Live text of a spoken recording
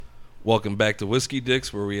Welcome back to Whiskey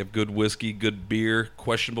Dicks, where we have good whiskey, good beer,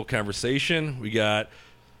 questionable conversation. We got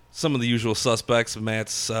some of the usual suspects.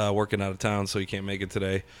 Matt's working out of town, so he can't make it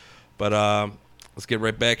today. But let's get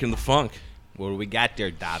right back in the funk. What do we got there,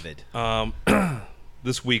 David?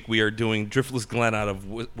 This week we are doing Driftless Glen out of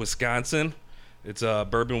Wisconsin. It's a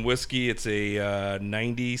bourbon whiskey. It's a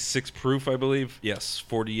 96 proof, I believe. Yes,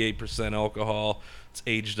 48% alcohol. It's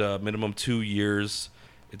aged minimum 2 years.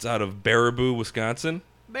 It's out of Baraboo, Wisconsin.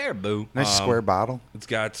 Baraboo. Nice square bottle. It's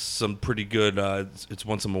got some pretty good. It's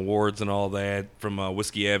won some awards and all that from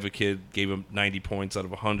Whiskey Advocate. Gave him 90 points out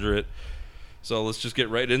of 100. So let's just get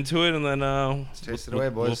right into it, and then let's taste it away,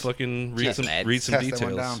 boys. We'll fucking read Yes, some Matt. read some Pass that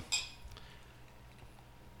one details. down.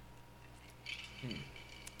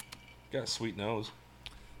 Got a sweet nose.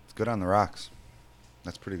 It's good on the rocks.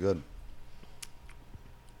 That's pretty good.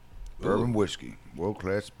 Bourbon whiskey,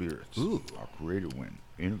 world-class spirits. Ooh. Our creator win.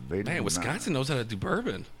 Innovative. Man, Wisconsin knows how to do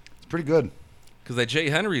bourbon. It's pretty good. Because that J.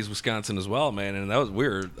 Henry's Wisconsin as well, man, and that was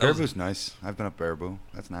weird. That was- Baraboo's nice. I've been up Baraboo.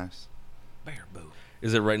 That's nice. Baraboo.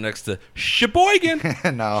 Is it right next to Sheboygan?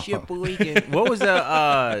 No. Sheboygan. What was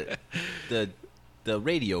the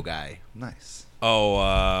radio guy? Nice.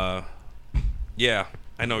 Oh, yeah.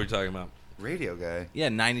 I know what you're talking about. Radio guy. Yeah,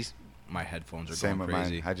 90s. My headphones are Same going with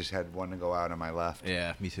crazy. mine. I just had one to go out on my left.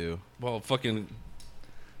 Yeah, me too. Well, fucking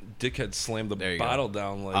dickhead slammed the There you go. bottle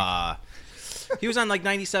down like... He was on like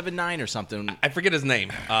 97.9 or something. I forget his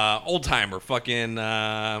name. Old timer. Fucking...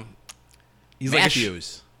 he's like a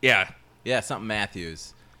Matthews. yeah. Yeah, something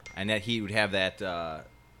Matthews. And that he would have that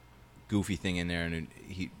goofy thing in there, and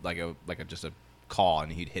he like a just a call,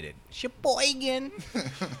 and he'd hit it. Sheboygan.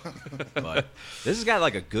 But this has got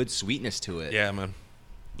like a good sweetness to it. Yeah, man.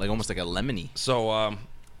 Like almost like a lemony. So, I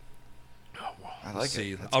let's like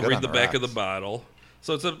see. it. That's I'll good read on the back of the rocks. bottle.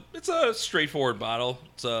 So it's a straightforward bottle.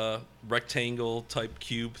 It's a rectangle type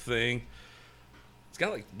cube thing. It's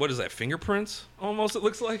got like, what is that, fingerprints almost, it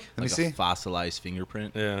looks like? Let me Like see. a fossilized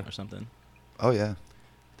fingerprint Yeah. or something. Oh, yeah.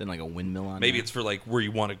 Then like a windmill on Maybe there. it's for like where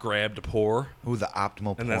you want to grab to pour. Ooh, the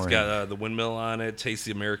optimal And pouring. that's got the windmill on it. Taste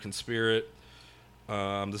the American Spirit.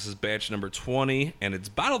 This is batch number 20, and it's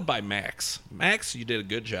bottled by Max. Max, you did a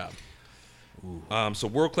good job. So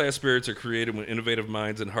world-class spirits are created when innovative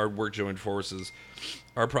minds and hard work join forces.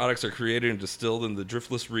 Our products are created and distilled in the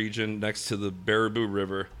Driftless region next to the Baraboo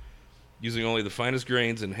River, using only the finest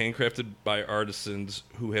grains and handcrafted by artisans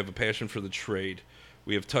who have a passion for the trade.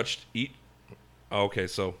 We have touched each...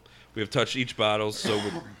 so we have touched each bottle, so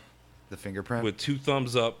the fingerprint. with 2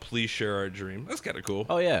 thumbs up, please share our dream. That's kind of cool.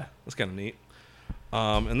 Oh yeah. That's kind of neat.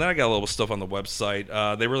 And then I got a little stuff on the website.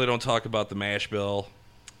 They really don't talk about the mash bill.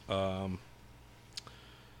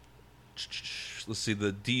 Let's see.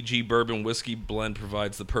 The DG Bourbon Whiskey Blend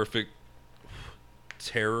provides the perfect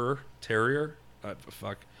terrier.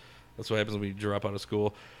 Fuck. That's what happens when you drop out of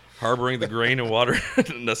school. Harboring the grain and water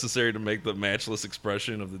necessary to make the matchless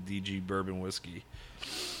expression of the DG Bourbon Whiskey.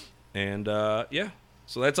 And, yeah.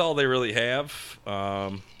 So that's all they really have.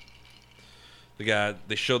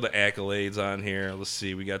 They show the accolades on here. Let's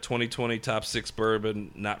see. We got 2020 top 6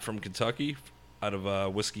 bourbon, not from Kentucky, out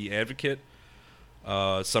of Whiskey Advocate.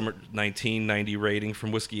 Summer 1990 rating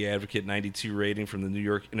from Whiskey Advocate, 92 rating from the New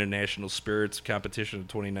York International Spirits Competition of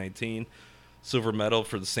 2019. Silver medal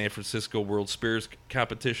for the San Francisco World Spirits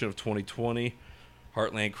Competition of 2020.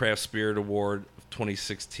 Heartland Craft Spirit Award of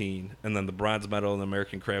 2016. And then the bronze medal in the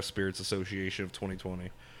American Craft Spirits Association of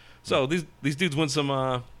 2020. So these dudes win some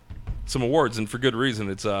awards, and for good reason.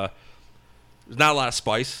 It's there's not a lot of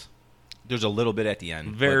spice. There's a little bit at the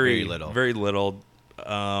end. but Very little. Very little.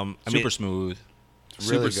 Super smooth. It's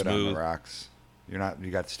really super good on smooth. the rocks.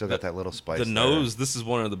 Still got that little spice. The there. nose. This is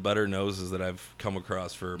one of the better noses that I've come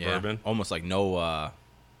across for Yeah. bourbon. Almost like no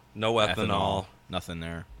No ethanol. Nothing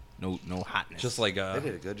there. No hotness. Just like They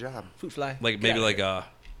did a good job. fruit fly. maybe like a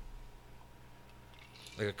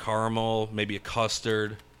caramel, maybe a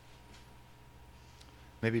custard.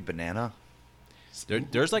 Maybe banana.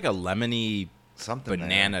 There's like a lemony Something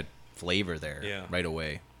banana flavor there. Yeah. Right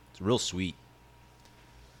away. It's real sweet.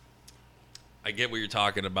 I get what you're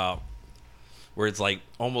talking about, where it's like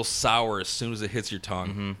almost sour as soon as it hits your tongue.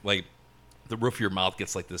 Mm-hmm. Like the roof of your mouth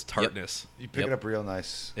gets like this tartness. You pick it up real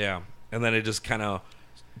nice. Yeah, and then it just kind of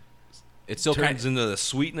It's still turns kind into the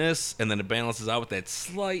sweetness, and then it balances out with that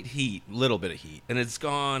slight heat, of little bit of heat. and it's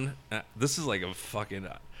gone. This is like a fucking.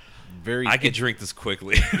 Very. I could drink this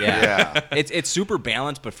quickly. Yeah. Yeah. It's super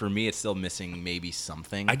balanced, but for me, it's still missing maybe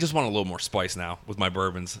something. I just want a little more spice now with my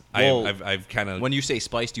bourbons. Well, I've kind of When you say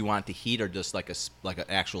spice, do you want the heat or just like an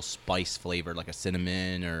actual spice flavor, like a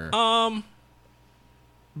cinnamon or?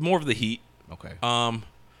 more of the heat. Okay.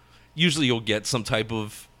 Usually you'll get some type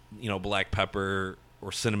of black pepper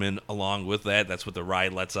or cinnamon along with that. That's what the rye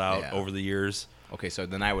lets out Yeah. over the years. Okay, so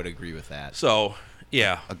then I would agree with that. So,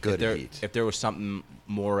 yeah. A good heat. If there was something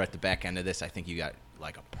more at the back end of this, I think you got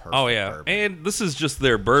like a perfect Oh, yeah. bourbon. And this is just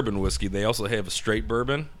their bourbon whiskey. They also have a straight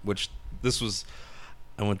bourbon, which this was,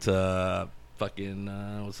 I went to fucking,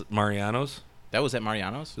 was it Mariano's? That was at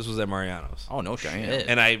Mariano's? This was at Mariano's. Oh, no shit.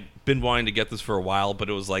 And I've been wanting to get this for a while, but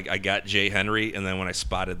it was like I got J. Henry, and then when I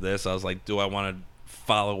spotted this, I was like, do I want to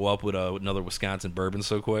follow up with another Wisconsin bourbon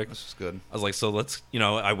so quick? This is good. I was like, so let's,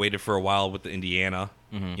 I waited for a while with the Indiana.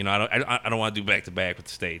 Mm-hmm. I don't want to do back to back with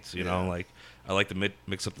the states. You know, Yeah. like I like to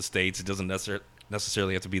mix up the states. It doesn't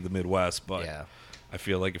necessarily have to be the Midwest, but Yeah. I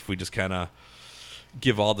feel like if we just kind of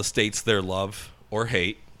give all the states their love or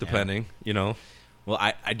hate, depending, Well,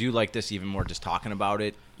 I do like this even more just talking about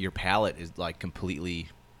it. Your palate is like completely,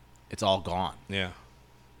 it's all gone. yeah.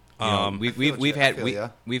 You know, we've I feel had ya.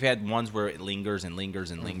 we've had ones where it lingers and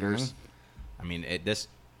lingers and lingers. I mean, this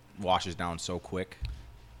washes down so quick.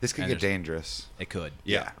 This could And get there's- dangerous. It could.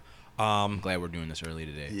 Yeah. I'm glad we're doing this early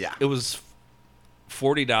today. Yeah. It was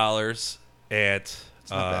 $40 at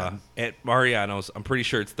not bad. at Mariano's. I'm pretty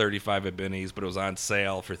sure it's $35 at Benny's, but it was on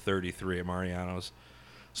sale for $33 at Mariano's.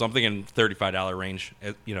 So I'm thinking $35 range.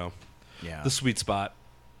 Yeah. The sweet spot.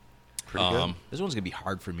 Pretty good. This one's gonna be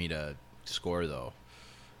hard for me to score though.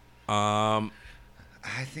 I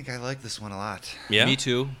think I like this one a lot. Yeah. Me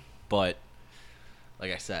too. But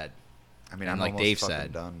like I said, I mean, and I'm like almost Dave fucking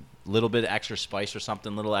said, done. little bit of extra spice or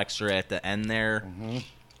something, little extra at the end there. Mm-hmm.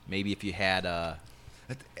 Maybe if you had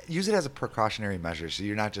Use it as a precautionary measure, so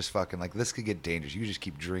you're not just fucking like this could get dangerous. You just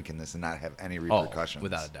keep drinking this and not have any repercussions.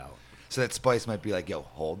 without a doubt. So that spice might be like, yo,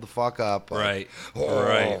 hold the fuck up. Like, Right. oh,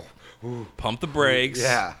 Right. ooh. Pump the brakes.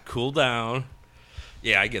 Yeah. Cool down.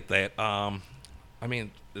 Yeah, I get that. I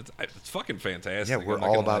mean, it's fucking fantastic. Yeah, I'm we're not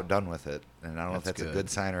all gonna about lie. done with it, and I don't know if That's that's a good. good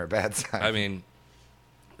sign or a bad sign. I mean,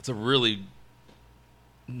 it's a really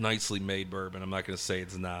nicely made bourbon. I'm not going to say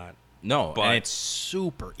it's not. No, But- and it's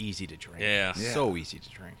super easy to drink. Yeah. Yeah. So easy to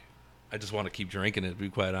drink. I just want to keep drinking it, to be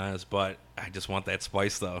quite honest. But I just want that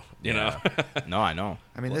spice, though. You know. No, I know.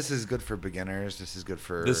 I mean, this is good for beginners. This is good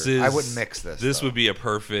for. This is. I wouldn't mix this. This though. would be a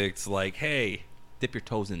perfect like, hey, Dip your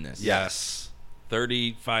toes in this. yes,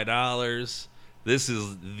 $35. This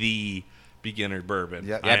is the beginner bourbon.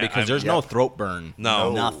 Yep. Yeah, because there's no Yep. throat burn.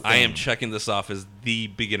 No, nothing. I am checking this off as the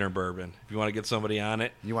beginner bourbon. If you want to get somebody on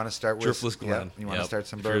it, You want to start with Driftless Glen. You want Yep. to start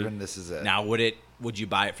some If you're- bourbon. This is it. Now, would you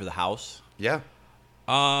buy it for the house? Yeah,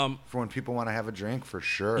 um, for when people want to have a drink, for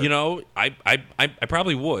sure. I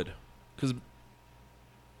probably would, because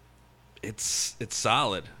it's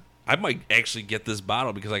solid. I might actually get this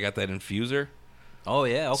bottle because I got that infuser, Oh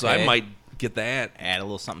yeah, okay. so I might get that. add a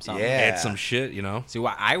little something. Something. Yeah. Add some shit, See,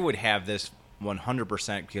 well, I would have this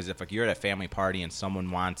 100% because if like, you're at a family party and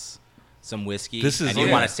someone wants some whiskey This is- and you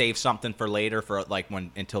yeah. want to save something for later for like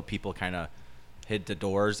until people kind of hit the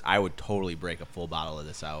doors, I would totally break a full bottle of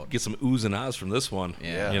this out. Get some oohs and ahs from this one.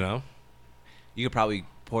 Yeah. You know, You could probably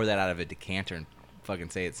pour that out of a decanter and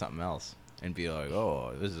fucking say it's something else and be like,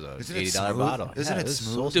 "Oh, this is a Isn't it $80 smooth? bottle." Isn't Yeah, it this is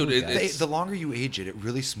smooth? Dude, guys. it's- the longer you age it, it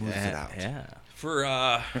really smooths it out. Yeah.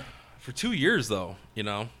 for 2 years though,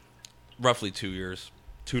 roughly 2 years,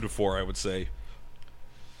 2 to 4, I would say.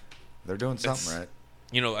 They're doing something It's-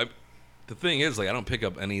 right. The thing is, like, I don't pick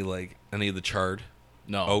up any of the charred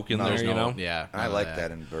No. oak in No, there. there's You know, Yeah. I none of like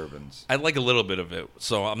that in bourbons. I like a little bit of it,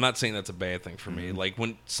 so I'm not saying that's a bad thing for Mm-hmm. me. Like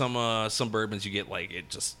when some bourbons you get like it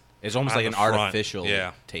just It's almost on like an the front. artificial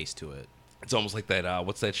Yeah. taste to it. it's almost like that.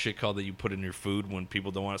 What's that shit called that you put in your food when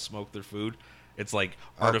people don't want to smoke their food? It's like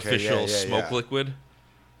Okay, artificial yeah, smoke yeah. liquid.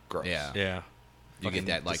 Gross. Yeah. Yeah, You Fucking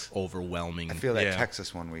get that like just- overwhelming. I feel that Yeah.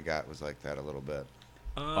 Texas one we got was like that a little bit.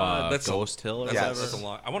 that's Ghost Hill or That's, Yes. that's a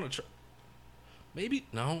long. I want to try. Maybe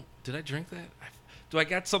no. Did I drink that? Do I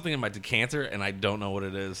got something in my decanter and I don't know what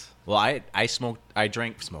it is? Well, I smoked. I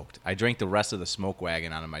drank the rest of the smoke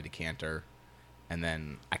wagon out of my decanter, and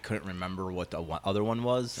then I couldn't remember what the other one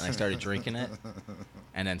was, and I started drinking it,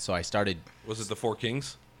 and then so I started. Was it the Four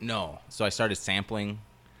Kings? No, so I started sampling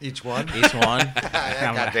Each one? each one.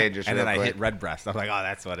 That got dangerous And real then I quick. hit Redbreast. I'm like, oh,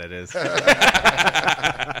 that's what it is.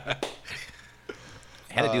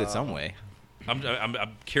 Had to do it some way.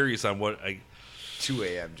 I'm curious on what I. 2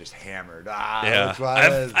 a.m. just hammered. Yeah, Which one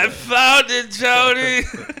is I it? found it, Jody.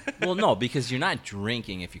 Well, no, because you're not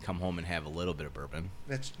drinking if you come home and have a little bit of bourbon.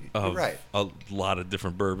 That's, Of you're right. A lot of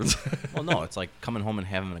different bourbons. Well, no, it's like coming home and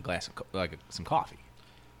having a glass of some coffee.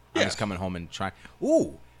 Yeah. I'm just coming home and trying.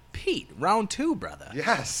 Ooh, Pete, round 2, brother.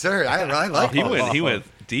 Yes, sir. I like he it. went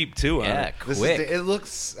deep too on Yeah, it. This quick. is, it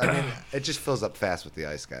looks, I mean, it just fills up fast with the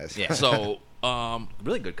ice, guys. Yeah. So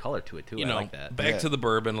Really good color to it too. You I know, like that. back Yeah. to the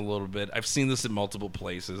bourbon a little bit. I've seen this in multiple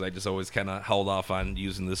places. I just always kind of held off on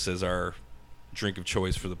using this as our drink of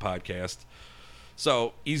choice for the podcast.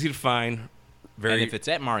 So easy to find. Very. And if it's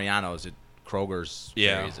at Mariano's, Kroger's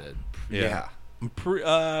Yeah. carries it. Yeah.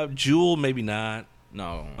 Jewel, maybe not.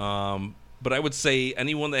 No. But I would say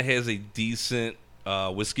anyone that has a decent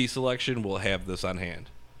whiskey selection will have this on hand.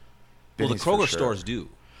 well, the Benny's for Kroger sure. stores do.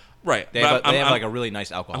 Right. They but have, I'm- they have I'm- like a really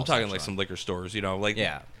nice alcohol. I'm talking section like on some liquor stores, you know, like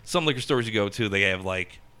Yeah. some liquor stores you go to, they have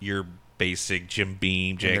like your basic Jim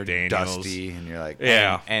Beam, And Jack they're Daniels, dusty, and you're like,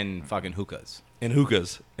 Yeah. and fucking hookahs. and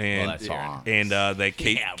hookahs, and Well, that's all. and that Yeah,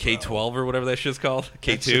 bro. K12 or whatever that shit's called, that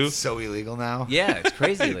K2. shit's so illegal now. Yeah, it's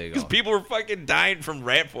crazy Because illegal. people were fucking dying from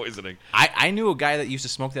rat poisoning. I knew a guy that used to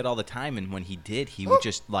smoke that all the time, and when he did, he would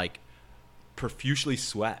just like profusely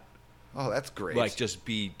sweat, Oh, that's great. like just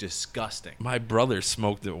be disgusting. My brother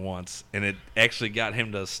smoked it once, and it actually got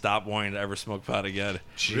him to stop wanting to ever smoke pot again.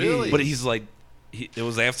 Really? But he's like, it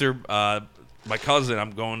was after my cousin.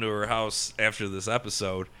 I'm going to her house after this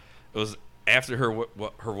episode. It was after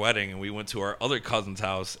her wedding, and we went to our other cousin's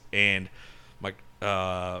house, and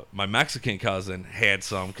my Mexican cousin had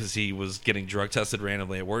some because he was getting drug tested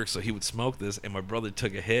randomly at work, so he would smoke this, and my brother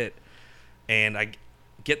took a hit, and I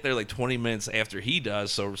get there like 20 minutes after he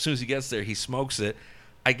does, so as soon as he gets there, he smokes it.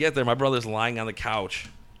 I get there, my brother's lying on the couch,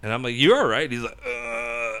 and I'm like, "You all right?" He's like,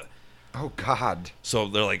 "Ugh." Oh God. So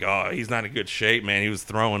they're like, "Oh, he's not in good shape, man. He was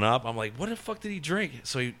throwing up." I'm like, "What the fuck did he drink?"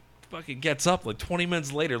 So he fucking gets up like 20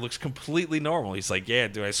 minutes later, looks completely normal. He's like, "Yeah,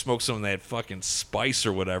 dude, I smoked some of that fucking spice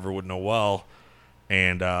or whatever with Noel."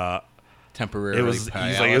 And Temporarily, it was, he's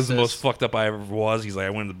like, it was the most paralysis. fucked up I ever was. He's like, I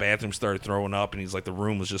went in the bathroom, started throwing up, and he's like, the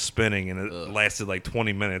room was just spinning, and it lasted like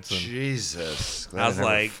 20 minutes. And Jesus. Glad I was never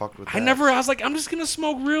like, fucked with I that. was like, I'm just gonna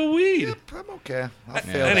smoke real weed. Yep, I'm okay. I'll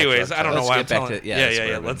fail that Anyways, drug I don't know test. why I'm Let's get back telling. to- yeah, yeah, that's yeah,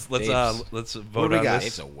 yeah. bourbon. Let's What vote do we on got?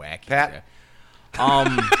 this. Dave's a wacky Pat?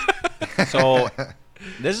 guy. So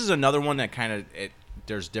this is another one that kind of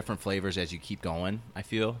there's different flavors as you keep going. I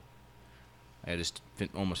feel. I just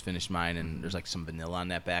almost finished mine, and there's like some vanilla on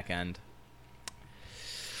that back end.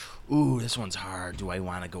 Ooh, this one's hard. Do I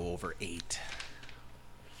want to go over 8?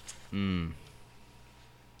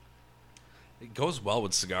 It goes well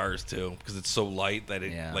with cigars too because it's so light that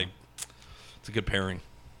it Yeah. like it's a good pairing.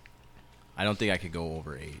 I don't think I could go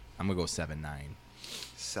over 8. I'm gonna go 7-9,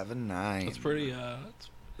 7-9. That's pretty.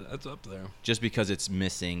 That's up there. just because it's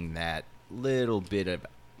missing that little bit of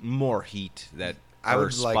more heat, that I would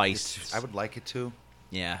earth like. spice. I would like it to.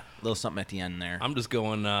 Yeah, a little something at the end there. I'm just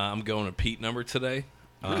going. I'm going a Pete number today.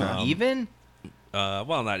 Even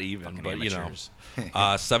Well, not even, fucking but amateurs.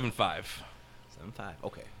 7.5. 7.5.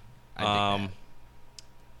 Okay. I dig that.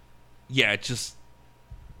 Yeah, it's just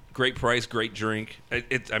great price, great drink.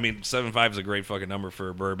 I mean, 7.5 is a great fucking number for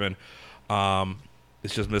a bourbon.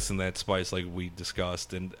 It's just missing that spice, like we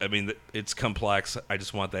discussed, and I mean, it's complex. I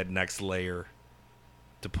just want that next layer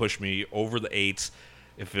to push me over the 8s.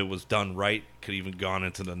 If it was done right, could even gone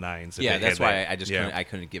into the 9s. if Yeah, it that's had why that- I just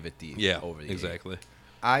couldn't give it the over the 8. exactly.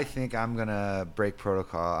 I think I'm gonna break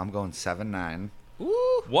protocol. I'm going 7-9.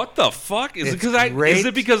 Ooh. What the fuck is it? It's Because Is great.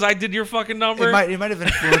 it because I did your fucking number? It might have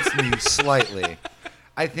influenced me slightly.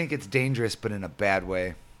 I think it's dangerous, but in a bad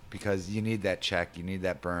way, because you need that check, you need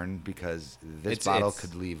that burn, because this bottle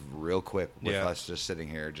could leave real quick with Yeah. us just sitting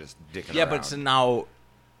here, just dicking Yeah, around. but so now,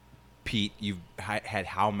 Pete, you've had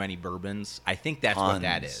how many bourbons? I think that's what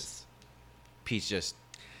that Tons. is. Pete's just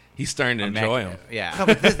He's starting to enjoy them. Yeah. No,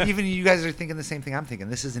 but this, even you guys are thinking the same thing I'm thinking.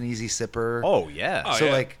 This is an easy sipper. Oh yeah. Oh, So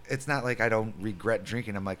yeah. like, it's not like I don't regret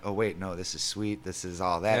drinking. I'm like, oh wait, no, this is sweet. This is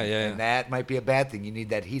all that, Yeah. and that might be a bad thing. You need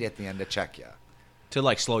that heat at the end to check you. To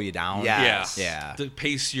like slow you down. Yeah. Yeah. Yes. Yeah. To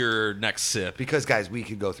pace your next sip. Because guys, we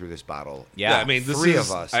could go through this bottle. Yeah. I mean, this Three is,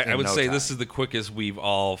 of us I in would no say time. this is the quickest we've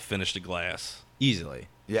all finished a glass. Easily.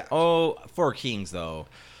 Yeah. Oh, Four Kings though.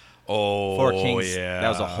 Oh, Four Kings, yeah. that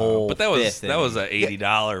was a whole But that was fifth that was in- a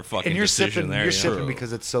 $80 fucking And you're decision sipping, there. you're yeah. sipping True.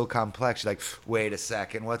 because it's so complex. You're like, wait a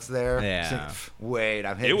second, what's there? Yeah. It's like, wait,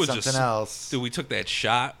 I'm It hitting was something just else. Dude, we took that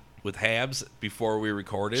shot with Habs before we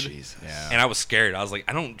recorded. Jesus. Yeah. And I was scared. I was like,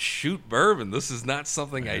 I don't shoot bourbon. This is not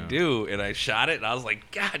something I do. And I shot it, and I was like,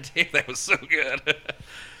 God damn, that was so good.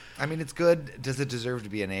 I mean, it's good. Does it deserve to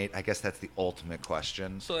be an 8? I guess that's the ultimate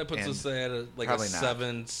question. So that puts And us at like a probably not.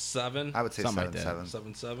 7.7. I would say Something like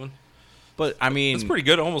 7-7. 7.7. But I mean, That's pretty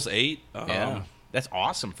good. Almost 8. Yeah. That's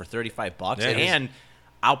awesome for $35. Yeah, it is. And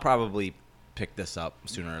I'll probably pick this up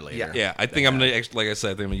sooner or later. Yeah. Yeah, I think I'm gonna like I said,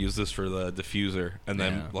 I think I'm gonna use this for the diffuser, and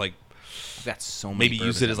then Yeah. like I've got so many. maybe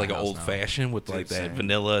use bourbons it at as my like an house old now. fashioned with Dude, like that same.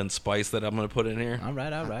 vanilla and spice that I'm gonna put in here. All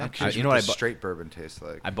right. I'm I, curious you know what? what I the straight bourbon tastes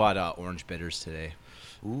like. bought orange bitters today.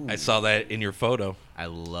 Ooh. I saw that in your photo. I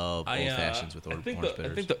love old fashions with orange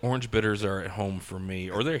bitters. I think the orange bitters are at home for me,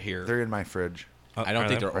 or they're here. They're in my fridge. I don't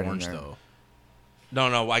think they're right in orange there. though.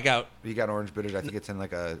 No, I got. You got orange bitters. I think it's in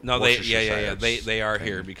like a. No, Worcestershire they are thing.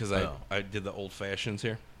 here because Oh. I did the old fashions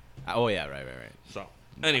here. Oh yeah, right. So,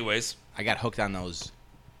 anyways, I got hooked on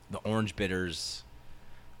the orange bitters.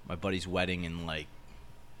 My buddy's wedding in like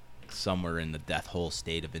somewhere in the death hole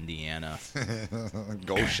state of Indiana.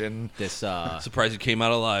 Goshen. This surprised you came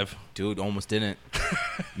out alive. dude almost didn't.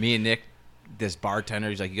 Me and Nick, this bartender,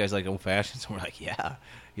 he's like, "You guys like old fashions?" And we're like, "Yeah."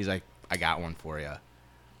 He's like, "I got one for you."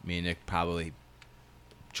 Me and Nick probably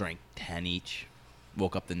drank 10 each.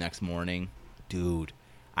 Woke up the next morning, dude.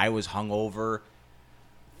 I was hungover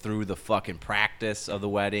through the fucking practice of the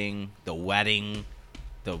wedding,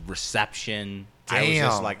 the reception. I was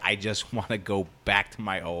just Damn. like, I just want to go back to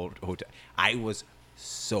my old hotel. I was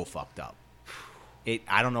so fucked up.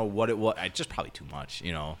 I don't know what it was. Just probably too much,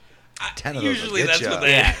 you know. 10 of those will Usually get that's ya. what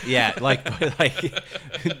they. Yeah, like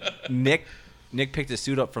Nick picked his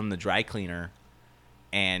suit up from the dry cleaner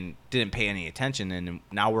and didn't pay any attention, and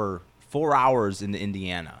now we're 4 hours into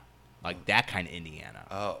Indiana, like that kind of Indiana.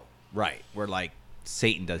 Oh, Right, where like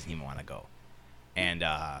Satan doesn't even want to go, and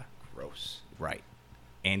gross. right,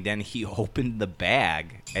 and then he opened the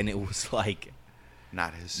bag, and it was like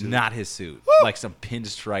Not his suit. not his suit, like some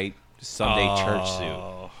pinstripe Sunday church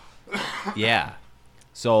suit. Yeah.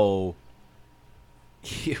 So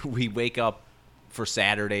we wake up for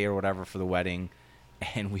Saturday or whatever for the wedding,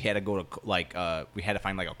 and we had to go to we had to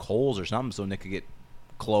find like a Kohl's or something so Nick could get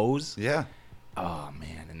clothes. Yeah. Oh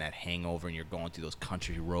man, and that hangover, and you're going through those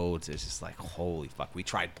country roads. It's just like holy fuck. We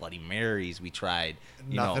tried Bloody Marys. We tried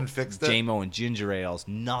Nothing fixed it? JMO and ginger ales.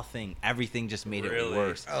 Nothing. Everything just made Really? it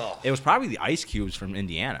worse. Oh. It was probably the ice cubes from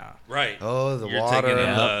Indiana. Right. Oh, the You're water. taking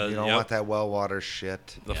in You don't yep, want that well water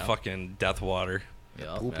shit. the Yep. fucking death water.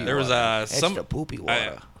 Yep. Poopy There was water. some Extra poopy I,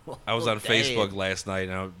 water. I was on Damn. Facebook last night,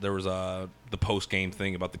 and there was the post game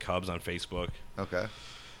thing about the Cubs on Facebook. Okay.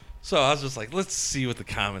 So I was just like, let's see what the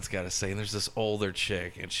comments got to say. And there's this older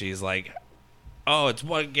chick, and she's like, "Oh, it's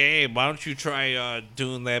one game. Why don't you try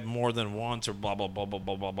doing that more than once?" Or blah blah blah blah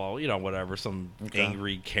blah blah blah. You know, whatever. Some Okay.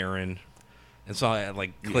 angry Karen. And so I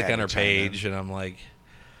like You click had on to her chime in. page, and I'm like,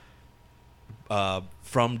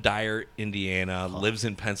 from Dyer, Indiana, lives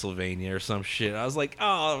in Pennsylvania or some shit. I was like,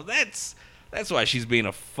 oh, that's why she's being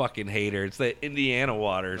a fucking hater. It's that Indiana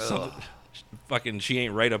water. Something, fucking, she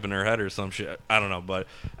ain't right up in her head or some shit. I don't know, but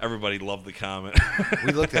everybody loved the comment.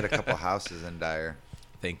 We looked at a couple houses in Dyer.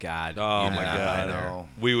 Thank God. Oh You're my not God. by I there. know.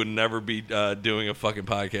 We would never be doing a fucking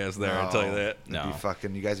podcast there. I'll tell you that. It'd No. be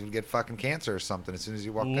fucking, you guys would get fucking cancer or something as soon as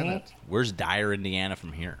you walked in it. Where's Dyer, Indiana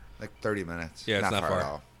from here? Like 30 minutes. Yeah, it's not far. at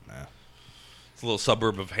all. It's a little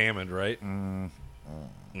suburb of Hammond, right?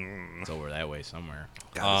 It's over that way somewhere.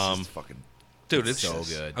 God, this is fucking. Dude, it's so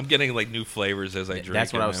good. I'm getting like new flavors as I drink.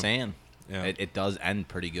 That's what it, I was man. saying. Yeah. It does end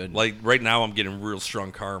pretty good. Like right now, I'm getting real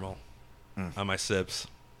strong caramel on my sips.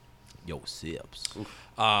 Yo, sips.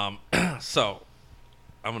 So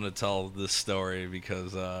I'm gonna tell this story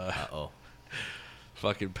because Uh-oh.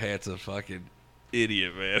 fucking Pat's a fucking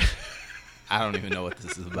idiot, man. I don't even know what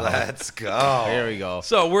this is about. Let's go. There we go.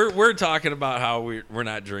 So we're talking about how we're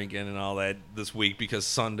not drinking and all that this week because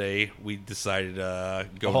Sunday we decided to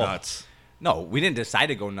go Oh. nuts. No, we didn't decide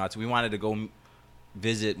to go nuts. We wanted to go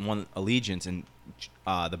visit one Allegiance and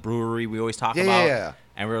the brewery we always talk Yeah, about. yeah.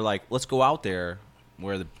 And we were like, let's go out there,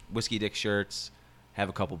 wear the Whiskey Dick shirts, have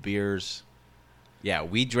a couple beers. Yeah,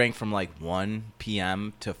 we drank from like 1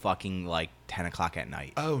 p.m. to fucking like 10 o'clock at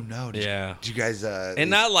night. Oh no! Yeah. Did you guys? And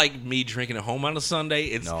not like me drinking at home on a Sunday.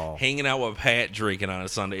 It's No. hanging out with Pat drinking on a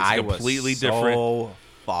Sunday. It's I completely was so different.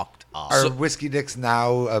 fucked up. Are whiskey dicks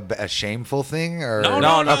now a shameful thing? Or No,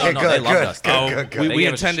 Okay, no, good, they loved good, us. good, Oh, good, good. we They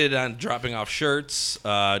gave us a intended on dropping off shirts.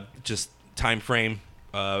 Just time frame.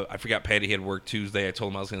 I forgot Patty had work Tuesday. I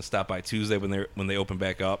told him I was going to stop by Tuesday when they open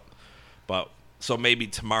back up. But so maybe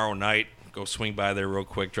tomorrow night, go swing by there real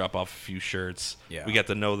quick, drop off a few shirts. Yeah. We got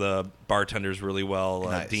to know the bartenders really well.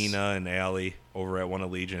 Nice. Dina and Allie over at One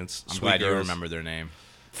Allegiance. I'm Sweet glad you girls. remember their name.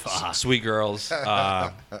 Sweet girls.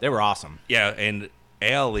 They were awesome. Yeah, and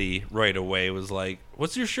Allie right away was like,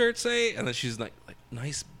 "What's your shirt say?" And then she's like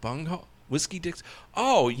nice bunghole whiskey dicks.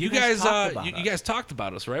 Oh, you guys guys, talked about you us. guys talked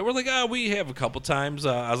about us, right? We're like, oh, we have a couple times.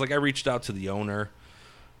 I was like, I reached out to the owner,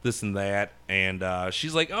 this and that, and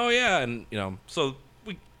she's like, oh yeah, and so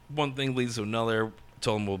one thing leads to another.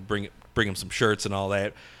 Told him we'll bring him some shirts and all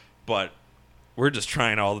that, but we're just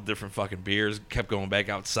trying all the different fucking beers. Kept going back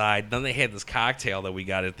outside. Then they had this cocktail that we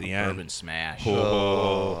got at the end. Bourbon Smash.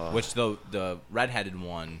 Oh. Which the redheaded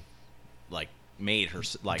one, like made her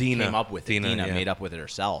like Dina. came up with it. Dina, Dina yeah. made up with it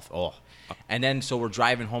herself. Oh, and then so we're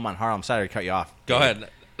driving home on Harlem. Sorry to cut you off. Go ahead.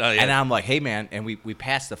 Yeah. And I'm like, hey man, and we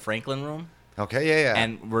passed the Franklin Room. Okay, yeah.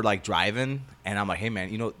 And we're like driving, and I'm like, hey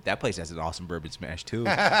man, you know that place has an awesome bourbon smash too.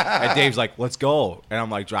 And Dave's like, let's go. And I'm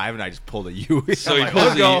like driving, I just pulled a U. So I'm he like, pulls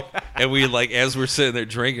let's go. and we like as we're sitting there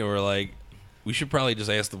drinking, we're like, we should probably just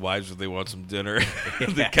ask the wives if they want some dinner.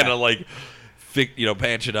 They kind of like,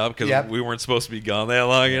 patch it up because we weren't supposed to be gone that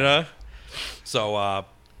long, So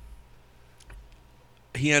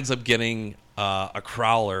he ends up getting a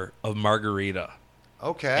crowler of margarita.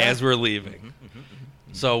 Okay. As we're leaving.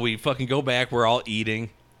 So we fucking go back. We're all eating.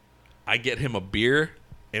 I get him a beer,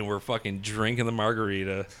 and we're fucking drinking the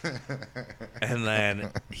margarita. And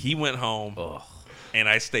then he went home, and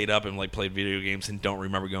I stayed up and like played video games and don't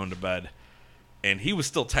remember going to bed. And he was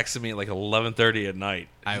still texting me at like 11:30 at night.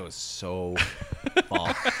 I was so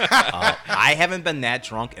I haven't been that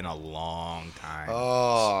drunk in a long time.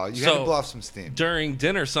 Oh, you had to blow off some steam. During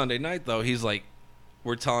dinner Sunday night, though, he's like,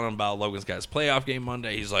 we're telling him about Logan's got his playoff game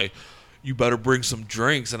Monday. He's like, you better bring some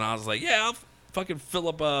drinks. And I was like, yeah, I'll fucking fill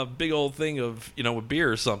up a big old thing of, with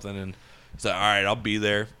beer or something. And he's like, all right, I'll be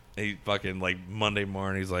there. And he fucking, like, Monday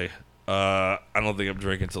morning, he's like, I don't think I'm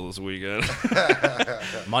drinking till this weekend.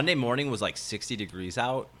 Monday morning was like 60 degrees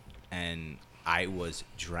out, and I was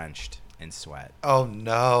drenched in sweat. Oh,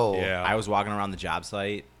 no. Yeah. I was walking around the job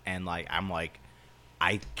site, and I'm like,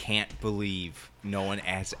 I can't believe no one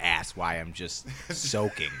has asked why I'm just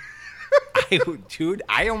soaking. It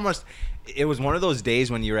was one of those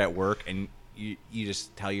days when you're at work and you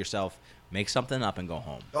just tell yourself, make something up and go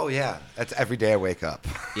home. Oh, yeah. That's every day I wake up.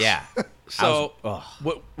 Yeah. So,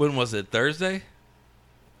 when was it? Thursday?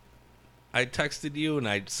 I texted you and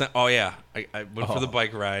I sent. Oh yeah, I went for the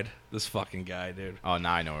bike ride. This fucking guy, dude. Oh,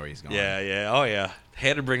 now I know where he's going. Yeah. Oh yeah.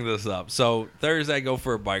 Had to bring this up. So Thursday, I go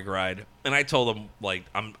for a bike ride, and I told him like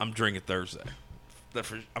I'm drinking Thursday.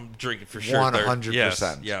 I'm drinking for sure.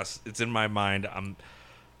 100%. Yes. It's in my mind.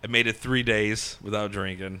 I made it 3 days without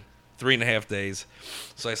drinking, 3.5 days.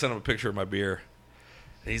 So I sent him a picture of my beer.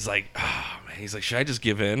 And he's like, oh man. He's like, should I just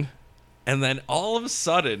give in? And then all of a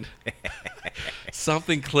sudden,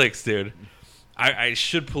 something clicks, dude. I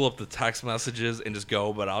should pull up the text messages and just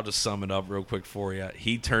go, but I'll just sum it up real quick for you.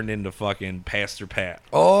 He turned into fucking Pastor Pat.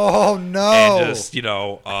 Oh, no. And just,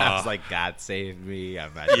 I was like, God save me.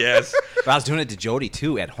 Yes. But I was doing it to Jody,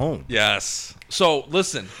 too, at home. Yes. So,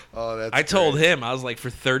 listen. Oh, that's I told great. him, I was like, for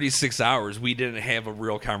 36 hours, we didn't have a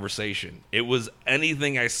real conversation. It was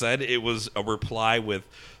anything I said, it was a reply with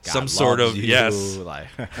God some sort of, loves you, yes. Like,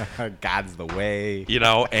 God's the way.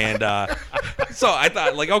 And so I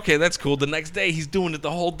thought, like, okay, that's cool. The next day, he's doing it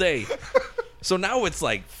the whole day. So now it's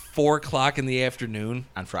like 4 o'clock in the afternoon.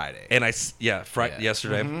 On Friday. And Yeah.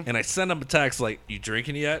 yesterday. Mm-hmm. And I sent him a text like, you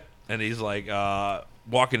drinking yet? And he's like,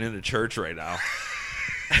 walking into church right now.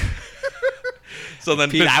 So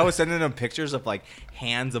then Pete, I was sending him pictures of like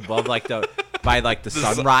hands above by the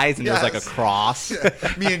sunrise, and there's like a Yes. cross.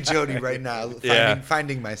 Me and Jody right now, Yeah.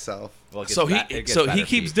 finding myself. Well, it gets So it gets he better,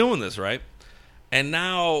 keeps Pete. doing this, right? And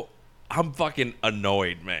now I'm fucking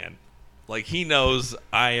annoyed, man. Like, he knows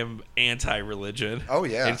I am anti-religion. Oh,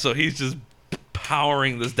 yeah. And so he's just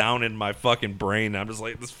powering this down in my fucking brain. I'm just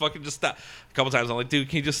like, this fucking just stop. A couple times I'm like, dude,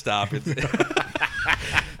 can you just stop?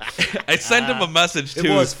 I sent him a message too.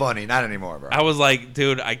 It was funny. Not anymore, bro. I was like,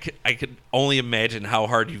 dude, I could only imagine how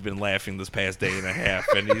hard you've been laughing this past day and a half.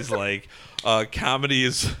 And he's like, comedy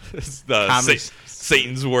is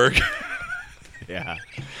Satan's work. Yeah.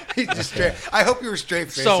 He's just straight. I hope you were straight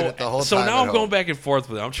facing So it the whole so time. now at I'm going home. back and forth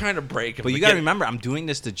with him. I'm trying to break him. But you got to remember, I'm doing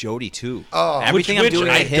this to Jody too. Oh. Everything which I'm doing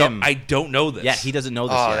I to him. I don't know this. Yeah, he doesn't know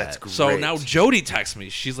this Oh, yet. that's great. So now Jody texts me.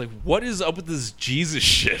 She's like, what is up with this Jesus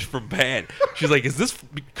shit from Pat? She's like, is this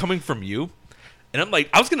coming from you? And I'm like,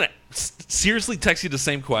 I was going to seriously text you the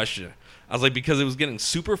same question. I was like, because it was getting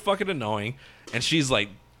super fucking annoying. And she's like,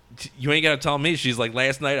 you ain't got to tell me. She's like,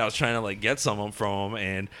 last night I was trying to like get some from him.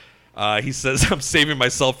 And he says, I'm saving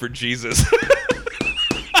myself for Jesus.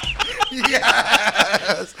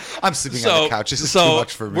 Yes. I'm sleeping on the couch. This is too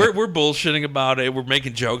much for me. We're bullshitting about it. We're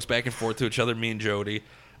making jokes back and forth to each other, me and Jody.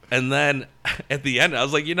 And then at the end, I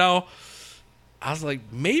was like,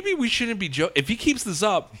 maybe we shouldn't be joking. If he keeps this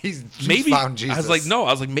up, He's maybe found Jesus. I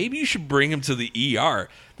was like, maybe you should bring him to the ER.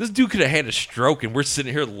 This dude could have had a stroke, and we're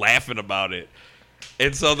sitting here laughing about it.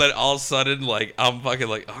 And so then all of a sudden, like, I'm fucking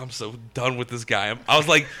like, oh, I'm so done with this guy. I was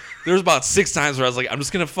like, there was about 6 times where I was like, I'm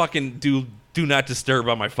just gonna fucking do not disturb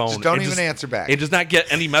on my phone. Just don't and even answer back. And just not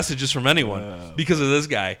get any messages from anyone because of this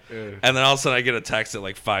guy. And then all of a sudden I get a text at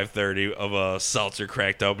like 5:30 of a seltzer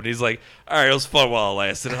cracked open. He's like, all right, it was fun while it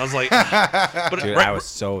lasted. And I was like, but Dude, right, I was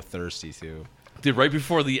so thirsty too. Dude, right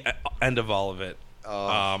before the end of all of it,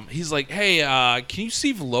 he's like, "Hey, can you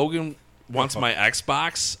see if Logan wants my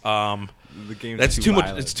Xbox?" The game That's too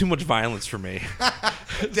much. It's too much violence for me.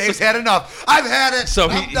 Dave's had enough. I've had it. So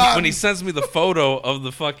I'm done. when he sends me the photo of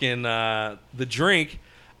the fucking the drink,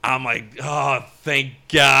 I'm like, oh, thank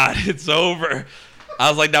God, it's over. I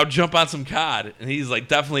was like, now jump on some COD, and he's like,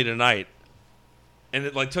 definitely tonight. And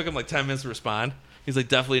it like took him like 10 minutes to respond. He's like,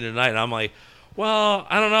 definitely tonight. And I'm like, well,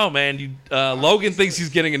 I don't know, man. Logan thinks he's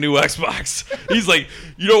getting a new Xbox. He's like,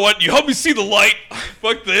 you know what? You help me see the light.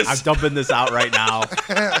 Fuck this. I'm dumping this out right now.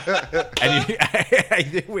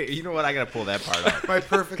 And wait, you know what? I gotta pull that part up. My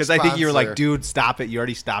perfect. Because I think you were like, sponsor. dude, stop it. You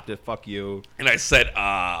already stopped it. Fuck you. And I said,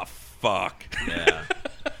 fuck. Yeah.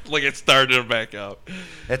 Like it started to back up.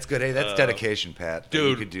 That's good. Hey, that's dedication, Pat. That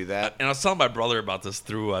Dude, you could do that. And I was telling my brother about this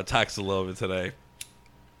through text a little bit today.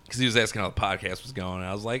 Because he was asking how the podcast was going. And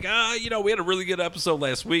I was like, we had a really good episode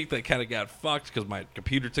last week that kind of got fucked because my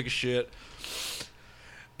computer took a shit.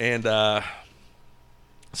 And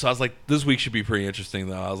so I was like, this week should be pretty interesting,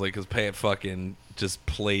 though. I was like, because Pat fucking just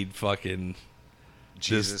played fucking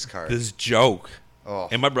Jesus card. this joke. Oh.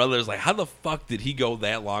 And my brother was like, how the fuck did he go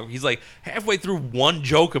that long? He's like, halfway through one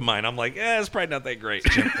joke of mine. I'm like, it's probably not that great.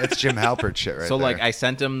 It's Jim Halpert shit right So, there. like, I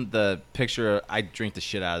sent him the picture. I drink the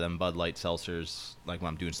shit out of them Bud Light seltzers, like, when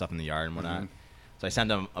I'm doing stuff in the yard and whatnot. So I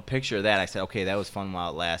sent him a picture of that. I said, okay, that was fun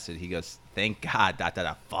while it lasted. He goes, thank God, ...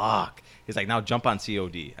 fuck. He's like, now jump on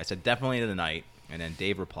COD. I said, definitely tonight. And then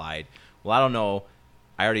Dave replied, well, I don't know.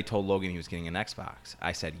 I already told Logan he was getting an Xbox.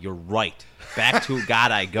 I said, you're right. Back to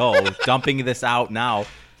God I go. Dumping this out now.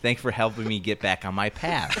 Thanks for helping me get back on my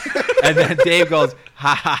path. And then Dave goes,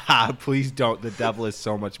 ha, ha, ha, please don't. The devil is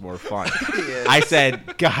so much more fun. Yes. I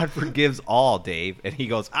said, God forgives all, Dave. And he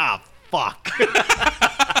goes, fuck.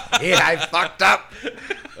 Yeah, I fucked up.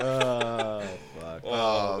 Oh, fuck.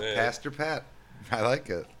 Oh, man. Pastor Pat. I like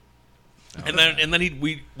it. And then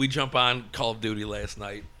we jump on Call of Duty last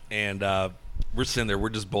night, and we're sitting there, we're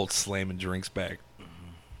just both slamming drinks back,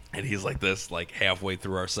 and he's like this, like halfway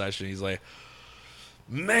through our session, he's like,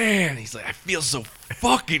 man, he's like, I feel so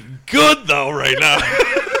fucking good though right now.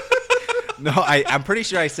 No, I'm pretty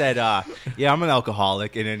sure I said, yeah, I'm an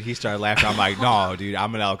alcoholic. And then he started laughing. I'm like, no, dude,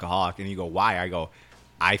 I'm an alcoholic. And he go, why? I go,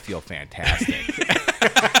 I feel fantastic.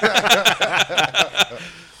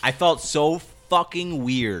 I felt so fucking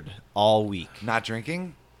weird all week. Not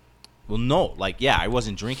drinking? Well, no, like, yeah, I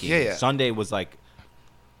wasn't drinking. Yeah. Sunday was like,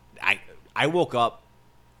 I woke up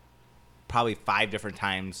probably 5 different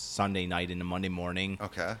times Sunday night into Monday morning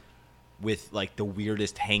Okay. with like the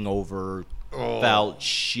weirdest hangover. Oh. Felt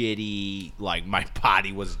shitty. Like my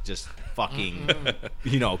body was just fucking,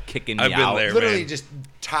 kicking me I've been out. there. Literally man. just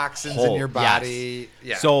toxins Whole- in your body.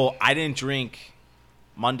 Yeah. So I didn't drink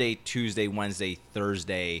Monday, Tuesday, Wednesday,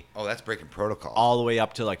 Thursday, Oh, that's breaking protocol. all the way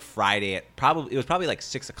up to like Friday. It was probably like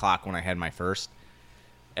 6 o'clock when I had my first.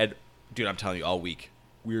 And dude, I'm telling you, all week,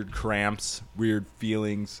 weird cramps, weird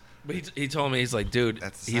feelings. But he told me, he's like, dude,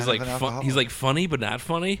 That's the he's sign like, of an alcoholic. he's like funny but not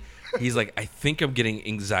funny. He's like, I think I'm getting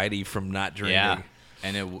anxiety from not drinking. Yeah,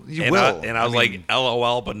 and it. You and will. I was mean- like,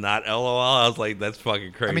 LOL, but not LOL. I was like, that's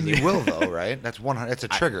fucking crazy. I mean, you will though, right? That's 100. It's a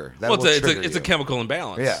trigger. That well, will it's trigger a you. chemical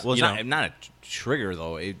imbalance. Yeah. Well, it's you not, know? not a trigger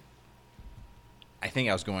though. I think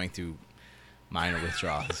I was going through minor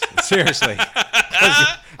withdrawals. Seriously.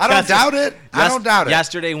 I don't doubt it. I don't doubt it.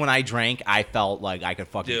 Yesterday when I drank, I felt like I could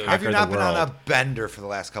fucking Dude. conquer Have you not the been world. on a bender for the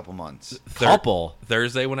last couple months? Couple.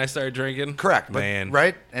 Thursday when I started drinking. Correct. But, man.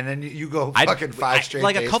 Right? And then you go I- fucking 5 straight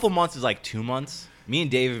like days. a couple months is like 2 months. Me and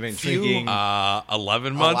Dave have been Few- drinking.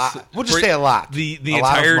 11 A months. lot. We'll just say a lot. The A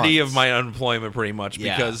lot of entirety of months. my unemployment, pretty much,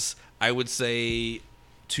 Yeah. because I would say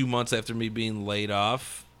 2 months after me being laid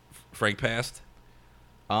off, Frank passed.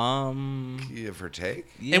 Give or take.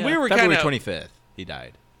 Yeah, And we were February kinda- 25th. He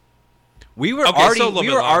died. We were Okay, already so a little we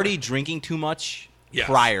bit were longer. already drinking too much Yes.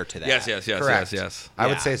 prior to that. Yes. Correct. I Yeah.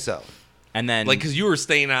 would say so. And then Like, because you were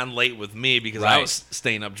staying on late with me because I Right. was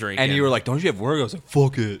staying up drinking. and you were like, "Don't you have work?" I was like,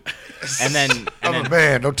 "Fuck it." And then I'm a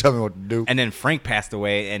man. Don't tell me what to do. and then Frank passed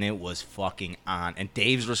away, and it was fucking on. And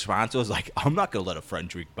Dave's response was like, "I'm not gonna let a friend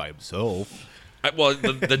drink by himself." well,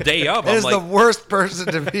 the day of, It I'm is like, the worst person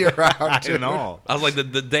to be around. I dude. don't know. I was like, the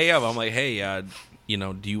day of, I'm like, hey,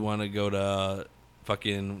 do you want to go to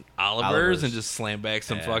fucking Oliver's and just slam back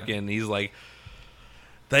some Yeah. fucking? He's like,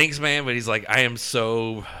 thanks, man, but he's like, I am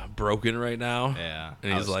so broken right now. Yeah.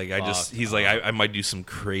 And I he's was like, fucked I might do some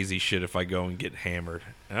crazy shit if I go and get hammered.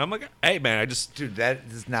 And I'm like, hey, man, I just Dude, that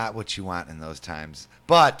is not what you want in those times.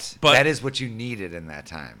 But that is what you needed in that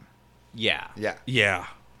time. Yeah. Yeah. yeah.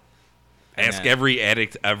 And Ask then- every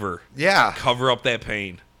addict ever. Yeah. Cover up that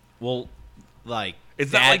pain. Well, like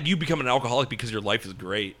It's not like you become an alcoholic because your life is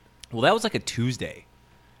great. Well, that was like a Tuesday.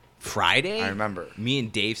 Friday, I remember. Me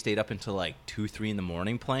and Dave stayed up until like 2, 3 in the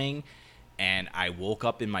morning playing, and I woke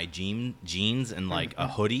up in my jeans and like a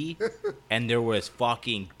hoodie, and there was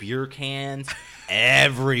fucking beer cans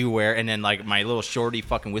everywhere, and then like my little shorty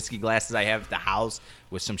fucking whiskey glasses I have at the house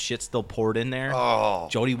with some shit still poured in there. Oh.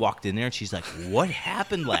 Jody walked in there and she's like, "What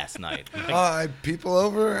happened last night?" I'm like, I had people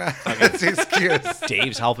over. That's the excuse.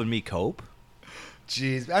 Dave's helping me cope.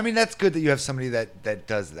 Jeez, I mean that's good that you have somebody that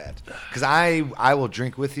does that. Because I will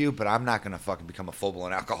drink with you, but I'm not gonna fucking become a full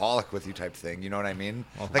blown alcoholic with you type thing. You know what I mean?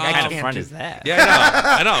 Well, Like what I kind of can't friend do is that? Yeah,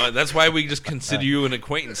 I know. That's why we just consider you an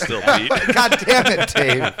acquaintance still, Pete. God damn it,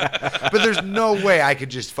 Dave. But there's no way I could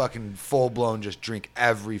just fucking full blown just drink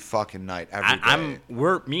every fucking night, every day.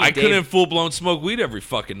 Me and I Dave, couldn't full blown smoke weed every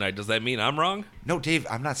fucking night. Does that mean I'm wrong? No, Dave,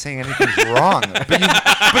 I'm not saying anything's wrong.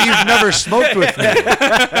 But you've never smoked with me.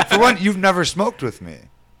 For one, you've never smoked with me.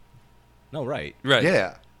 No, right. Right.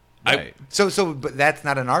 Yeah. Right. But that's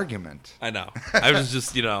not an argument. I know. I was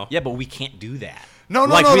just, Yeah, but we can't do that. No,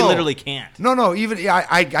 like, no, we no. literally can't. No, even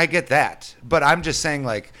I get that, but I'm just saying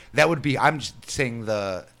like that would be. I'm just saying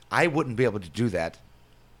I wouldn't be able to do that.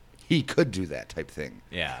 He could do that type thing.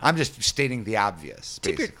 Yeah. I'm just stating the obvious,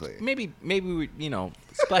 basically. Maybe we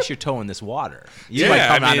splash your toe in this water. You Yeah, might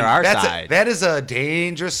come I onto mean, our That's side. that is a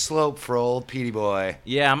dangerous slope for old Petey boy.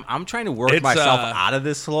 Yeah, I'm trying to work It's, myself out of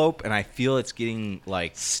this slope, and I feel it's getting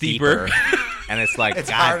like Steeper. and it's like It's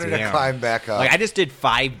God harder damn. to climb back up. Like I just did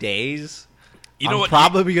 5 days. You know I'm what?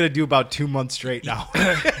 probably gonna do about 2 months straight now.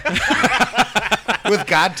 With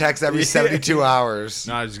God text every 72 hours.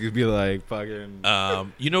 No, I'm just gonna be like fucking.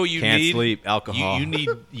 You know what you Can't need? sleep, alcohol.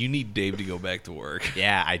 You need Dave to go back to work.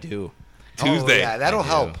 Yeah, I do. Tuesday. Oh, yeah, that'll I do.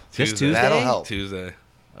 help. This Tuesday. Tuesday. That'll help. Tuesday.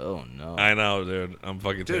 Oh no. I know, dude. I'm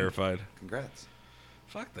fucking terrified. Congrats.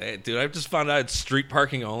 Fuck that, dude. I just found out it's street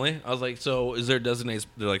parking only. I was like, so is there designated?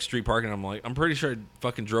 They're like street parking. I'm like, I'm pretty sure I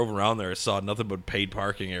fucking drove around there. I saw nothing but paid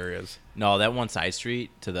parking areas. No, that one side street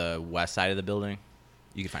to the west side of the building,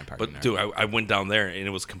 you can find parking But there. dude, I went down there and it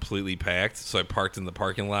was completely packed. So I parked in the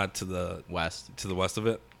parking lot to the west. west of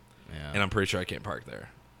it, Yeah. and I'm pretty sure I can't park there.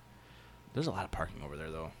 There's a lot of parking over there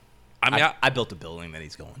though. I mean, I built a building that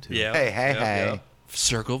he's going to. yeah. Hey.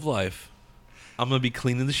 Circle of life. I'm gonna be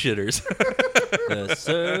cleaning the shitters The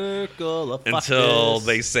circle of until fuckers.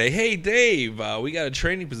 they say, "Hey, Dave, we got a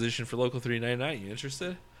training position for Local 399. You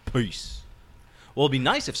interested?" Peace. Well, it'd be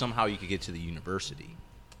nice if somehow you could get to the university.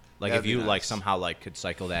 Like That'd if you be like nice. somehow like could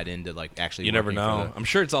cycle that into like actually. You never working know. for I'm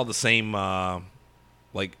sure it's all the same,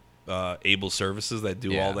 Able Services that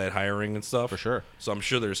do Yeah. all that hiring and stuff. For sure. So I'm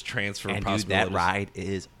sure there's transfer and dude, possibilities. that ride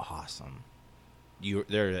is awesome.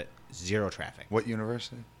 There zero traffic. What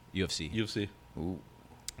university? UFC. UFC. Ooh.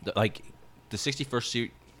 Like the 61st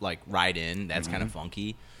Street like ride in. That's kind of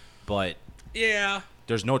funky, but Yeah.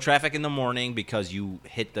 there's no traffic in the morning because you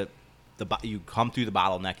hit you come through the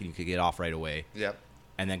bottleneck and you could get off right away. Yep.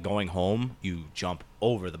 And then going home, you jump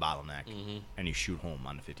over the bottleneck and you shoot home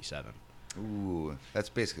on the 57. Ooh, that's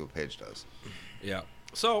basically what Paige does. Yeah.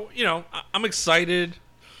 So, I'm excited.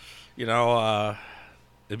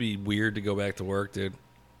 It'd be weird to go back to work, dude.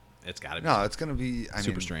 It's got to be. No, it's gonna be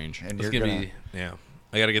Super strange. And It's you're gonna be, yeah.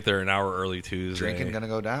 I got to get there an hour early Tuesday. drinking gonna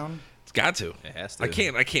go down. It's got to. It has to. I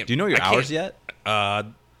can't. Do you know your I can't- hours yet?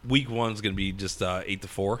 Week one's gonna be just 8 to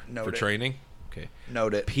 4 for Noted. training. Okay.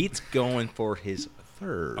 Note it. Pete's going for his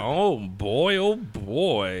third. Oh boy! Oh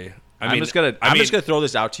boy! I'm just gonna throw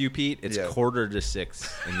this out to you, Pete. It's Yeah.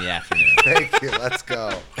 5:45 in the afternoon. Thank you. Let's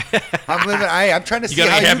go. I'm trying to see got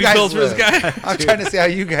how any you happy guys pills for this live. guy? I'm trying to see how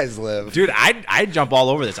you guys live. Dude, I'd jump all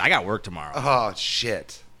over this. I got work tomorrow. Oh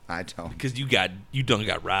shit! I don't. Because you done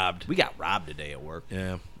got robbed. We got robbed today at work.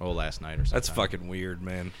 Yeah, Oh, last night or something. that's fucking weird,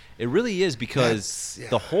 man. It really is because That's- yeah.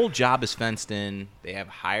 the whole job is fenced in. They have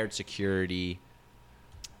hired security,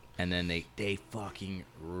 and then they fucking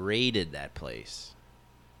raided that place.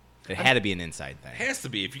 It had to be an inside It thing. has to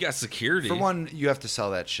be if you got security. For one, you have to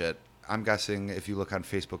sell that shit. I'm guessing if you look on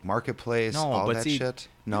Facebook Marketplace, No, all but that see, shit.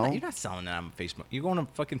 You're No, not something that on Facebook. You're going to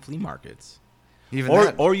fucking flea markets, even or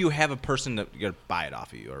that. or you have a person that you're gonna buy it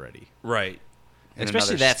off of you already. right? in Especially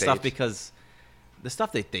another that stuff state. because the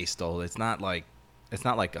stuff that they stole, it's not like a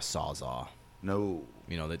sawzall. No,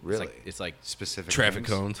 You know, that really, it's like specific Traffic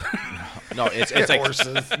things. cones. no, it's like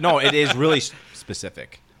Horses. no, it is really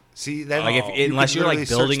specific. See that? Like you unless can you're like literally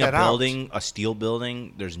search building a that out. building, a steel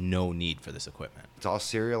building, there's no need for this equipment. It's all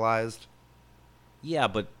serialized. Yeah,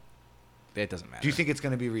 but that doesn't matter. Do you think it's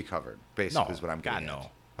going to be recovered? Basically, No, is what I'm God, getting no.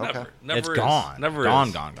 at. Okay. Never It's is. gone. Never gone,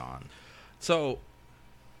 is. gone. So,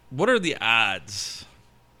 what are the odds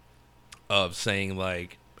of saying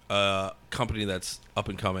like a company that's up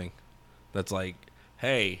and coming, that's like,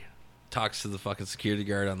 hey, talks to the fucking security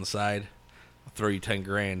guard on the side, I'll throw you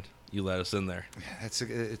 $10,000. You let us in there.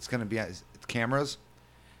 It's gonna be cameras.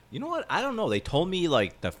 You know what? I don't know. They told me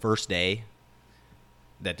like the first day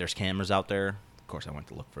that there's cameras out there. Of course, I went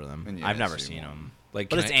to look for them. And you I've didn't never see seen one. them. Like,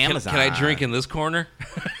 But it's Amazon. Can I drink in this corner?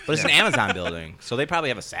 But it's an Amazon building, so they probably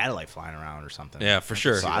have a satellite flying around or something. Yeah, for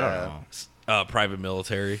sure. So I don't know. Private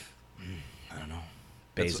military. I don't know.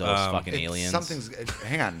 It's, Bezos, fucking It's aliens. Something's.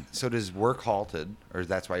 Hang on. So does work halted, or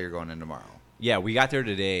that's why you're going in tomorrow? Yeah, we got there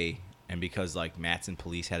today, and because like Matson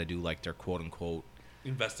police had to do like their quote unquote,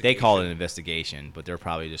 Investigation. they call it an investigation, but they're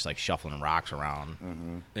probably just like shuffling rocks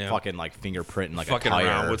around, Yeah. fucking like fingerprinting like fucking a tire.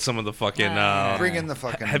 around with some of the fucking Bring in the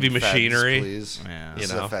fucking heavy feds, machinery. please. Yeah. This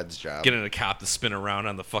You is know, a Fed's job. getting a cop to spin around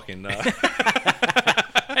on the fucking.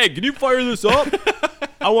 Hey, can you fire this up?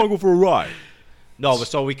 I want to go for a ride. No, but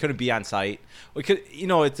so we couldn't be on site. We could,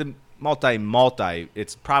 it's a multi.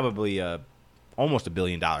 It's probably almost $1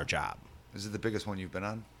 billion job. Is it the biggest one you've been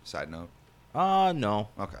on? Side note. No.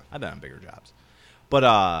 Okay. I've been on bigger jobs,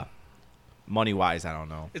 but money wise, I don't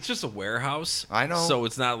know. It's just a warehouse. I know. So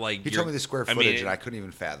it's not like You told me the square I footage, mean, and I couldn't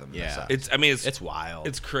even fathom. Yeah. the size. It's. I mean, it's It's wild.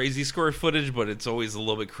 It's crazy square footage, but it's always a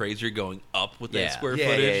little bit crazier going up with Yeah. that square yeah,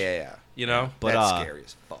 footage. yeah. You know. But, That's scary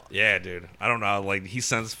as fuck. Yeah, dude. I don't know. Like he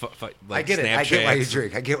sends like I get it. I get why you Snapchats.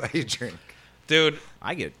 drink. I get why you drink. Dude.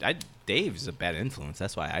 Dave's a bad influence.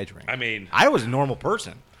 That's why I drink. I mean, I was a normal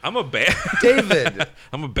person. I'm a bad David.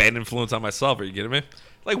 I'm a bad influence on myself. Are you kidding me?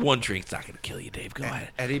 Like one drink's not gonna kill you, Dave. Go ahead.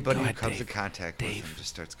 Anybody Go who ahead, comes Dave. in contact Dave. with him just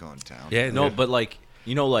starts going down. Yeah, No, dude. but like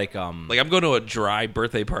Like I'm going to a dry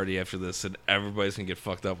birthday party after this, and everybody's gonna get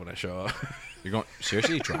fucked up when I show up. you're going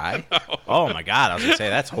seriously try. Oh my god, I was gonna say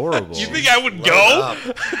that's horrible. You think I would Load go? up.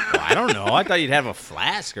 Well, I don't know. I thought you'd have a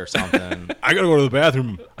flask or something. I gotta go to the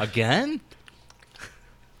bathroom again.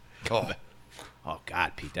 Oh, Oh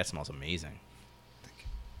god, Pete, that smells amazing.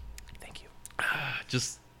 Thank you.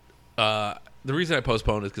 Just the reason I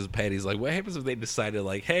postponed is because Patty's like, what happens if they decided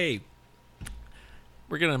like, hey,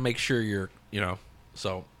 we're gonna make sure you're,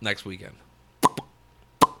 so next weekend.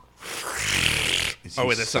 Oh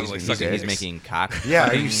wait, that sounds like He's sucking. He's dicks. making cock. Yeah,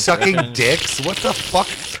 are you sucking dicks? What the fuck?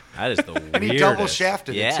 That is the weirdest. And he double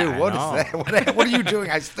shafted yeah, it too. What is that? What are you doing?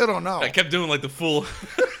 I still don't know. I kept doing like the full.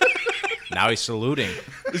 Now he's saluting.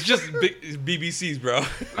 It's just BBC's, bro.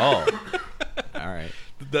 Oh, all right.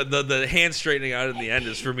 The hand straightening out in the end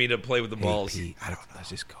is for me to play with the balls. Pete, let's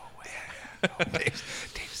just go away. Dave's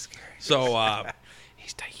scary. So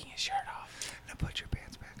He's taking his shirt off. Now put your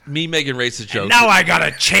pants back on. me making racist jokes. Now I got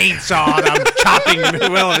a chainsaw and I'm chopping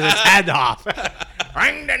Will his head off.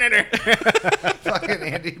 Fucking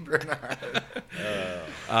Andy Bernard.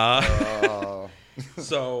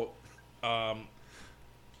 So,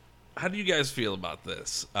 how do you guys feel about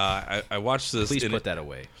this? I watched this. Please put that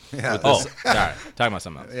away. Yeah. Oh, sorry. Talking about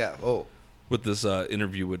something else. Yeah. Oh, with this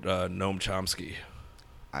interview with Noam Chomsky.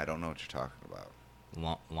 I don't know what you're talking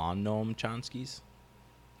about. Lawn Gnome Chomskys?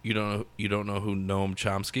 You don't know who Noam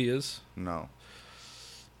Chomsky is? No.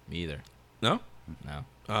 Me either. No. No.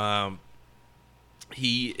 Mm.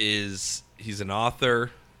 He's an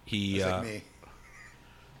author. He It's like me.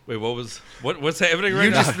 wait, what's happening right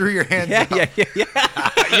You now? just threw your hands Yeah, up yeah,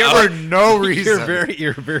 yeah. for no reason.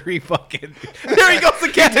 You're very fucking. There he goes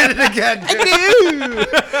again. Did it again. Dude.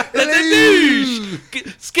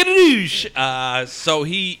 Skidadoosh. So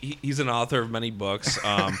he's an author of many books.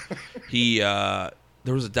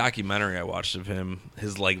 There was a documentary I watched of him,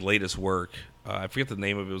 his like latest work. I forget the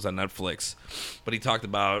name of it. It was on Netflix, but he talked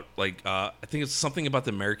about like I think it's something about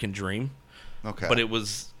the American dream. Okay. But it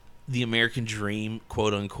was the American dream,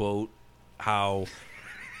 quote unquote. How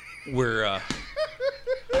we're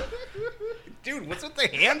Dude, what's with the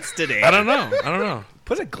hands today? I don't know.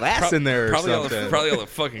 Put a glass in there or Probably all something. the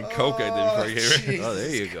fucking coke I did before I came here. Oh,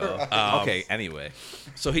 there you go. Okay, anyway.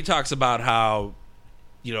 So he talks about how,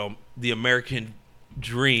 the American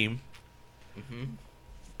dream.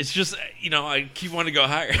 It's just, I keep wanting to go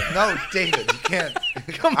higher. No, David, you can't.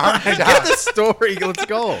 Come on, get the story. Let's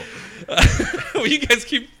go. Well, you guys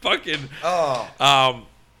keep fucking. Oh.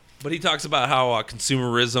 But he talks about how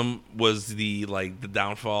consumerism was the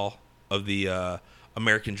downfall of the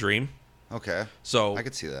American dream. Okay. So I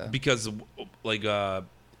could see that. because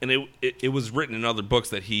and it was written in other books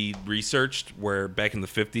that he researched where back in the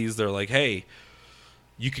 50s they're like, hey,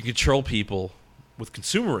 you can control people with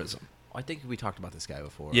consumerism. I think we talked about this guy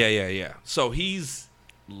before. Yeah. So he's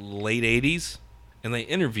late 80s, and they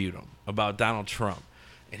interviewed him about Donald Trump.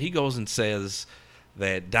 And he goes and says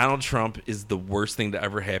that Donald Trump is the worst thing to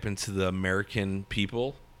ever happen to the American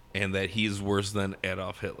people, and that he's worse than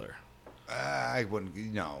Adolf Hitler. I wouldn't.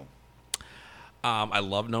 No. I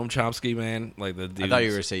love Noam Chomsky, man. Like the dude. I thought you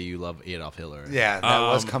were going to say you love Adolf Hitler. Yeah, that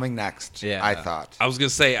was coming next. yeah. I thought. I was gonna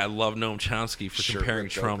say I love Noam Chomsky for Sure, comparing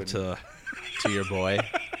ripped Trump open. To your boy.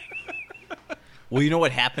 Well, you know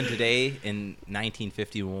what happened today in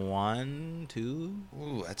 1951, too?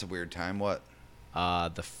 Ooh, that's a weird time. What?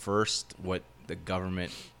 The first, what the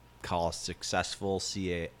government calls successful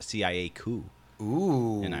CIA coup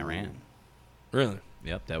Ooh. in Iran. really.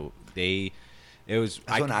 Yep, it was.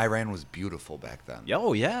 That's when Iran was beautiful back then.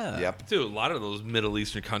 Oh yeah. Yep. Dude, a lot of those Middle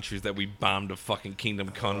Eastern countries that we bombed to fucking Kingdom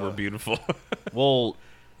Come were beautiful. Well,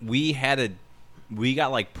 we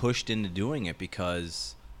got like pushed into doing it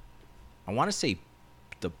because I want to say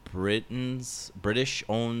the British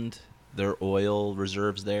owned their oil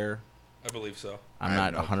reserves there. I believe so. I'm I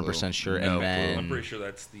not have no 100% clue. sure. No and clue. then I'm pretty sure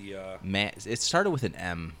that's the. it started with an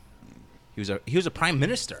M. He was a prime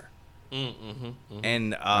minister. And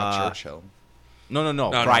Not Churchill. no,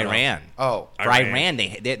 No, for no. Iran. Oh. For Iran.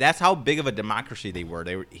 Iran, that's how big of a democracy they were.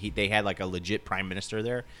 They had like a legit prime minister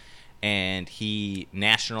there, and he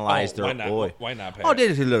nationalized why their not? oil. Why not? Pat? Oh,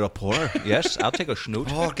 there's a little pour. Yes, I'll take a schnoot.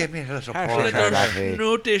 Oh, give me a little Ah, pork. little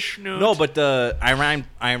Snootish snoot. No, but the Iran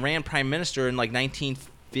prime minister in like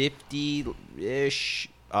 1950-ish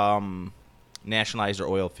nationalized their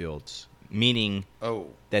oil fields, meaning Oh.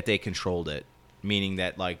 that they controlled it, meaning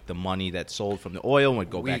that like the money that sold from the oil would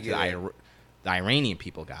go We back to get it. the Iranian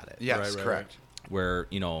people got it. Yes, Right, correct. Where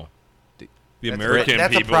the That's American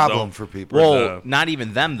that's people a problem don't. for people. well, not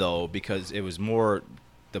even them though, because it was more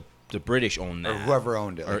the British owned or that, whoever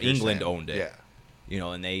owned it. or like you're England saying. owned it.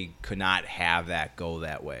 Yeah. And they could not have that go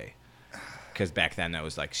that way. Because back then that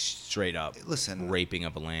was like straight up Listen, raping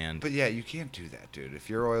of a land. But yeah, you can't do that, dude. If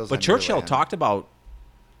your oil's But on your Churchill land- talked about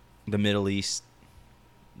the Middle East,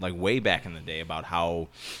 like way back in the day, about how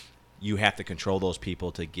you have to control those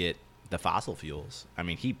people to get the fossil fuels. I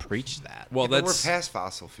mean, he preached that. Well, Yeah, but that's. we're past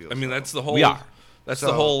fossil fuels. I mean, though. that's the whole. We are. That's So-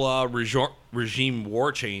 the whole regime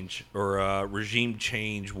war change or regime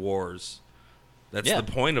change wars. That's Yeah.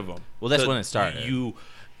 the point of them. Well, that's when it started. You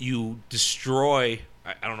destroy.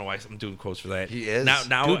 I don't know why I'm doing quotes for that. He is.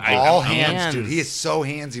 now. Dude, all I'm- hands, dude. hands. He is so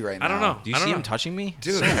handsy right now. I don't know. Do you I don't see know. him touching me?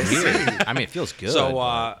 Dude, So I weird. see. I mean, it feels good. So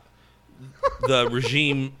but- the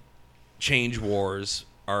regime change wars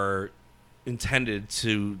are intended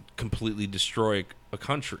to completely destroy a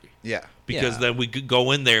country. Yeah. Because Yeah. then we could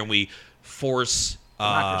go in there and we force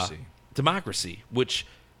democracy, which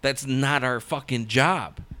that's not our fucking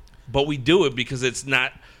job, but we do it because it's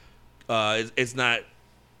not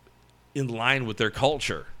in line with their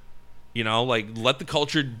culture. Like let the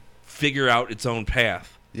culture figure out its own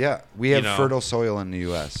path. Yeah. We have You know. fertile soil in the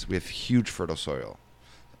U.S. We have huge fertile soil.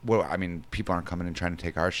 Well, I mean, people aren't coming and trying to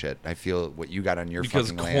take our shit. I feel what you got on your Because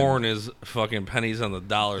fucking corn land. is fucking pennies on the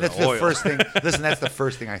dollar. That's to the oil. first thing. Listen, that's the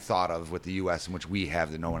first thing I thought of with the U.S. in which we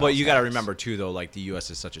have that no one else But you got to has. remember too, though, like the U.S.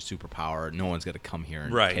 is such a superpower. No one's going to come here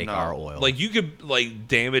and Right, take no. our oil. Like you could like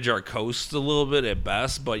damage our coast a little bit at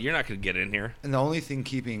best, but you're not going to get in here. And the only thing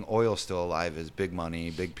keeping oil still alive is big money,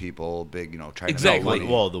 big people, big, trying Exactly. to like, make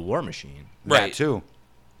money. well, the war machine. Right. That too.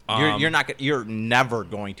 You're never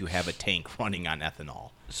going to have a tank running on ethanol.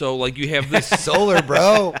 So like you have this. Solar,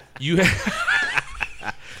 bro. you.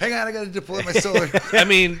 Have, Hang on, I got to deploy my solar. I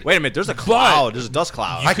mean, Wait a minute, there's a cloud. There's a dust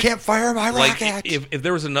cloud. I can't fire my like rocket. if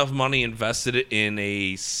there was enough money invested in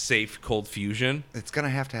a safe cold fusion, It's going to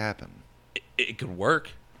have to happen. it could work.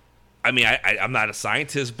 I mean, I'm not a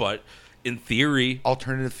scientist, but in theory,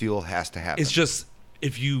 Alternative fuel has to happen. it's just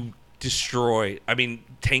if you destroy. I mean,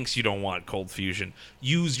 tanks you don't want cold fusion.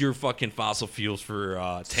 Use your fucking fossil fuels for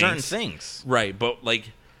tanks. certain things. Right, but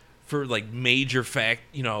like for like major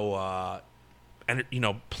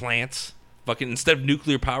plants, fucking instead of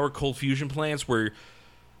nuclear power, cold fusion plants where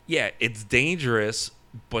it's dangerous,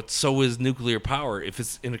 but so is nuclear power if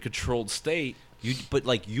it's in a controlled state. But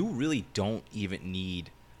like you really don't even need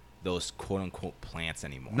those quote unquote plants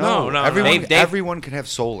anymore. No. Everyone, They've- everyone can have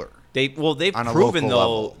solar. They've On a proven local though.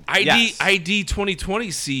 level. ID Yes. 2020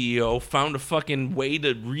 CEO found a fucking way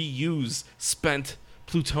to reuse spent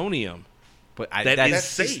plutonium. But That that's is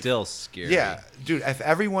safe. still scary. Yeah, dude.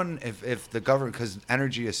 If the government, because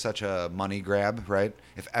energy is such a money grab, right?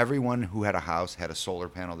 If everyone who had a house had a solar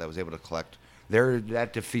panel that was able to collect,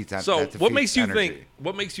 that defeats. So that what defeats makes you energy. think?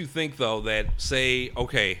 What makes you think though that say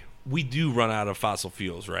okay, we do run out of fossil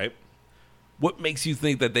fuels, right? What makes you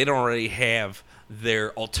think that they don't already have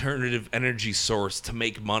their alternative energy source to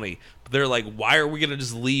make money? But they're like, why are we going to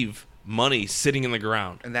just leave money sitting in the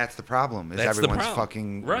ground? And that's the problem. Is That's the everyone's problem.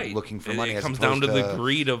 fucking Right. looking for It- money. it as comes down opposed to the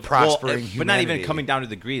greed of- prospering but not even humanity. coming down to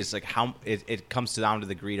the greed. It's like how it comes down to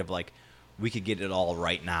the greed of like we could get it all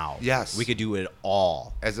right now. Yes. We could do it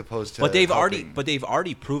all. As opposed to But they've helping.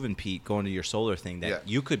 already proven, Pete, going to your solar thing, that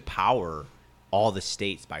you could power all the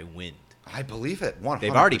states by wind. I believe it.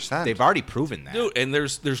 100%. They've already proven that. Dude, and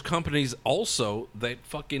there's companies also that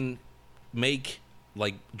fucking make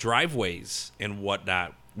like driveways and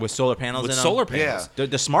whatnot With solar panels with in them? solar panels. Yeah.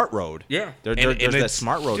 The smart road. Yeah. There's And that it's-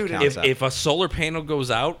 smart road dude, concept. If a solar panel goes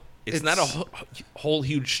out, it's not a It's- whole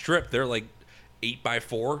huge strip. They're like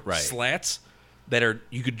 8x4 Right. slats that are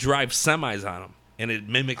you could drive semis on them, and it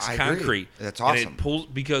mimics I agree. concrete. That's And awesome. it pulls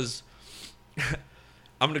because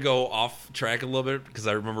I'm gonna go off track a little bit because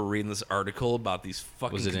I remember reading this article about these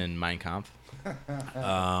fucking. Was it in Mein Kampf?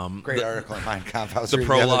 Great article in Mein Kampf. I was the reading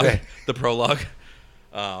the other prologue? day. The prologue.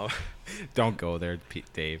 Don't go there, Pete,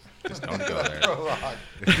 Dave. Just don't go there.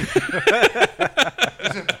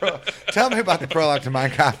 Tell me about the prologue to Mein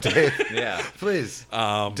Kampf, Dave. Yeah. Please.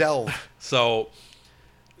 Delve. So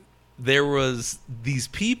there was these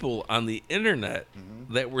people on the internet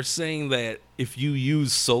that were saying that if you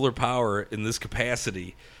use solar power in this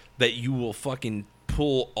capacity, that you will fucking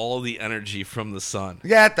pull all the energy from the sun.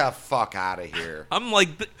 Get the fuck out of here. I'm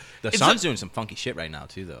like, The it's sun's doing some funky shit right now,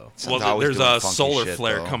 too, though. Sun's well, always there's doing a funky solar shit,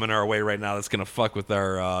 flare though. coming our way right now that's gonna fuck with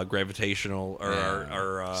our gravitational or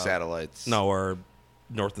our Satellites. no, our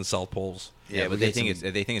north and south poles. Yeah, we but they get think some-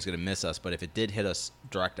 it's going to miss us. But if it did hit us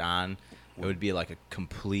direct on, it would be like a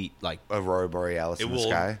complete Aurora Borealis It in the will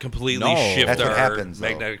sky. completely No. shift That's what our happens, though.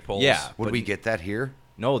 magnetic poles. Yeah. Would but- we get that here?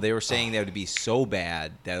 No, they were saying that it would be so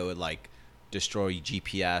bad that it would destroy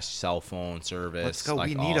GPS, cell phone service. Let's go. like,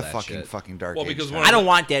 We all need a that fucking shit. fucking dark Well, age because time. one- I don't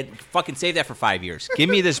want that. Fucking save that for 5 years. Give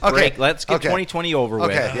me this Okay, break. Let's get okay. 2020 over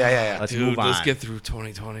with. Okay, yeah. Let's Dude, move on. let's get through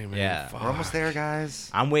 2020, man. Yeah. Fuck. We're almost there,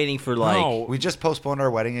 guys. I'm waiting for No. We just postponed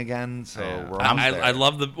our wedding again, so Yeah. we're almost there. I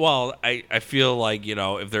love the. Well, I feel like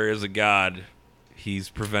if there is a God, he's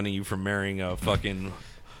preventing you from marrying a fucking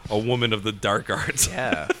a woman of the dark arts.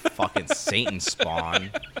 Yeah, fucking Satan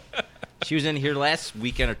spawn. She was in here last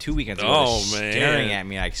weekend or 2 weekends ago, Oh, just man. staring at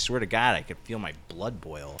me. I swear to God, I could feel my blood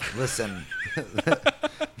boil. Listen,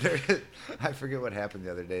 I forget what happened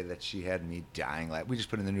the other day that she had me dying. We just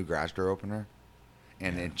put in the new garage door opener,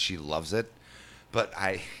 and she loves it. But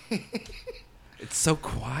It's so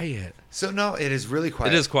quiet. so no, it is really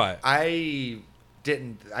quiet. It is quiet. I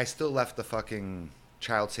still left the fucking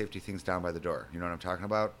child safety things down by the door. You know what I'm talking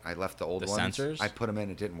about? I left the old The ones. sensors? I put them in.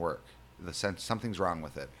 It didn't work. Something's wrong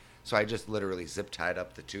with it. So I just literally zip tied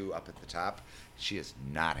up the two up at the top. She is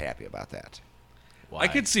not happy about that. Why? I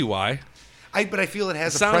could see why. But I feel it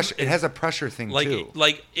has Sounds- a pressure. It has a pressure thing too.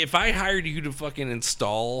 Like if I hired you to fucking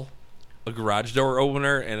install a garage door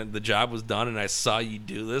opener and the job was done and I saw you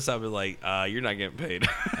do this, I'd be like, you're not getting paid.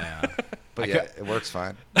 Yeah. But yeah, it works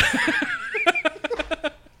fine.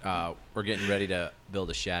 We're getting ready to build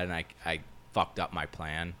a shed, and I fucked up my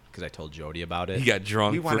plan because I told Jody about it. He got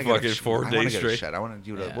drunk We for want to get fucking 4 I want to days get a straight. shed. I want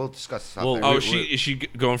you to. Yeah. We'll discuss this. Well, off Oh, air. is she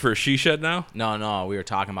going for a she shed now? No, we were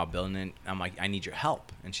talking about building it. I'm like, I need your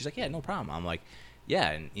help. And she's like, yeah, no problem. I'm like,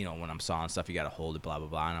 yeah, and when I'm sawing stuff, you got to hold it, blah, blah,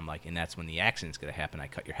 blah. And I'm like, and that's when the accident's going to happen. I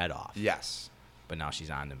cut your head off. Yes. But now she's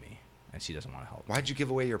on to me, and she doesn't want to help. Why'd you give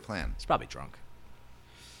away your plan? She's probably drunk.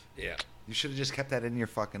 Yeah. You should have just kept that in your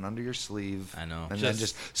fucking under your sleeve. I know. And then Just-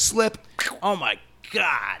 just slip. Oh, my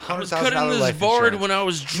God. I was $100,000 cutting this life board insurance. when I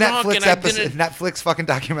was drunk and I didn't. Netflix fucking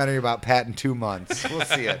documentary about Pat in 2 months. We'll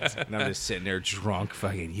see it. And I'm just sitting there drunk,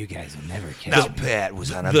 fucking, you guys will never catch Now me. Pat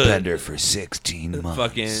was on a The- bender for 16 months.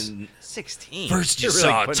 Fucking 16. first you You're really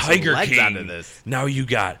saw putting some Tiger legs King. onto this. Now you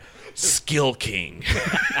got Skill King.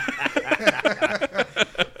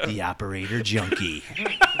 The operator junkie.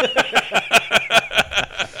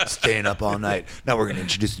 Staying up all night. Now we're gonna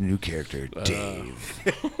introduce a new character, Dave,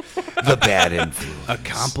 the bad influence. A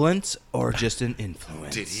compliment or just an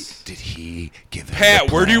influence? Did he give him Pat,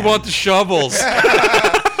 the where do you plan? want the shovels?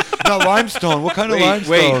 No, limestone. What kind of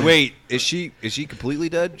limestone? wait. Is she completely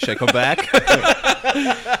dead? Should I come back?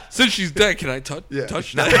 Since she's dead, can I touch Yeah.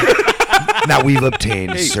 that? Now we've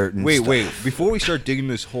obtained certain. Wait. stuff. Before we start digging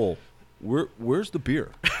this hole, where's the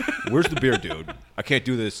beer? Where's the beer, dude? I can't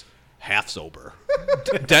do this half sober.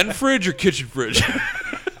 Den fridge or kitchen fridge?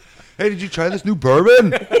 Hey, did you try this new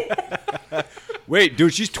bourbon? Wait,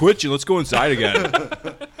 dude, she's twitching. Let's go inside again.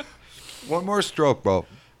 One more stroke, bro.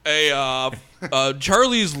 Hey,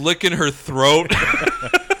 Charlie's licking her throat.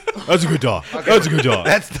 That's a good dog. That's a good dog.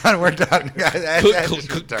 That's done. We're done, guys. That's just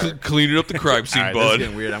retarded. Cleaning up the crime scene, All right, this is bud.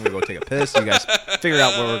 getting weird. I'm going to go take a piss. You guys figure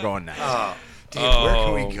out where we're going next. Dude, where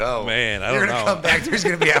can we Oh, go? man, I You're don't gonna know. come back. There's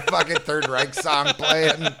gonna be a fucking Third Reich song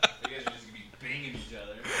playing. You guys are just going to be banging each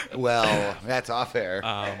other. Well, that's off air.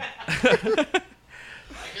 I hear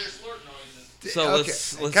slurp noises. So Okay,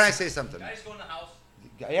 let's Can I say something? Guys, go in the house.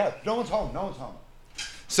 Yeah, no one's home. No one's home.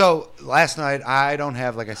 So last night, I don't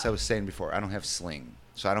have, like I was saying before, I don't have Sling,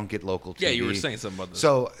 so I don't get local TV. Yeah, you were saying something about this.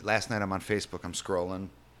 So last night, I'm on Facebook. I'm scrolling.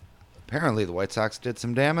 Apparently, the White Sox did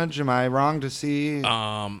some damage. Am I wrong to see?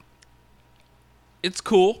 It's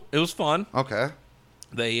cool. It was fun. Okay,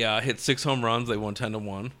 They hit 6 home runs. They won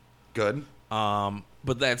 10-1. good.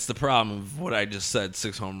 But that's the problem of what I just said.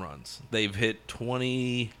 6 home runs. They've hit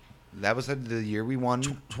 20. That was the year we won.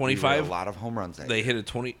 25? We were a lot of home runs. That They year. hit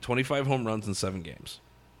 25 home runs in 7 games.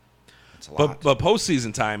 That's a lot. But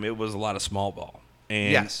postseason time, it was a lot of small ball.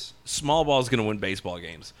 And Yes. small ball is going to win baseball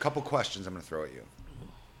games. Couple questions I'm going to throw at you.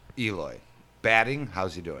 Eloy, batting.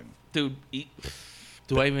 How's he doing? Dude,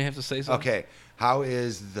 do I even have to say something? Okay. How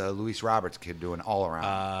is the Luis Roberts kid doing all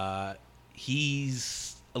around?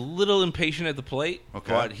 He's a little impatient at the plate,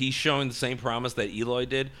 Okay. but he's showing the same promise that Eloy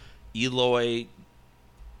did. Eloy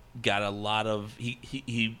got a lot of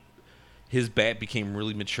his bat became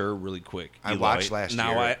really mature really quick. I Eloy. watched last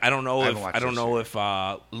now, year. I don't know I if haven't watched I don't this know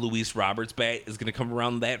year. if Luis Roberts' bat is going to come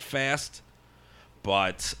around that fast,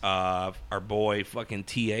 but our boy fucking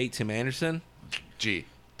Tim Anderson, G.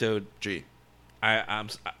 dude, G. I'm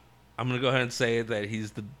going to go ahead and say that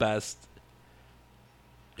he's the best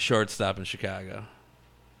shortstop in Chicago,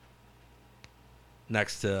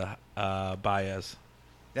 next to Baez.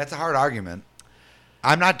 That's a hard argument.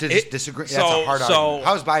 I'm not disagreeing. That's so- a hard so- argument.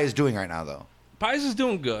 How's Baez doing right now, though? Baez is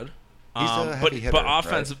doing good. He's a but heavy hitter, but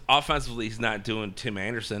right? offensively, he's not doing Tim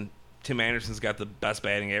Anderson. Tim Anderson's got the best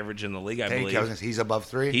batting average in the league, I Thank believe. you. He's above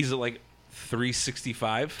 3. He's at like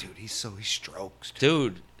 365. Dude, he strokes.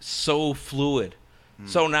 Dude, so fluid.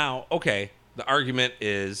 So now, okay, the argument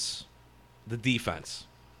is the defense.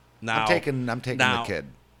 Now I'm taking the kid.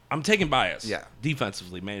 I'm taking Baez. Yeah.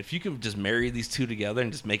 Defensively, man. If you can just marry these two together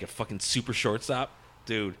and just make a fucking super shortstop,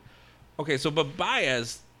 dude. Okay, so but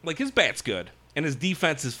Baez, like his bat's good and his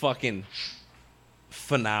defense is fucking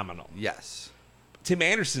phenomenal. Yes. Tim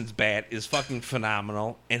Anderson's bat is fucking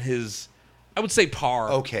phenomenal and his I would say par.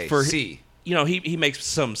 Okay, for C. You know, he makes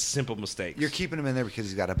some simple mistakes. You're keeping him in there because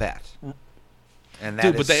he's got a bat. And that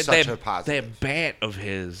Dude, is but that, such that, a positive. that bat of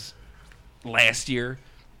his last year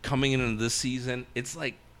coming into this season, it's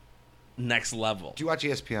like next level. Do you watch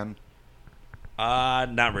ESPN?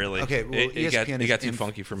 Not really. Okay, well, it got ESPN too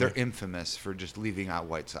funky for me. They're infamous for just leaving out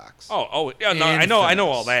White Sox. Oh, yeah, no, I know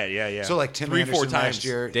all Infamous. that. Yeah. So like Tim 3-4 Anderson times last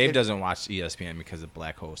year. Dave doesn't watch ESPN because of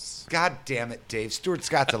black hosts. God damn it, Dave. Stuart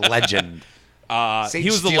Scott's a legend. He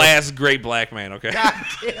was the Steele. last great black man. Okay. God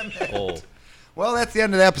damn it. Oh, Well, that's the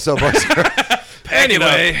end of the episode, boys.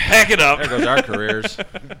 Anyway, pack it up. there goes our careers.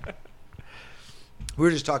 We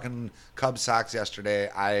were just talking Cubs Sox yesterday.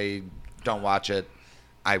 I don't watch it.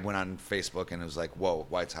 I went on Facebook and it was like, whoa,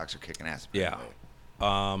 White Sox are kicking ass. Yeah.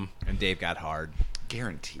 And Dave got hard.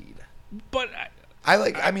 Guaranteed. But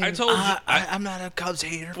I told you. I'm not a Cubs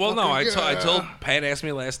hater. Well, no, I Fucking told Pat asked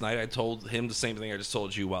me last night. I told him the same thing I just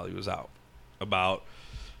told you while he was out about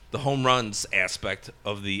the home runs aspect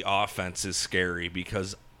of the offense is scary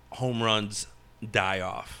because home runs die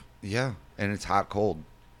off. Yeah, and it's hot cold.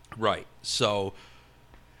 Right. So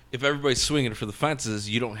if everybody's swinging for the fences,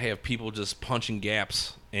 you don't have people just punching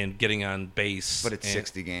gaps and getting on base. But it's and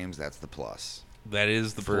 60 games. That's the plus. That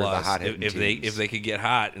is the for the plus. hot-hitting if they teams. could get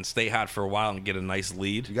hot and stay hot for a while and get a nice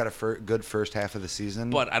lead. You got a good first half of the season.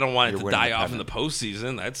 But I don't want it you're to winning die off in the pennant.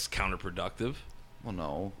 postseason. That's counterproductive. Well,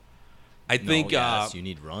 no. I think. yes, you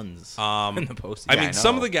need runs in the postseason. I mean, I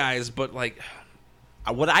some know. of the guys, but like,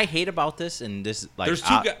 What I hate about this, and this like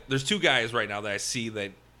there's two guys right now that I see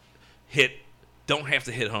that don't have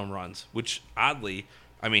to hit home runs. Which oddly,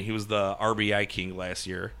 I mean, he was the RBI king last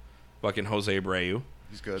year, fucking Jose Abreu.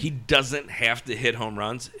 He's good. He doesn't have to hit home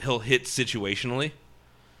runs. He'll hit situationally.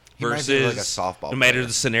 He reminds me of like a softball no matter player.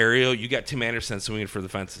 the scenario, you got Tim Anderson swinging for the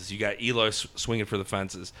fences. You got Eloy swinging for the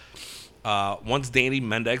fences. Once Danny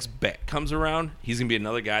Mendek's bat comes around, he's gonna be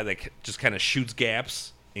another guy that just kind of shoots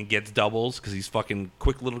gaps and gets doubles because he's fucking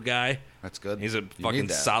quick little guy. That's good. He's a You need fucking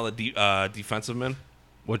that. solid defensive man.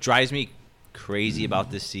 what drives me crazy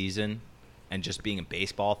about this season, and just being a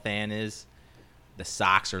baseball fan, is the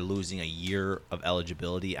Sox are losing a year of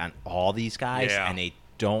eligibility on all these guys, Yeah. and they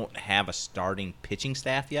don't have a starting pitching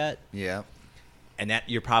staff yet. Yeah. And that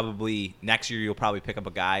you're probably next year you'll probably pick up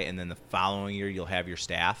a guy, and then the following year you'll have your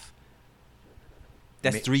staff.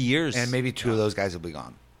 That's 3 years, And maybe 2 of those guys will be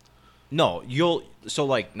gone. no, you'll so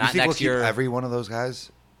like You not think we'll next keep year. every one of those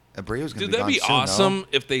guys? Abreu's going to Dude, be that'd gone be soon, no? awesome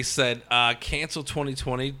if they said cancel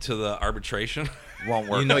 2020 to the arbitration. Won't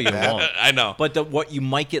work. You know like you that. won't. I know. But what you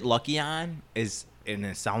might get lucky on is, and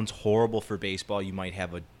it sounds horrible for baseball, you might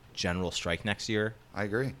have a general strike next year. I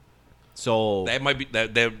agree. So That might be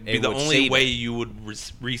that would be It the would only save way it. you would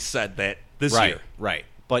reset that this right, year. right.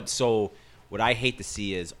 But so what I hate to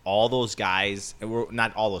see is all those guys, and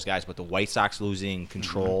not all those guys, but the White Sox losing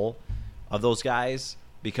control of those guys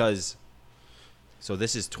because. So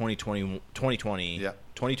this is 2020. Yep.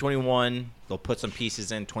 2021, they'll put some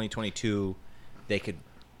pieces in. 2022, they could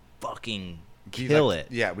fucking Be kill like- it.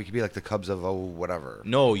 Yeah, we could be like the Cubs of whatever.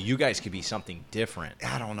 No, you guys could be something different.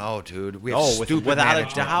 I don't know, dude. We have No, stupid without a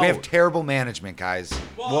management. doubt. We have terrible management, guys.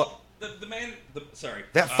 Well, sorry.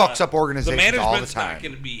 That fucks up organizations The all the management's time. not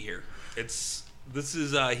going to be here.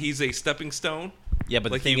 He's a stepping stone. Yeah,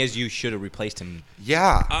 but Like the thing he- is, you should have replaced him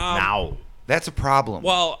Yeah, now. that's a problem.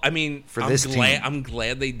 Well, I mean, For this team. I'm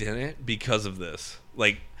glad they didn't because of this.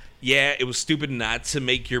 Like, yeah, it was stupid not to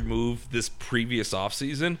make your move this previous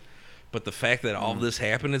offseason, but the fact that all this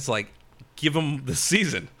happened, it's like, give them the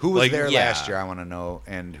season. Who was like, there yeah. last year? I want to know,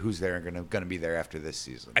 and who's there gonna be there after this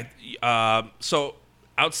season? So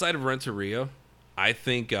outside of Renteria, I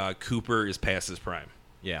think Cooper is past his prime.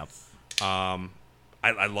 Yeah.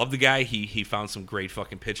 I love the guy. He found some great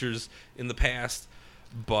fucking pitchers in the past,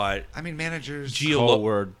 but I mean, managers.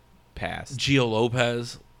 Forward pass. Gio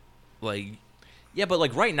Lopez, like, Yeah, but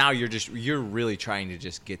like right now, you're really trying to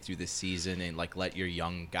just get through the season and like let your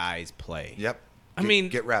young guys play. Yep. I mean-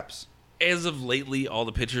 get reps. as of lately, all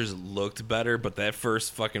the pitchers looked better, but that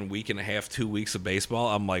first fucking week and a half, 2 weeks of baseball,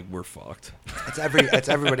 I'm like, we're fucked. It's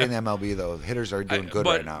everybody in the MLB though. Hitters are doing good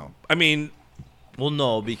But, right now. I mean, Well,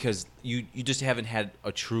 no, because you just haven't had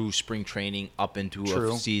a true spring training up into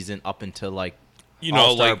True. a season, up into like you know,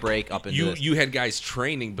 All-Star like break, up into you had guys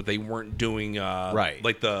training, but they weren't doing Right.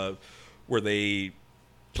 like where they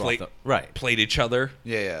played right. played each other.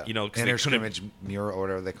 Yeah. You know, 'cause they inter couldn't- scrimmage mural or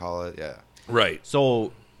whatever they call it. Yeah. Right.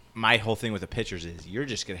 So my whole thing with the pitchers is you're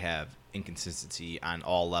just gonna have inconsistency on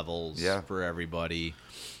all levels Yeah. for everybody.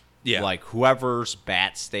 Yeah. Like whoever's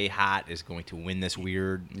bats stay hot is going to win this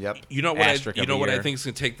weird. Yep. You know what? Asterisk You of know the what I year. think is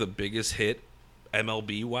going to take the biggest hit,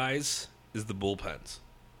 MLB wise, is the bullpens,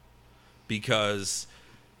 because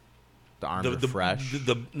The arms the are fresh.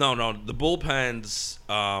 the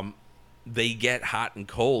bullpens they get hot and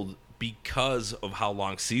cold because of how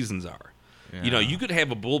long seasons are. You know, Yeah. you could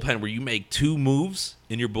have a bullpen where you make 2 moves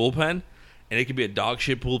in your bullpen, and it could be a dog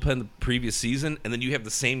shit bullpen the previous season, and then you have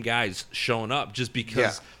the same guys showing up just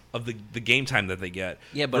because of the game time that they get.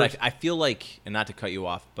 Yeah, but I feel like, and not to cut you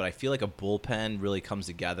off, but I feel like a bullpen really comes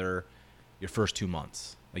together your first 2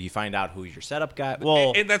 months. Like you find out who's your setup guy.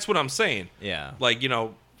 Well, and that's what I'm saying. yeah. Like, you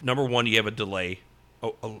know, number one, you have a delay,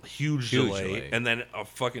 a huge delay, and then a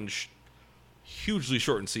fucking hugely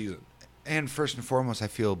shortened season. And first and foremost, I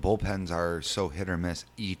feel bullpens are so hit or miss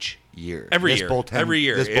each year. Every This year. bullpen, Every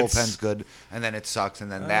year. This It's- bullpen's good, and then it sucks,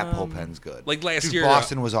 and then that bullpen's good. like last Dude, year,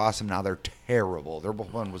 Boston was awesome. Now they're terrible. Their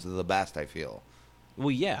bullpen was the best, I feel.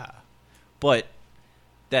 Well, yeah, but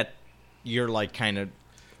that you're like kind of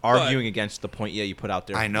arguing against the point you put out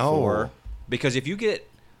there. I know. Before. Because if you get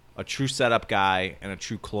a true setup guy and a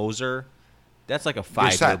true closer, that's like a You're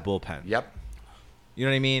 5-year set. bullpen. Yep. You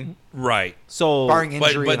know what I mean? right. So Barring But-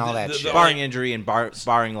 injury but and all that the- shit. barring injury and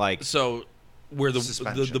barring like So where the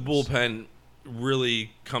Suspensions. bullpen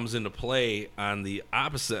really comes into play on the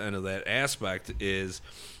opposite end of that aspect is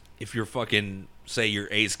if you're fucking say your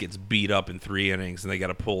ace gets beat up in 3 innings and they got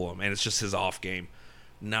to pull him and it's just his off game.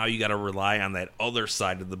 Now you got to rely on that other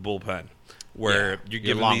side of the bullpen where Yeah, you're your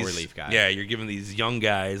giving long these, relief guy. Yeah, you're giving these young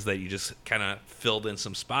guys that you just kind of filled in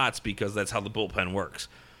some spots because that's how the bullpen works.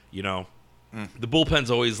 You know, the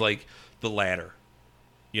bullpen's always like the ladder.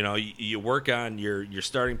 You know, you work on your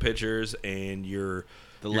starting pitchers and your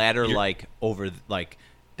the ladder your- like over like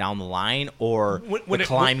down the line or When the it-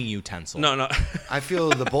 climbing utensil. no I feel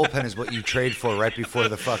the bullpen is what you trade for right before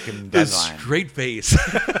the fucking the deadline. straight face.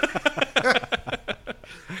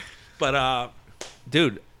 But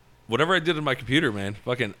dude, whatever I did in my computer, man,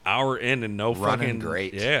 fucking hour in and no Running fucking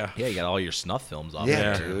great. Yeah. Yeah, you got all your snuff films off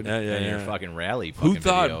Yeah, there. dude. Yeah, And your yeah. fucking rally. Who fucking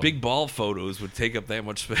thought video. big ball photos would take up that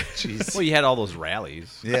much space? Well, you had all those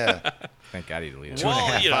rallies. Yeah. Thank God he deleted Two and a it.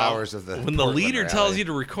 half you know, hours of the when the Portland leader rally. tells you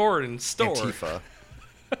to record and store, Antifa.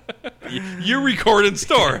 you record and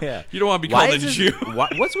store. Yeah. You don't want to be Why called a is Jew.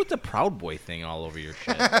 this- what's with the Proud Boy thing all over your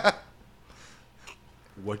shit?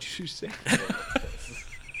 What'd you say?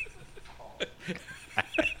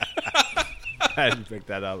 I didn't pick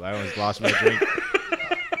that up. I almost lost my drink.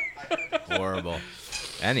 Horrible.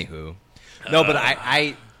 Anywho. No, but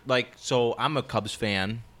I like, so I'm a Cubs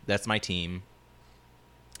fan. That's my team.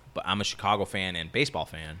 But I'm a Chicago fan and baseball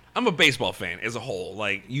fan. I'm a baseball fan as a whole.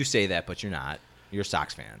 Like, You say that, but you're not. You're a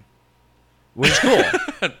Sox fan. Which is cool.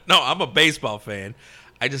 no, I'm a baseball fan.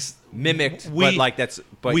 I just mimicked, but like that's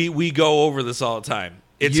but we go over this all the time.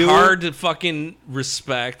 It's You- hard to fucking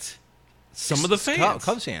respect some of the fans.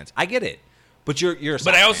 Cubs fans. I get it, but you're a But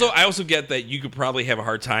Sox fan. I also get that you could probably have a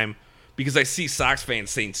hard time because I see Sox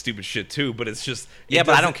fans saying stupid shit too. But it's just Yeah, it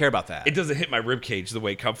but I doesn't- don't care about that. It doesn't hit my rib cage the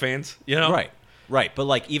way Cub fans, you know? Right. But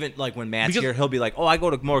like even like when Matt's Because- here, he'll be like, "Oh, I go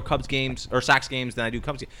to more Cubs games or Sox games than I do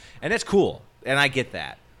Cubs games," and that's cool, and I get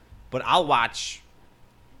that. But I'll watch,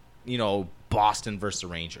 Boston versus the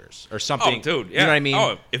Rangers or something. Oh, dude, yeah. You know what I mean?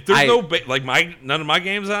 Oh, if there's none of my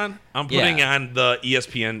games on, I'm putting Yeah. on the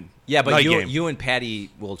ESPN. Yeah, but night game. you and Patty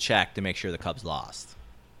will check to make sure the Cubs lost.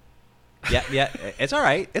 Yeah, it's all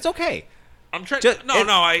right. It's okay. I'm trying. Just- No, it-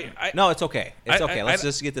 no, I No, it's okay. It's I- okay. I- Let's I-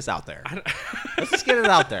 just get this out there. Let's just get it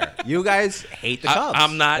out there. You guys hate the Cubs.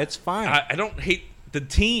 I'm not. It's fine. I don't hate the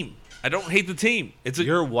team. I don't hate the team.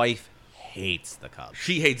 Your wife hates the Cubs.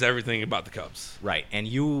 She hates everything about the Cubs. Right, and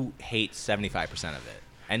you hate 75% of it,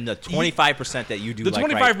 and the 25% that you do. The like,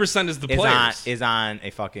 25% is the is players. is on a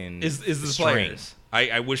fucking Is the string. players.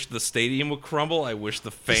 I wish the stadium would crumble. I wish the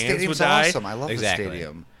The fans stadium's would die. awesome. I love Exactly. the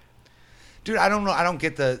stadium. Dude, I don't know. I don't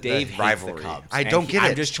get the Dave the hates rivalry. the Cubs. I and don't get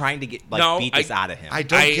I'm it. just trying to get beat this out of him. I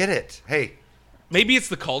don't I- get it. Hey, Maybe it's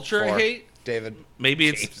the culture I 4. hate. David. Maybe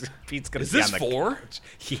it's. Pete's gonna Is be this on the 4?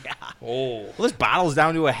 Yeah. Oh. Well, this bottle's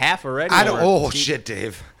down to a half already. I don't. or- Oh shit,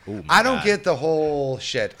 Dave. Oh, my I don't God. get the whole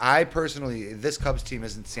shit. I personally, this Cubs team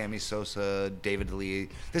isn't Sammy Sosa, David Lee.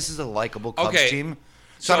 This is a likable Cubs Okay. team.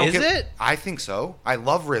 So I don't Is get, it? I think so. I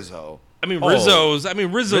love Rizzo. I mean, Oh. Rizzo's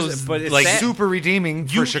but it's like that- Super redeeming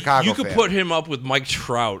for Chicago. You could fan. put him up with Mike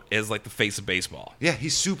Trout as like the face of baseball. Yeah,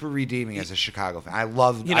 he's super redeeming as a Chicago fan. I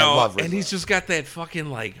love. You I know, love Rizzo. and he's just got that fucking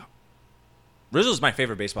like. Rizzo's my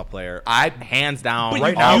favorite baseball player. I- hands down. But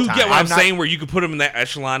Right you, now, you get what I'm I'm not- saying, where you could put him in that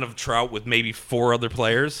echelon of Trout with maybe 4 other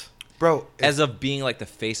players. bro. as of being like the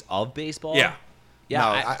face of baseball. Yeah. Yeah. no,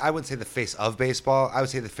 I, I wouldn't say the face of baseball. I would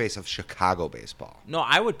say the face of Chicago baseball. no,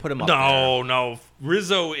 I would put him up there. No.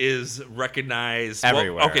 Rizzo is recognized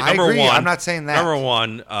Everywhere. okay, I number agree. one. I'm not saying that. Number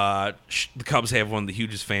one, the Cubs have one of the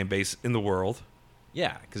hugest fan base in the world.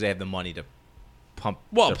 Yeah, because they have the money to pump.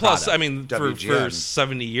 Well, their plus, product. I mean, for WGN.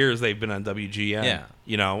 70 years they've been on WGN. Yeah.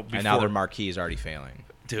 You know, before, and now their marquee is already failing.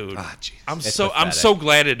 dude. Ah, jeez. I'm It's so pathetic.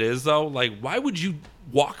 glad it is though. Like, why would you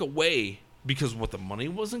walk away because what the money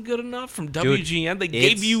wasn't good enough from WGN? They gave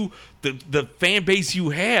it's- you the fan base you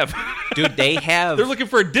have. Dude, they have. They're looking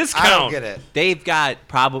for a discount. I don't get it. They've got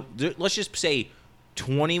probably. Let's just say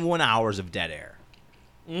 21 hours of dead air.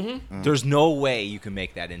 Mm-hmm. There's no way you can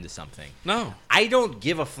make that into something. No. I don't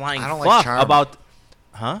give a flying I don't fuck like Charmed. about.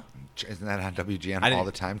 Huh? Isn't that on WGN I didn't- all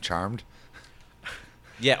the time? Charmed.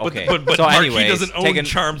 Yeah. But- Okay. but so Marquee anyways, doesn't own take an-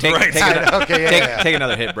 Charmed take, rights. Take, another, Okay, yeah, take, yeah. take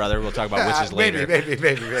another hit, brother. We'll talk about witches later.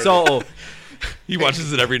 Maybe. So He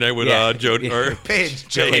watches it every night with Yeah. Jody Yeah. or Paige, Paige.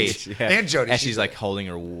 Jody, and Jody. As she's like holding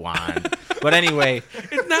her wand. But anyway,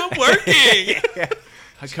 It's not working.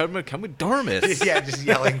 I come with Dormus. yeah, just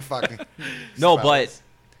yelling fucking. No, spells.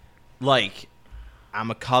 but like,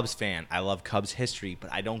 I'm a Cubs fan. I love Cubs history,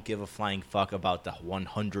 but I don't give a flying fuck about the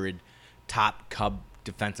 100 top Cub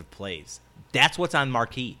defensive plays. That's what's on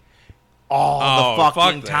marquee. All Oh, the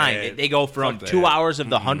fucking fuck time. that. They go from Fuck 2 that. hours of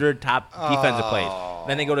the 100 top defensive plays.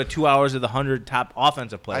 Then they go to 2 hours of the 100 top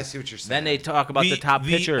offensive plays. I see what you're saying. Then they talk about the top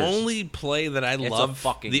pitchers. The only play that I It's a love,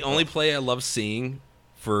 fucking the only book. play I love seeing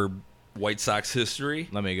for White Sox history,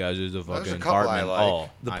 Let me guys use the There's a fucking couple I Hartman.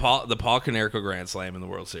 like. Oh, the Paul Konerko grand slam in the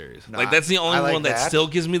World Series. Nah, Like that's the only I like one that that. still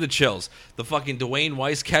gives me the chills. The fucking Dwayne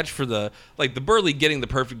Weiss catch for the Burley getting the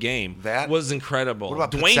perfect game. That- was incredible. What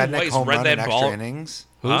about Dwayne Podsednik Weiss home read run that in ball. extra innings?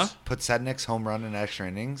 Huh? Podsednik's home run in extra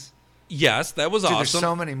innings. Yes, that was Dude, awesome. there's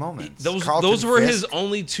so many moments. Those Carlton were his Fisk.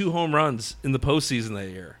 only 2 home runs in the postseason that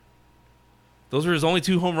year. Those were his only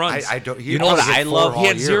 2 home runs. I don't. You know what probably I hit 4 love? he all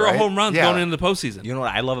had year, 0 right? home runs Yeah. going into the postseason. you know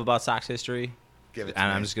what I love about Sox history? Give it to And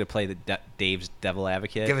me. I'm just gonna play the Dave's devil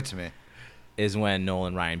advocate. Give it to me. Is when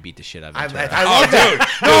Nolan Ryan beat the shit out of I Ventura. love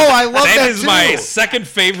that. No, I love that That is too. my second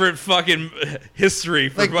favorite fucking history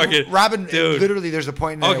for Like fucking Robin. dude. Literally, there's a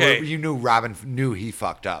point in there Okay. where you knew Robin knew he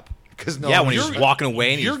fucked up because no. Yeah, one when he's was- walking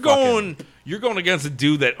away and he's you're fucking- going against a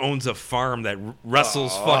dude that owns a farm that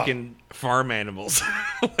wrestles fucking farm animals.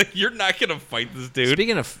 Like, you're not gonna fight this dude.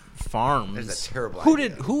 Speaking of farms, There's a terrible who idea.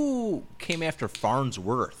 who came after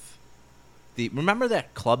Farnsworth? Remember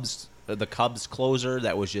that the Cubs closer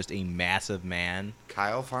that was just a massive man?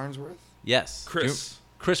 Kyle Farnsworth. Yes, Chris.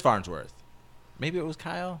 Chris Farnsworth. Maybe it was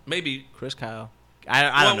Kyle. Maybe Chris Kyle.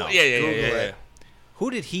 I don't know. Yeah. Google it.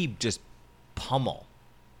 Who did he just pummel?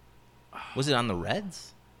 Was it on the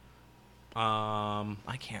Reds?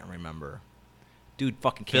 I can't remember. Dude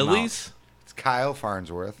fucking came Phillies. It's Kyle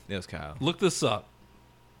Farnsworth. out. It was Kyle. Look this up.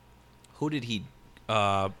 Who did he?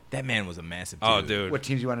 Uh, That man was a massive dude. oh, dude. What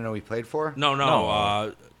teams do you want to know he played for? No.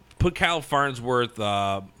 No. Put Kyle Farnsworth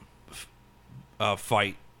fight.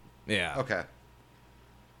 Yeah. Okay.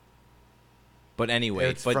 But anyway,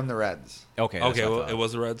 It's from the Reds. okay. that's Okay, what I well, thought. it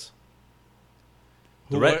was the Reds.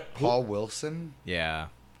 The Who- Red- what- who- Paul Wilson. Yeah.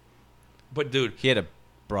 But dude, He had a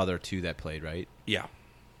brother too that played, right? yeah.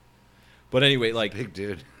 But anyway, like Big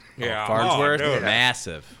dude. Yeah. Farnsworth, Oh, dude.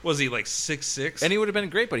 massive. Was he like 6'6"? And he would have been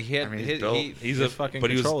great, but he had I mean, he's his, built. He's his a- fucking but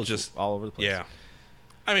he was controls just- all over the place. Yeah.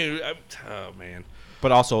 I mean, oh man,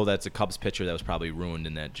 But also, that's a Cubs pitcher that was probably ruined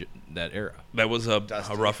in that era. that was a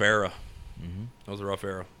Dusty. rough era. That was a rough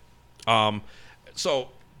era. So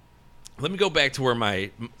let me go back to where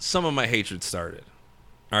some of my hatred started.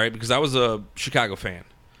 All right, because I was a Chicago fan,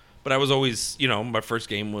 but I was always, my first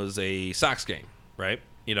game was a Sox game, right?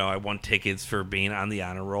 I won tickets for being on the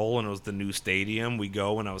honor roll, and it was the new stadium. We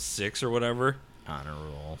go when I was 6 or whatever. Honor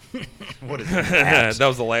roll. What is That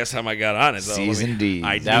was the last time I got on it. Though. Season D,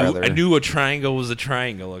 I brother. knew a triangle was a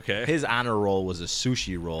triangle. Okay. His honor roll was a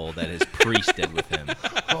sushi roll that his priest did with him.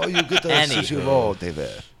 Oh, you get the Anywho. sushi roll,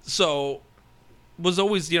 David. So was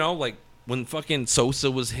always, like when fucking Sosa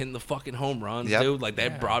was hitting the fucking home runs, Yep. dude, like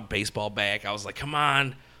that brought baseball back. I was like, come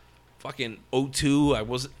on, fucking 02.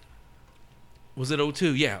 Was it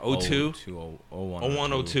 02? Yeah, 02.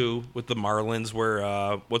 01, 02 with the Marlins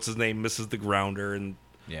where what's his name misses the grounder and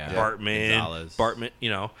Yeah. Bartman. Gonzalez.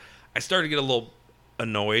 Bartman, I started to get a little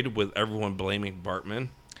annoyed with everyone blaming Bartman.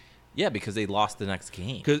 Yeah, because they lost the next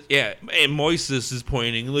game. And Moises is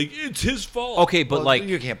pointing like it's his fault. Okay, but Well, like,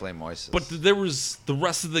 you can't blame Moises. But there was the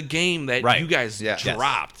rest of the game that Right. you guys Yes.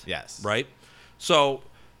 dropped. Yes. Right? So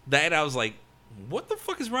that I was like, what the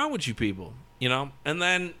fuck is wrong with you people? And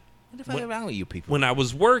then what the fuck is wrong with you people? when I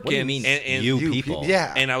was working, What do you mean, and you You people?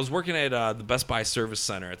 yeah. and I was working at the Best Buy Service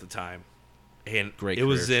Center at the time, and Great it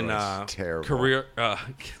was career in choice. Terrible.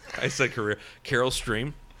 I said career Carroll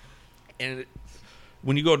Stream, and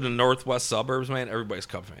when you go to the northwest suburbs, man, everybody's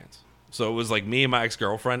Cub fans. So it was like me and my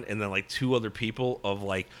ex-girlfriend, and then like 2 other people of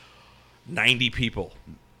like 90 people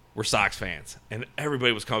were Sox fans, and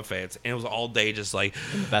everybody was Cub fans, and it was all day just like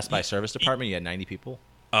Best Buy service department, you had 90 people.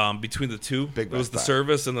 between the two. Big it was Best the Buy.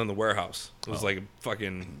 service and then the warehouse. It was like a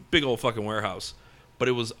fucking big old fucking warehouse, but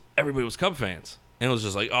it was everybody was Cub fans, and it was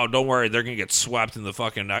just like, oh, don't worry, they're gonna get swept in the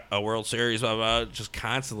fucking World Series, blah, blah, blah, just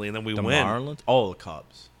constantly, and then we The win. Marlins? Oh, the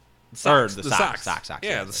Cubs. Sox, Or the Sox. Sox. Sox.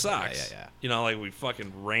 Yeah, the Sox. Yeah. Like we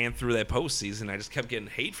fucking ran through that postseason. I just kept getting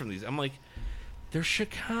hate from these. I'm like, they're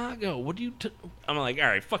Chicago. What do you? I'm like, all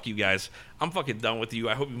right, fuck you guys. I'm fucking done with you.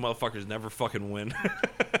 I hope you motherfuckers never fucking win.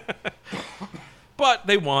 But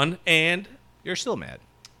they won, and You're still mad.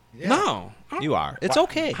 Yeah. no, I don't- You are. It's Wha-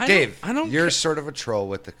 okay. Dave, I don't you're care. sort of a troll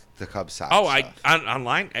with the Cubs Sox. Oh, stuff.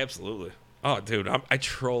 online, absolutely. Oh, dude, I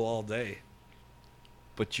troll all day.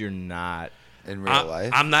 But you're not. in real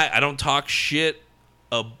life. I'm not. I don't talk shit.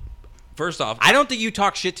 First off, I don't think you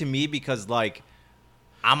talk shit to me because, like,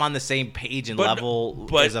 I'm on the same page and level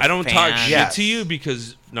But as a I don't fan. talk shit Yes. to you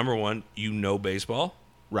because number one, you know baseball.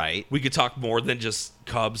 Right. We could talk more than just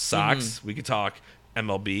Cubs, Sox. Mm-hmm. We could talk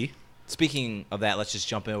MLB. Speaking of that, let's just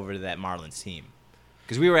jump over to that Marlins team.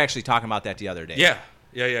 Because we were actually talking about that the other day.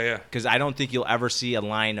 Yeah. Because I don't think you'll ever see a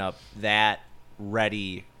lineup that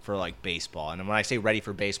ready for, like, baseball. And when I say ready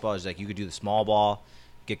for baseball, it's like you could do the small ball,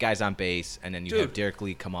 get guys on base, and then you have Dude. Derek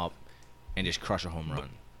Lee come up and just crush a home run.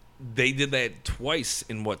 They did that twice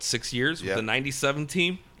in, 6 years Yep. with the 97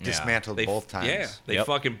 team. Dismantled They, both times. Yeah. They Yep.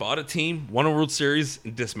 fucking bought a team, won a World Series,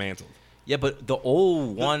 and dismantled. Yeah, but the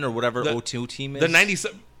 01 or whatever the- 02 team is. The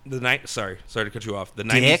 97. Sorry to cut you off. The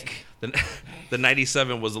Dick. The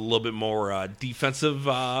 97 was a little bit more defensive.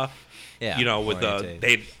 Yeah, with oriented.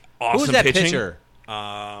 they had awesome Who was that pitching. pitcher?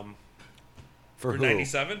 For For who?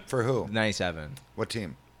 97? For who? 97. What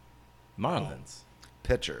team? Marlins.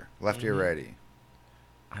 Pitcher, lefty or righty?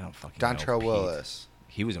 I don't fucking know. Dontrell Pete. Willis.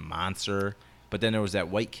 He was a monster. But then there was that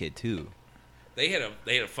white kid too. They had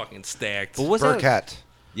a fucking stacked. But was that? Burkett.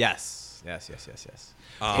 Yes.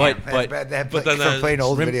 Um, But but then from playing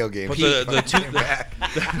old Rim- video games. but the two- Came back.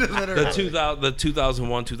 the Literally.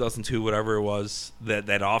 2001, 2002, whatever it was,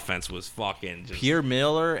 that offense was fucking just. Pierre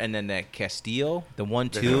Miller and then that Castillo, the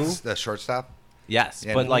 1-2. The shortstop. Yes,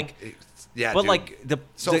 Yeah, but like, yeah, but dude. like the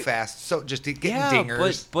so the, fast, so just getting Yeah,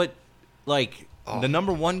 dingers. but like Oh. the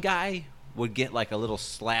number one guy would get like a little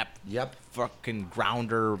slap, Yep. fucking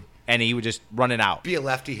grounder, and he would just run it out. Be a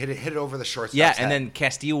lefty, hit it over the shortstop. Yeah, and then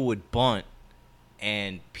Castillo would bunt,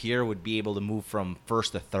 and Pierre would be able to move from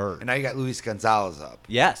first to third. and now you got Luis Gonzalez up.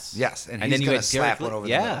 Yes, Yes, and then he's you gonna had slap Derek one Lee- over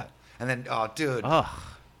yeah. the middle. And then, oh, dude, Ugh,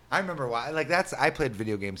 I remember why. Like I played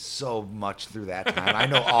video games so much through that time. I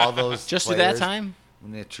know all those. Just through players. that time?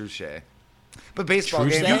 Yeah, Touche. But baseball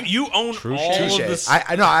Touche? games. You own True all Touche. of this.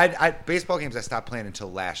 I know. I baseball games I stopped playing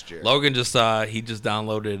until last year. Logan just he just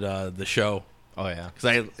downloaded the show Oh, yeah.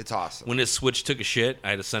 because It's awesome. when his Switch took a shit, I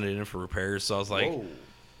had to send it in for repairs. So I was like, Whoa.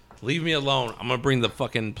 leave me alone. I'm gonna bring the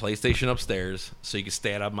fucking PlayStation upstairs so you can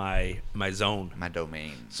stay out of my zone. My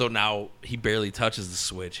domain. So now he barely touches the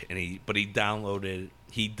Switch, and he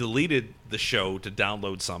deleted the show to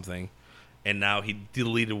download something, and now he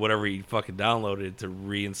deleted whatever he fucking downloaded to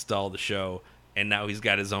reinstall the show, and now he's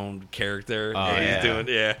got his own character. Oh, and yeah. he's doing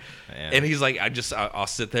Yeah. and he's like, I'll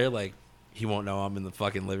sit there like he won't know I'm in the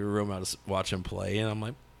fucking living room. I'll just watch him play, and I'm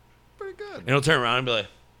like, Pretty good. and he'll turn around and be like,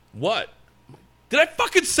 what? Did I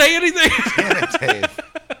fucking say anything? Damn it, Dave.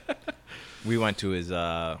 We went to his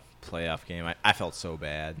playoff game. I felt so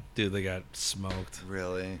bad. Dude, they got smoked.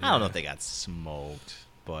 Really? I don't know if they got smoked,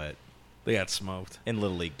 but They got smoked. in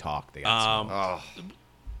Little League talk, they got smoked. Oh.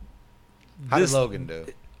 How did This- Logan do?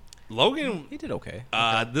 Logan, He did okay.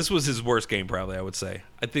 this was his worst game, probably, I would say.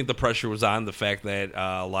 I think the pressure was on the fact that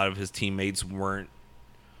a lot of his teammates weren't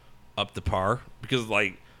up to par. Because,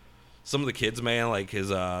 like, some of the kids, man, like his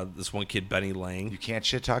this one kid, Benny Lang. You can't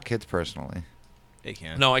shit talk kids personally. They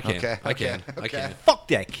can. No, I can't. Okay, I okay, can't. I okay. can't. Fuck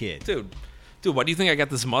that kid. Dude, why do you think I got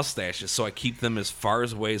this mustache? Just so I keep them as far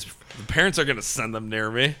away as the parents are going to send them near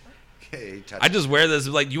me. Okay, I just wear this,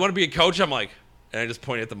 like, you want to be a coach? I'm like, and I just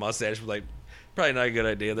point at the mustache, like, probably not a good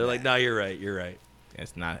idea. They're like, no, you're right. You're right.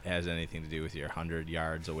 It's not has anything to do with your 100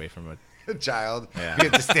 yards away from a child. Yeah. You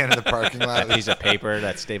have to stand in the parking a lot. piece of paper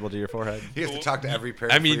that's stapled to your forehead. You have to talk to every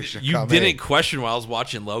parent. I mean, before you come didn't in. question while I was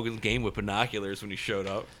watching Logan's game with binoculars when he showed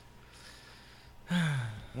up.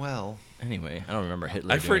 Well, Anyway, I don't remember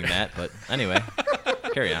Hitler I doing forgot- that, but anyway,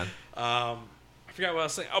 carry on. I forgot what I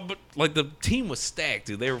was saying. Oh, but like the team was stacked,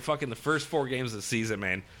 dude. They were fucking the first 4 games of the season,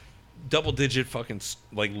 man. Double-digit fucking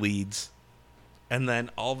like leads, and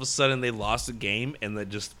then all of a sudden they lost a game, and then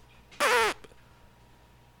just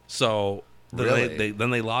so then Really?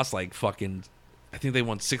 they lost like fucking. I think they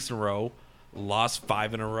won 6 in a row, lost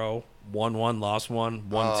 5 in a row, won 1, lost 1,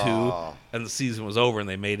 won Oh. 2, and the season was over, and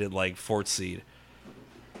they made it like 4th seed.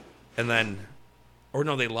 And then, or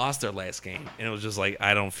no, they lost their last game, and it was just like,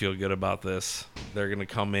 I don't feel good about this. They're gonna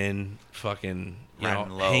come in, fucking, Riding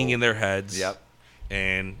low. hanging their heads. Yep.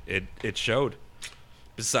 And it showed.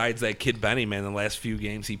 Besides that kid Benny, man, the last few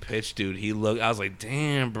games he pitched, dude, he looked. I was like,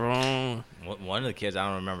 damn, bro. One of the kids, I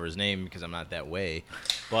don't remember his name because I'm not that way,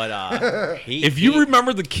 but If you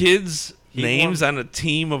remember the kids' he names won- on a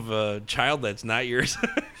team of a child that's not yours.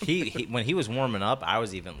 he when he was warming up, I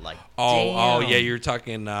was even like, Oh, damn. yeah, you're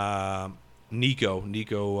talking Nico.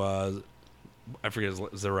 I forget his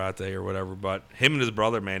Zarate or whatever, but him and his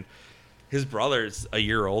brother, man. His brother's a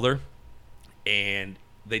year older, and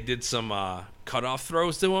they did some cutoff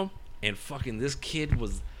throws to him, and fucking this kid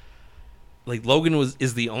was like Logan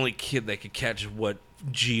is the only kid that could catch what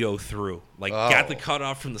Gio threw. Like got the Oh.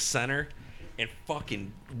 cutoff from the center and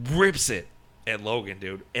fucking rips it at Logan,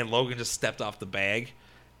 dude. And Logan just stepped off the bag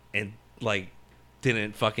and like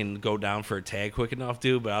didn't fucking go down for a tag quick enough,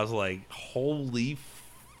 dude. But I was like, holy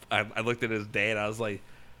I looked at his dad. I was like,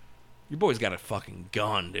 your boy's got a fucking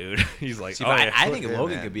gun, dude. He's like, See, oh, but yeah. I think Yeah,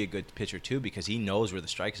 Logan man. could be a good pitcher too because he knows where the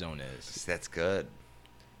strike zone is. that's good.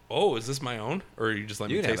 Oh, is this my own? Or are you just let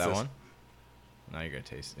You me can have taste that this? one. No, you're gonna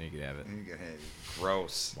taste it. You can have it.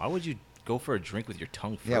 Gross. Why would you go for a drink with your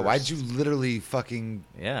tongue first? Yeah, why'd you literally fucking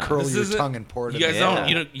Yeah. curl This your isn't- tongue and pour it You in guys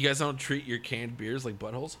the Yeah. you guys don't treat your canned beers like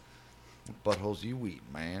buttholes? buttholes you eat,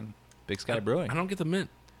 man? Big Sky Brewing? I don't get the mint.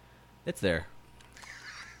 It's there.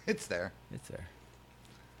 It's there. It's there.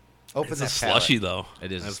 Open It's that a slushy palate. though.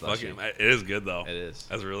 It is a That's slushy. fucking. It is good though. It is.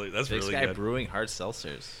 That's really Big really Sky good. Brewing hard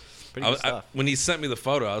seltzers. Pretty I- good stuff. when he sent me the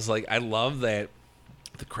photo, I was like, I love that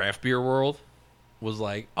the craft beer world was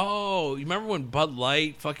like, oh, you remember when Bud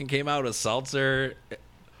Light fucking came out with a seltzer?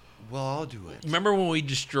 Well, I'll do it. Remember when we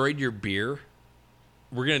destroyed your beer?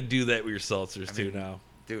 We're gonna do that with your seltzers too now.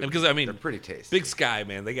 Dude, Because I mean, they're pretty tasty. Big Sky,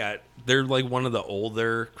 man, they're like one of the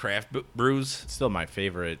older craft brews. It's still my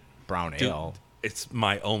favorite brown Dude, ale. it's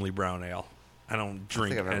my only brown ale. I don't I don't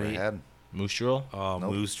drink think I've ever any. had. Moose Drool. Oh,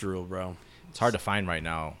 Nope. Moose Drool, bro. It's hard to find right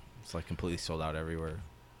now. It's like completely sold out everywhere.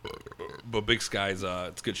 But Big Sky's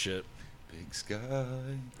it's good shit. Big Sky.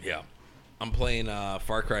 Yeah, I'm playing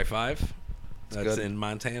Far Cry 5. That's good. in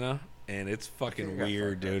Montana, and it's fucking I got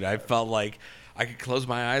weird, Far Cry dude. I felt like I could close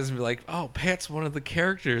my eyes and be like, "Oh, Pat's one of the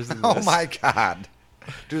characters." In Oh this. my god.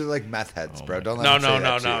 Dude, they're like meth heads, Oh bro. my Don't let No, them say no, that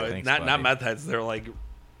no, to you. no. Thanks, Not buddy. meth heads. They're like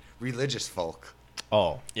Religious folk.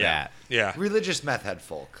 Oh, Yeah. that. Yeah. Religious meth head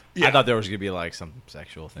folk. Yeah. I thought there was gonna be like some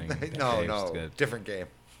sexual thing. that No, day. It's no, good. different game.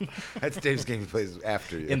 That's Dave's game he plays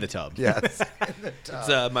after you. In the tub. Yes. In the tub.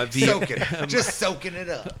 It's my Soaking it. Just soaking it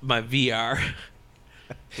up. my VR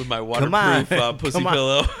with my Come on. waterproof pussy Come on.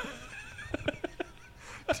 pillow.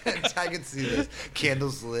 I can see this.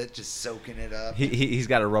 Candles lit, just soaking it up. He's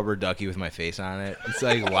got a rubber ducky with my face on it. It's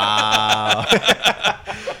like, wow.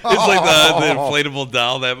 It's like the inflatable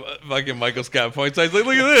doll that fucking Michael Scott points at. He's like,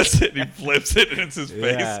 look at this. And he flips it and it's his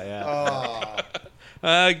face. yeah.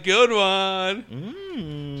 Oh, Good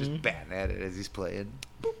one. just batting at it as he's playing.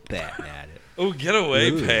 Batting at it. Oh, get away,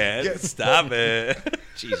 Ooh. Pat. Stop it.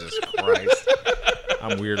 Jesus Christ.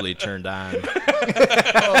 I'm weirdly turned on.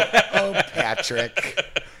 Oh, Patrick.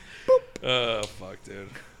 Oh, fuck, dude.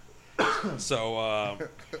 So,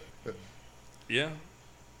 yeah.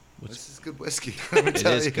 This is good whiskey. Let me It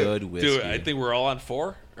tell is you. good whiskey. Dude, I think we're all on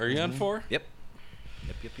 4. Are you on 4? Yep.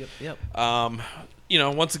 Yep.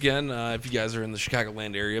 Once again, if you guys are in the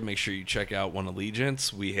Chicagoland area, make sure you check out One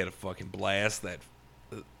Allegiance. We had a fucking blast.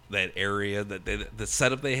 That area, the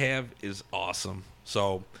setup they have is awesome.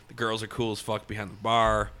 So the girls are cool as fuck behind the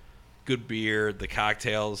bar. Good beer, the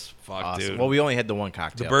cocktails, fuck, Awesome. dude. Well, we only had the one The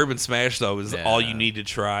cocktail. bourbon smash though is Yeah. all you need to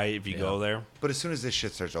try if you go there. But as soon as this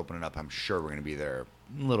shit starts opening up, I'm sure we're going to be there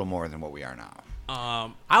a little more than what we are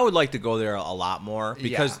now. I would like to go there a lot more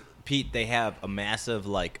because Yeah. Pete, they have a massive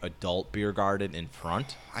like adult beer garden in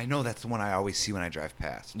front. I know that's the one I always see when I drive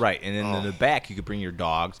past. Right, and then in Oh. the back you could bring your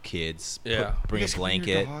dogs, kids. Yeah. Bring You a guys can bring your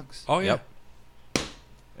blanket. dogs? Oh yeah, Yep.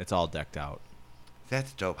 It's all decked out.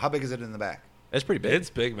 That's dope. How big is it in the back? It's pretty big. it's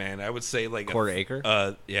big, man. I would say like Quarter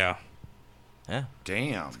acre? Yeah, Yeah.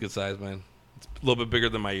 Damn. it's good size, man. It's a little bit bigger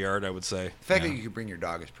than my yard, I would say. The fact Yeah. that you can bring your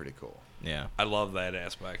dog is pretty cool. Yeah. I love that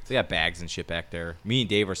aspect. They got bags and shit back there. Me and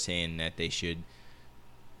Dave are saying that they should.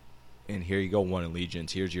 And here you go, One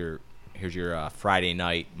Allegiance. Here's your Friday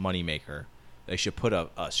night moneymaker. They should put a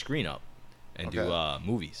screen up and do Okay.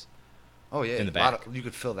 movies. Oh yeah, In the a lot back. you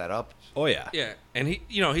could fill that up. Oh yeah. Yeah, and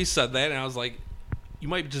he said that, and I was like, you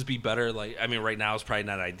might just be better. Like, I mean, right now is probably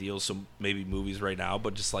not ideal, so maybe movies right now,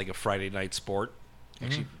 but just like a Friday night sport.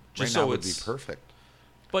 Actually, Just right now so would be it's- perfect.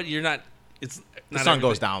 But you're not. It's The not sun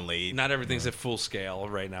goes everything- down late. Not everything's at full scale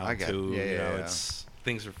right now. I get it. too. Yeah, you know, yeah. it's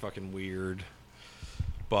things are fucking weird.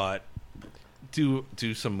 But do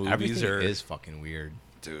some movies Everything or is fucking weird.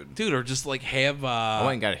 Dude. or just like have. I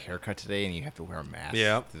went and got a haircut today, and you have to wear a mask.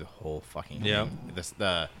 Yeah. through the whole fucking. Yeah.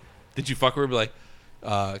 thing. Did you fuck with her? Be like,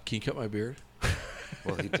 can you cut my beard?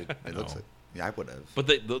 Well, he did. It looks No. like. Yeah, I would have.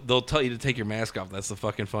 But they'll tell you to take your mask off. That's the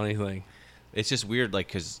fucking funny thing. It's just weird, like,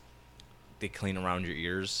 because they clean around your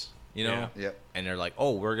ears, you know? Yeah. Yep. And they're like,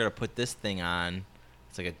 oh, we're going to put this thing on.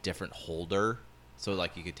 It's like a different holder. So,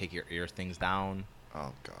 like, you could take your ear things down.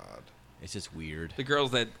 Oh God. It's just weird. The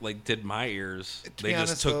girls that like did my ears, To they be just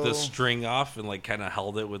honest, took the though- string off and like kind of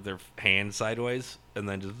held it with their hand sideways, and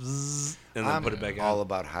then just zzz, and then I'm put it back all on.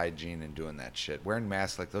 about hygiene and doing that shit. Wearing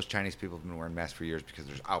masks, like those Chinese people have been wearing masks for years because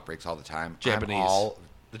there's outbreaks all the time. Japanese. I'm all,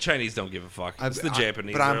 The Chinese don't give a fuck. It's the I-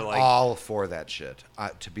 Japanese. But I'm They're like, all for that shit.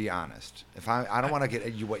 To be honest, if I don't want to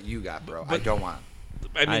get you what you got, bro. I But- don't want.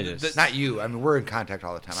 I mean, just- that's- Not you. I mean, we're in contact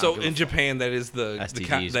all the time. I so don't give a in fuck. Japan, that is the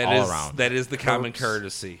STDs that all is around. that is the common Curps.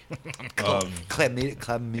 courtesy.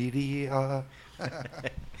 Chlamydia.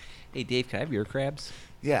 Hey, Dave, can I have your crabs?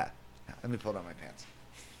 Yeah. Let me pull down my pants.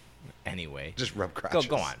 Anyway. Just rub crotches.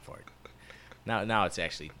 Go on for it. Now it's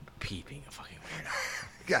actually peeping a fucking weirdo.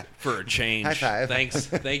 God. For a change. High five.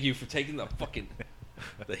 Thank you for taking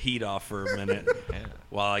the heat off for a minute Yeah.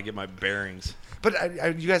 while I get my bearings. But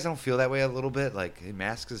you guys don't feel that way a little bit? Like, a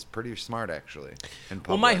mask is pretty smart, actually. In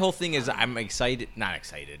Well, my public. whole thing is I'm excited. Not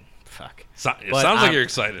excited. Fuck. It But sounds like I'm- you're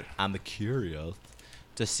excited. I'm curious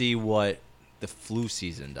to see what the flu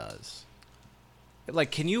season does.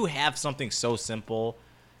 Like, can you have something so simple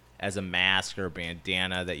as a mask or a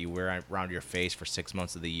bandana that you wear around your face for 6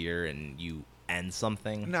 months of the year and you end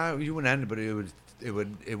something? No, you wouldn't end it, but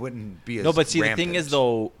it wouldn't be as No, but see, the thing is, rampant,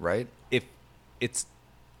 though, right? if it's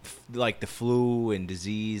like the flu and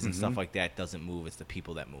disease and Mm-hmm. stuff like that doesn't move, it's the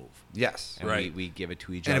people that move. Yes. And Right. we give it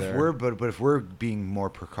to each And other. if we're being more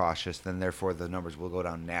precautious, then therefore the numbers will go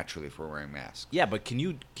down naturally if we're wearing masks. Yeah, but can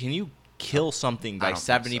you kill something I by don't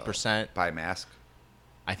think so. 70%? By mask?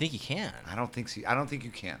 I think you can. I don't think so. I don't think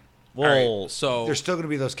you can. Well, So There's still going to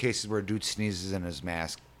be those cases where a dude sneezes in his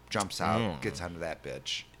mask, jumps out, Mm. gets onto that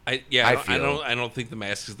bitch. I don't think the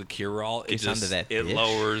mask is the cure all. It Gets just onto that it bitch.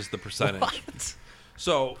 lowers the percentage. what?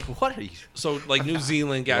 So What are you? like New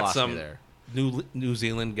Zealand got lost me some there. New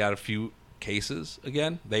Zealand got a few cases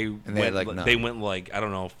again. They they had, like, none. they went like, I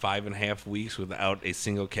don't know, 5.5 weeks without a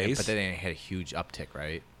single case. But then they had a huge uptick,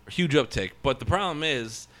 right? Huge uptick. But the problem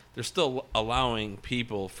is they're still allowing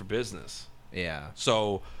people for business. Yeah.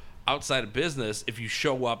 So outside of business, if you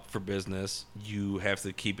show up for business, you have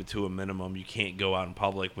to keep it to a minimum. You can't go out in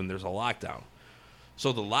public when there's a lockdown.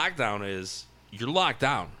 So the lockdown is you're locked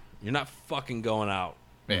down. You're not fucking going out.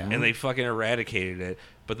 Yeah. And they fucking eradicated it.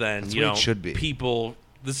 But then, That's you what know, it should be. people,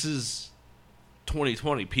 this is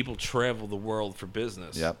 2020. People travel the world for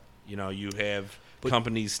business. Yep. You know, you have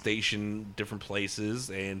companies stationed different places,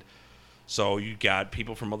 and so you got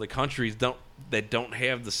people from other countries that don't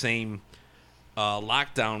have the same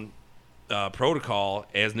lockdown protocol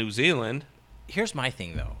as New Zealand. Here's my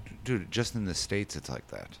thing, though. Dude, just in the States, it's like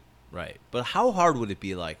that. Right. But how hard would it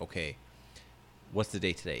be, like, okay, what's the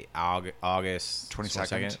date today? August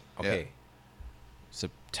 22nd? Okay. Yeah.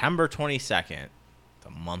 September 22nd, a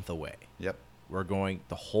month away. Yep. We're going,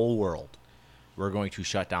 the whole world, we're going to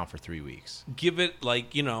shut down for 3 weeks. Give it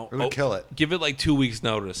like, you know, It would kill it. Give it like 2 weeks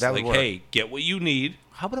notice. That would Like, work. hey, get what you need.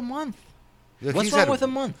 How about a month? Like What's he wrong said, with a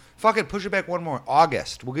month? Fuck it, push it back one more.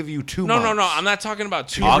 August. We'll give you 2 No, months. no, no. I'm not talking about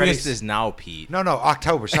 2 August weeks. is now, Pete. No,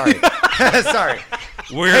 October. Sorry. Sorry.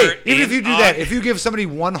 We're Hey, even if in you do that, if you give somebody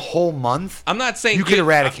 1 whole month, I'm not saying you could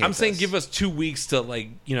eradicate I'm saying this. give us 2 weeks to, like,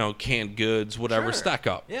 you know, canned goods, whatever, Sure. stock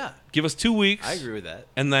up. Yeah. Give us 2 weeks. I agree with that.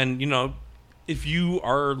 And then, you know, if you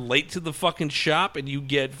are late to the fucking shop and you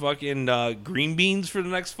get fucking green beans for the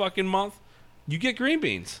next fucking month, you get green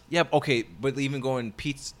beans. Yeah, okay, but even going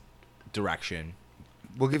Pete's direction,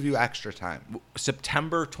 we'll give you extra time.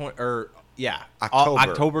 September 20 or yeah, October.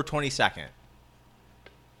 October 22nd.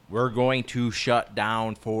 We're going to shut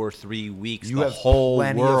down for 3 weeks. You the have whole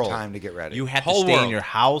plenty world. of time to get ready. You have to Whole stay in world. your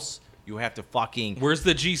house. You have to fucking. Where's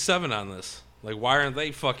the G7 on this? Like, why aren't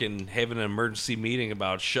they fucking having an emergency meeting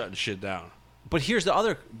about shutting shit down? But here's the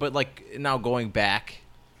other. But like now going back,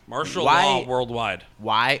 Martial Why- law worldwide.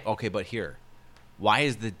 why? Okay, but here, why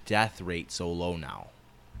is the death rate so low now?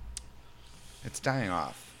 It's dying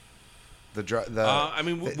off. The I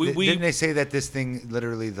mean, we didn't they say that this thing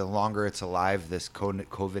literally the longer it's alive, this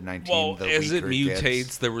COVID-19, well, the as it weaker mutates,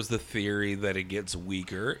 gets. there was the theory that it gets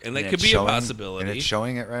weaker, and that And could it's be showing- a possibility. and it's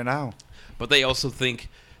showing it right now. But they also think.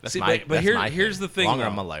 That's see, my- but that's here, my here's thing. the thing. Longer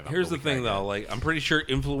though. I'm alive, I'm Here's the the thing, weaker I though. get. Like, I'm pretty sure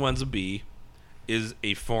influenza B is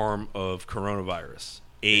a form of coronavirus,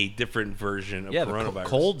 a different version of Yeah, the coronavirus.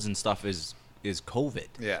 colds and stuff is COVID.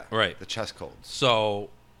 Yeah, Right. The chest colds. So,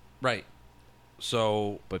 right.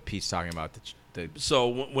 So, But Pete's talking about the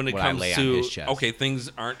when it When I comes lay on to his chest. okay,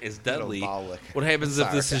 things aren't as deadly. bowel lick. What happens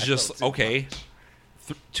if this Sorry, is I just felt too okay?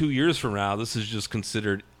 much. 2 years from now, this is just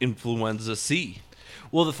considered influenza C.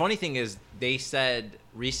 Well, the funny thing is, they said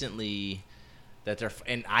recently that they're,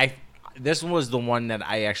 and this was the one that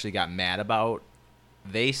I actually got mad about.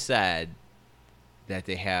 They said that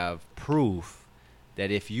they have proof that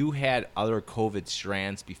if you had other COVID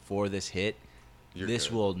strands before this hit, You're this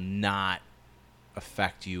good. will not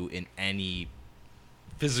affect you in any,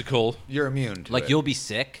 Physical, You're immune to like it. you'll be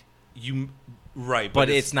sick, right? but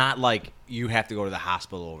it's not like you have to go to the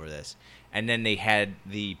hospital over this. And then they had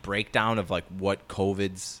the breakdown of like what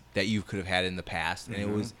COVIDs that you could have had in the past, and it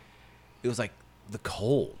was like the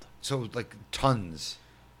cold. so like tons.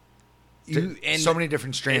 And So many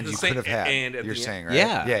different strands the you same- could have had. and at You're the- saying, right?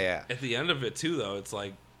 Yeah. Yeah. At the end of it, too, though, it's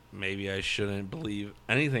like maybe I shouldn't believe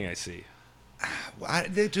anything I see.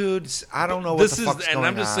 Dudes, I don't know what the fuck's and going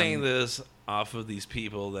I'm just on. saying this off of these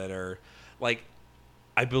people that are like,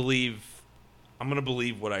 I'm gonna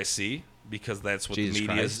believe what I see because that's what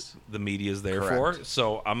Jesus the media's there Correct. for.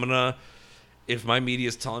 So I'm gonna, if my media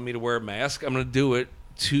is telling me to wear a mask, I'm gonna do it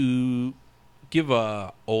to give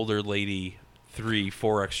a older lady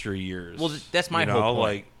 3-4 extra years. Well, that's my You know, whole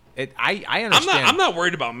point. like, I understand. I'm not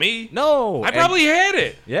worried about me. No, I and- probably had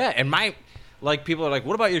it. yeah, and people are like,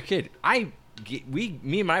 "What about your kid?"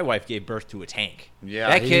 Me and my wife gave birth to a tank. Yeah,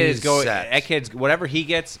 that kid is he's going. set. That kid's whatever he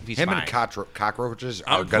gets, he's Him fine. and cockroaches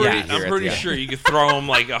are I'm gonna pretty, be here. I'm at pretty the end. sure you could throw him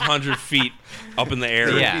like 100 feet up in the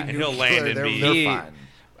air, Yeah. and he'll land and They're- be. they're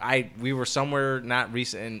fine. We were somewhere not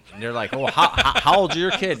recent, and they're like, "Oh, how old's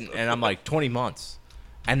your kid?" And I'm like, 20 months.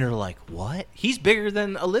 And they're like, "What? He's bigger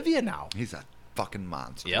than Olivia now." He's a fucking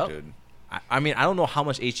monster, Yep. dude. I mean, I don't know how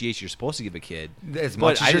much HGH you're supposed to give a kid, As but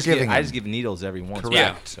much as I you're just giving I him. just give needles every once in a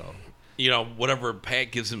Correct. while. So You know, whatever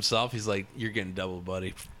Pat gives himself, he's like, "You're getting double,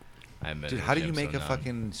 buddy." I'm Dude, how do you make a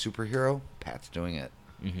fucking superhero? Pat's doing it.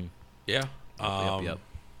 Yeah. Yep.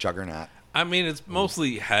 Juggernaut. I mean, it's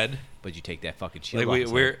mostly head. But you take that fucking shield Like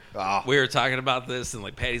off. we were talking about this, and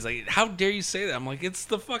like Patty's like, "How dare you say that?" I'm like, "It's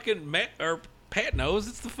the fucking Pat knows.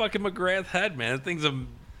 It's the fucking McGrath head, man. That thing's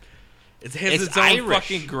It has It's its own Irish.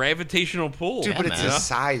 fucking gravitational pull. Dude, but it's man. his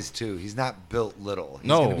size too. He's not built little. He's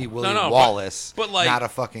No. gonna be Willie No, Wallace, but, like- not a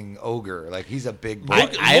fucking ogre. Like he's a big boy.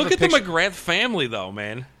 Look, I have look a at the picture- McGrath family, though,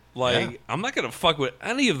 man. Like, Yeah. I'm not gonna fuck with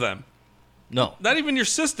any of them. No, Not even your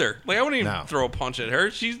sister. Like, I wouldn't even No. throw a punch at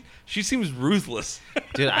her. She seems ruthless.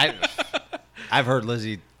 dude, I've heard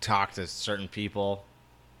Lizzie talk to certain people,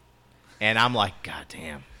 and I'm like, God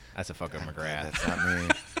damn, that's a fucking McGrath. That's not me.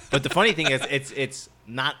 But the funny thing is, it's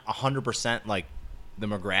not 100% like the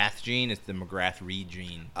McGrath gene. It's the McGrath Reed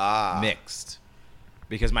gene mixed.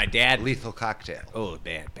 Because my dad, Lethal cocktail. oh,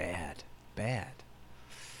 bad.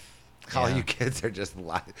 All Yeah. you kids are just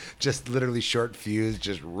literally short fuse,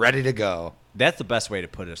 just ready to go. That's the best way to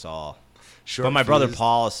put us all. Short But my brother fuse.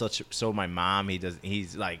 Paul is so my mom,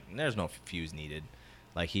 he's like, there's no fuse needed.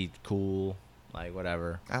 Like, he's cool, like,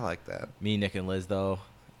 whatever. I like that. Me, Nick, and Liz, though,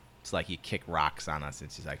 it's like you kick rocks on us.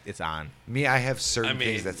 It's just like, it's on. Me, I have certain I mean,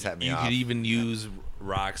 things that set me you off. could even use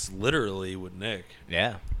rocks literally with Nick.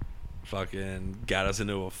 Yeah. Fucking got us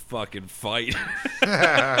into a fucking fight.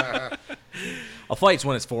 A fight's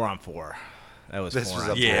when it's 4-on-4. That was This 4 was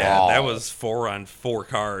on a Yeah, brawl. that was 4 on 4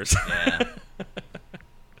 cars. Yeah.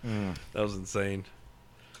 That was insane.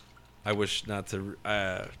 I wish not to.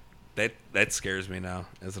 That scares me now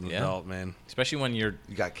as an Yeah. adult, man. Especially when you're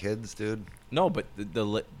You got kids, dude. no, but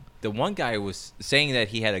the one guy was saying that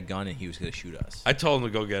he had a gun and he was going to shoot us. I told him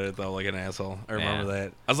to go get it though, like an asshole. I remember Yeah.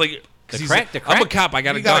 that. I was like, 'cause The he's crack- like, the I'm a crack- cop. I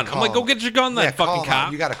got a You gotta gun. I'm like, call go get your gun, Yeah, then, call fucking him out.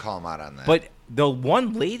 cop. You got to call him out on that. But the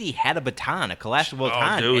one lady had a baton, a Kalashnikov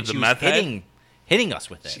baton, dude, and the she was meth head? hitting us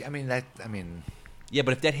with it. See, I mean, Yeah,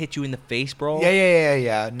 but if that hit you in the face, bro.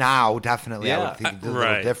 yeah. Now, definitely, I Yeah. would think it's a little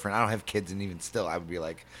Right. different. I don't have kids, and even still, I would be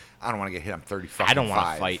like, I don't want to get hit. I'm 30 fucking I don't want to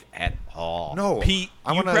 5. fight at all. No, Pete,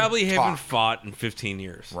 I you wanna probably haven't talk. fought in 15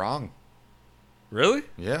 years. Wrong. Really?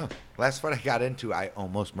 Yeah. Last fight I got into, I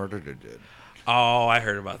almost murdered a dude. Oh, I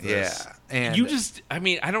heard about this. Yeah, and- you just, I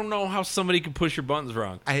mean, I don't know how somebody could push your buttons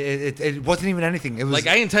wrong. It wasn't even anything. It was Like,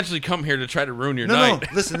 I intentionally come here to try to ruin your no.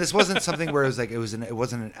 night. Listen, this wasn't something where it was like it wasn't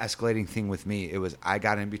an escalating thing with me. It was I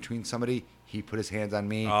got in between somebody. He put his hands on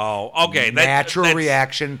me. Oh, okay. Natural that's-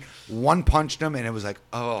 reaction. One punched him, and it was like,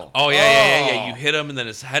 oh. Oh, yeah. You hit him, and then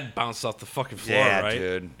his head bounced off the fucking floor, Yeah, right?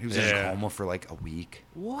 dude. He was in Yeah. a coma for like a week.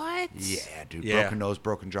 What? Yeah, dude. Yeah. Broken nose,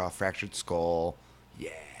 broken jaw, fractured skull. Yeah.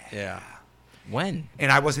 Yeah. When?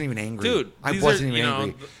 And I wasn't even angry. Dude, I these wasn't are, even you know,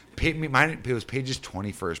 angry. It was Paige's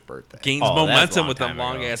 21st birthday. Gains Oh, that's a momentum long with them time ago.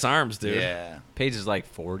 long ass arms, dude. Yeah. Paige is like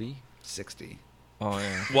 40. 60. Oh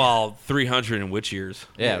yeah. Well, 300 in which years?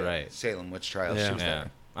 Yeah, right. Salem witch trials. Yeah. She was Yeah.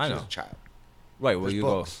 there. I She know. was a child. Right, well There's you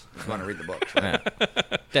books. If you want to read the books. go.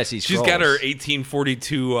 Yeah. That's She's got her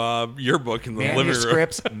 1842 yearbook in the living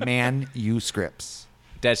room. Manuscripts.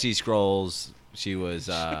 Dead Sea Scrolls. She was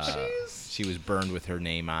burned with her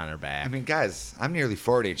name on her back. I mean, guys, I'm nearly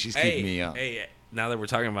 40 and she's keeping me young. Hey, now that we're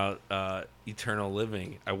talking about Eternal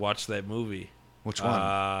Living, I watched that movie. Which one?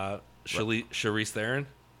 Charlize Theron.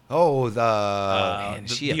 Oh, the. Man,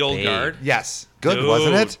 is she the a old babe. guard. yes. Good, Dude,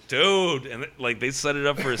 wasn't it? Dude, and like they set it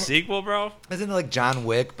up for a sequel, bro. Isn't it like John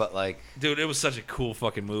Wick, but like. Dude, it was such a cool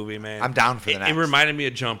fucking movie, man. I'm down for the It next. reminded me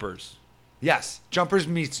of Jumpers. Yes. Jumpers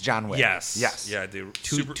meets John Wick. Yes. Yes. Yeah, dude.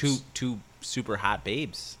 Two super hot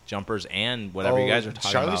babes, Jumpers, and whatever you guys are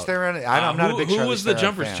talking Charlize about. Theron? I'm not a big Who Charlize was the Theron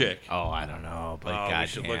Jumpers fan. chick? Oh, I don't know, but Oh, God we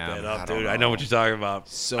should look that I up, don't dude. I know what know. you're talking about.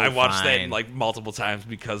 So I watched that fine. like multiple times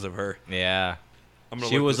because of her. Yeah. I'm gonna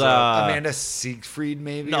She look was this up. Amanda Siegfried,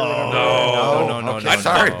 maybe? No. or whatever? No, Okay, no,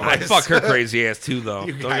 sorry, no. I boys. fuck her crazy ass too, though.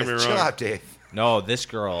 You Don't guys, get me chill wrong. out, Dave. No, this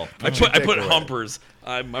girl. I put pick away. Humpers.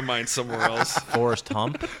 My mind's somewhere else. Forrest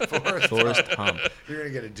Hump. Forrest Hump. You're gonna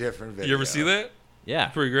get a different video. You ever see that? Yeah.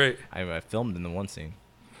 Pretty great. I filmed in the one scene.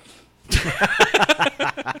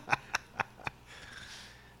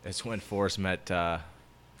 That's when Forrest met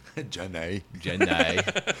Jenny. Jenny.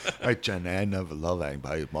 Hey, Jenny, I never love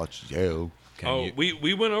anybody as much as you.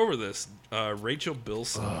 We went over this. Rachel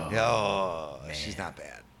Bilson. Oh, she's not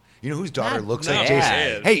bad. You know whose daughter Not looks bad. like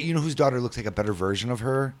Jason? Hey, you know whose daughter looks like a better version of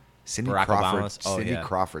her? Cindy Barack Crawford. Obama's? Oh, Cindy yeah.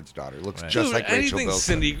 Crawford's daughter looks Right. just Dude, like Rachel anything Bilson.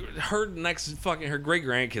 Cindy, her next fucking, her great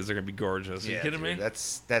grandkids are gonna be gorgeous. Are you kidding me?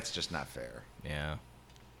 That's just not fair. Yeah.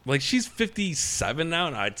 Like she's 57 now,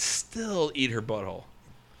 and I'd still eat her butthole.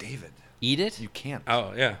 David, Eat it? you can't.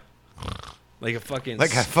 Oh yeah, like a fucking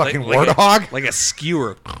warthog? like a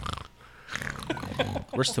skewer.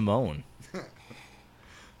 Where's Timon?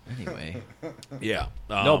 Anyway. Yeah.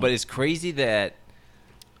 No, but it's crazy that,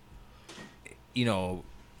 you know,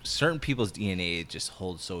 certain people's DNA just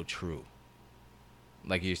holds so true.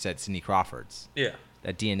 Like you said, Cindy Crawford's. yeah.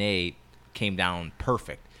 That DNA came down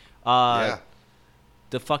perfect. Yeah.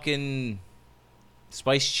 The fucking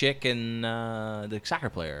Spice Chick and the soccer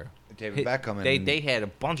player. David Beckham. They And they had a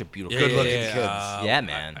bunch of beautiful Good-looking kids. kids. Yeah,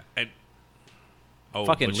 man.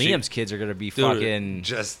 Fucking but Liam's kids are gonna be Dude, fucking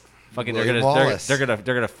just fucking. William They're Wallace.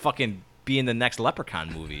 gonna fucking be in the next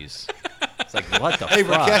Leprechaun movies. It's like what the Hey,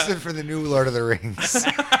 fuck? we're casting for the new Lord of the Rings.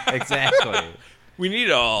 Exactly. we need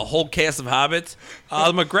a whole cast of hobbits.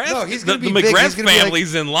 The McGrath, No, he's the gonna be big. McGrath He's gonna be like-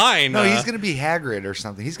 family's in line. No, he's gonna be Hagrid or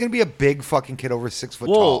something. He's gonna be a big fucking kid over 6 foot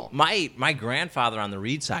Well, tall. my grandfather on the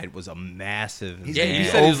Reed side was a massive. He's Yeah, gonna you be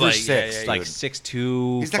said he was over like- 6. yeah, yeah, like dude.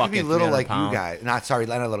 6'2". He's not gonna be fucking little 300 like pounds. you guys. Not sorry,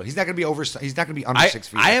 not little. He's not gonna be over. He's not gonna be under I 6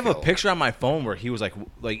 feet. I have a feel. picture on my phone where he was like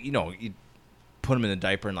you know, you put him in a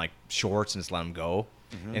diaper and like shorts and just let him go.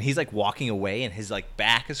 And he's like walking away and his like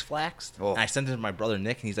back is flexed. Oh. And I sent it to my brother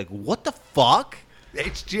Nick and he's like, "What the fuck?"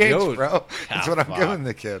 HGH, Dude. bro. That's what I'm fuck. giving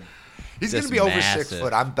the kid. He's Just gonna be over 6 massive.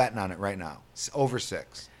 foot. I'm betting on it right now. Over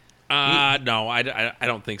 6. No, I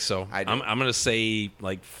don't think so. I do. I'm gonna say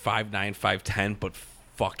like 5'9", 5'10", but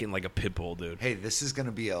fucking like a pit bull, dude. Hey, this is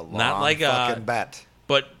gonna be a long Not like a- fucking bet.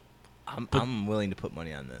 But I'm willing to put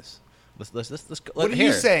money on this. Let's go. What are here.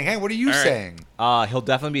 you saying? Hey, what are you All right. saying? He'll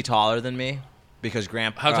definitely be taller than me because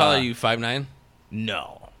Grandpa. how tall are you? 5'9",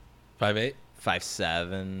 No, 5'8"?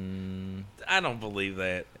 5'7". I don't believe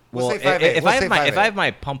that. We'll Well, say 5'8". if We'll I say have my 5'8".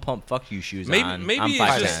 my pump fuck you shoes Maybe on, maybe I'm it's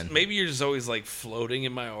 5'10". just maybe you're just always like floating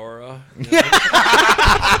in my aura.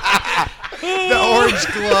 The orange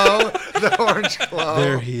glow. The orange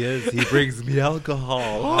glow. he is. He brings me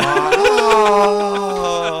alcohol.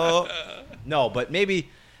 Oh. No, but maybe.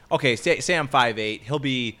 Okay, say I'm 5'8". He'll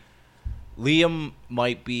be. Liam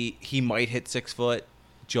might be. He might hit 6 foot.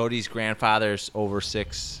 Jody's grandfather's over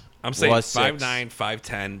 6. I'm saying was 6. 5'9",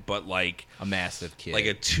 5'10", but like A massive kid. like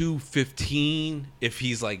a 215 if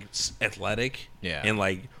he's like athletic. Yeah. And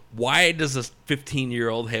like, why does a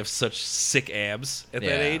 15-year-old have such sick abs at that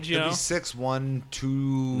Yeah. age? You He'll know? be 6'1",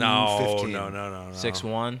 215. No.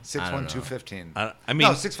 6'1". 6'1", 215. I mean,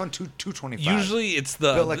 no, 6'1", 225. usually it's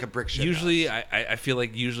the Built like a brick shit Usually, I feel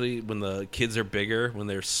like usually when the kids are bigger, when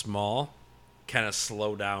they're small, kind of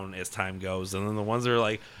slow down as time goes, and then the ones that are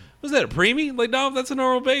like, was that a preemie? Like, no, that's a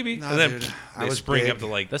normal baby. No, and then dude, I they was spring big. up to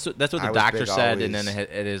like. That's what I the was doctor big said, and always. then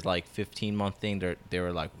it is like 15-month thing. They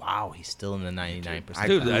were like, "Wow, he's still in the 99%." I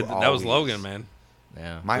Dude, grew that was always. Logan, man.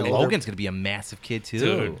 Yeah, My Well, older- Logan's gonna be a massive kid too.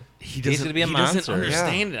 Dude, He's gonna be a he monster. doesn't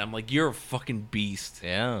understand it. I'm like, you're a fucking beast.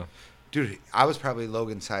 Yeah, Dude, I was probably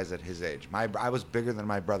Logan's size at his age. I was bigger than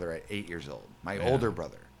my brother at 8 years old. My older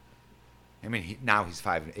brother. I mean, now he's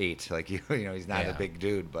 5'8". Like you know, he's not a Yeah. big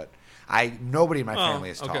dude. But nobody in my family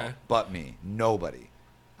is tall, okay. but me. Nobody.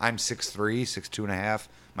 I'm 6'3", 6'2.5".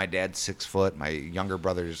 My dad's 6 foot. My younger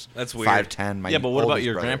brother's That's weird. 5'10". My yeah. But what about oldest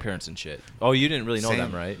your brother, grandparents and shit? Oh, you didn't really know same.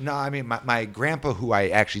 them, right? No, I mean my grandpa, who I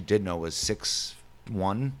actually did know, was 6'1".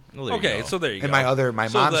 Well, there you Okay, go. so there you And go. my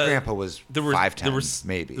So mom's the- grandpa was the 5'10",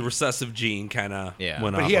 maybe. The recessive gene kind of Yeah.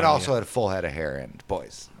 went But off he had on also you. had a full head of hair. And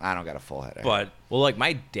boys, I don't got a full head of hair. But Well, like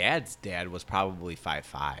my dad's dad was probably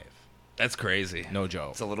 5'5". that's crazy. No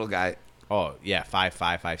joke. it's a little guy. Oh yeah,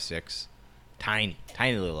 5'5", 5'6". Tiny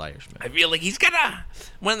little Irishman. I feel like he's got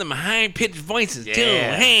one of them high pitched voices too.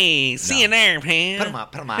 Yeah. Hey, see you there, man. Put him on.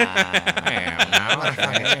 Put him on.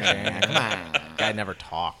 Come on. Guy never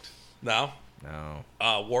talked. No, No.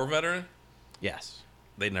 war veteran. Yes.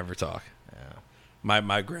 They never talk. Yeah.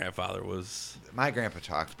 My grandfather was. My grandpa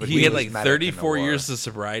talked, but He had was like medic in the 34 war. years of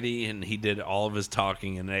sobriety, and he did all of his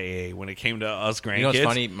talking in AA. When it came to us grandkids, You know what's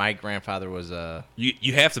funny? My grandfather was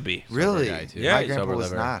You have to be. Really? guy, too. Yeah, my he's grandpa sober was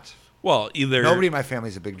liver. not. Well, either Nobody in my family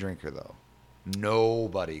is a big drinker, though.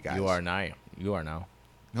 Nobody, guys. You are now. You are now.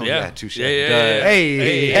 Oh, yeah, yeah, touche. Yeah, yeah, The-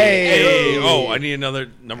 yeah. Hey. Oh, I need another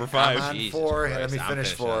number 5. I'm on Jesus 4. Christ, Let me I'm finish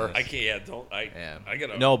finishing on 4. this. I can't. Yeah, don't. Yeah. I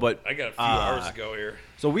got. No, but, I got a few hours to go here.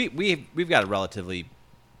 So we've got a relatively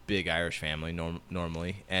big Irish family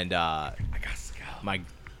normally, and I got to go.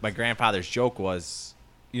 my grandfather's joke was,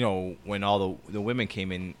 you know, when all the women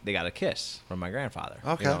came in, they got a kiss from my grandfather.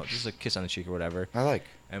 Okay. You know, just a kiss on the cheek or whatever. I like.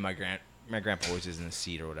 And my grandpa always is in the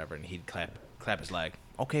seat or whatever, and he'd clap his leg.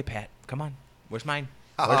 Okay, Pat, come on. Where's mine?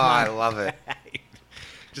 Oh, Where's I mine? love it.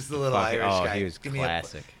 Just a little Fucking- Irish oh, guy. he was Give me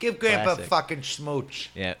classic. give Grandpa Classic. a fucking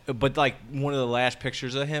smooch. Yeah, but like one of the last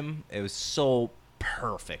pictures of him, it was so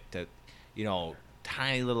perfect. That, you know,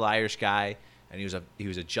 tiny little Irish guy, and he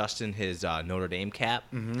was adjusting his Notre Dame cap,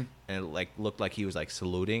 and it like looked like he was like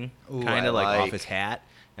saluting, Ooh, kind I of like off like. his hat,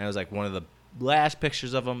 and it was like one of the last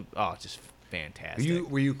pictures of him. Oh, just fantastic.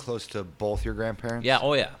 Were you close to both your grandparents? Yeah.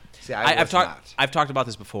 Oh yeah. See, I I've was talked. not. I've talked about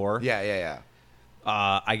this before. Yeah.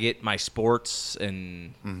 I get my sports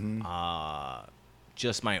and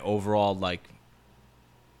just my overall like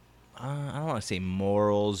I don't want to say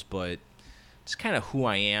morals, but just kind of who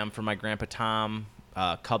I am for my grandpa Tom.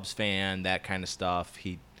 Cubs fan, that kind of stuff.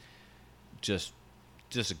 He just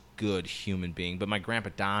a good human being. But my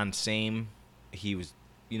grandpa Don, same. He was,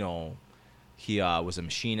 he was a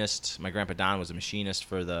machinist. My grandpa Don was a machinist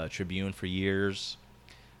for the Tribune for years.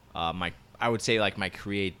 I would say like my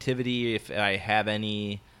creativity, if I have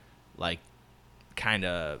any, like kind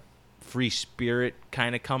of free spirit,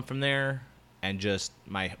 kind of come from there, and just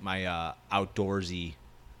my outdoorsy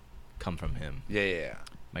come from him. Yeah.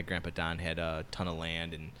 My grandpa Don had a ton of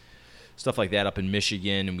land and stuff like that up in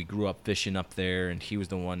Michigan, and we grew up fishing up there. And he was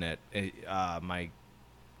the one that my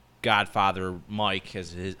godfather Mike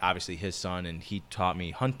has obviously his son, and he taught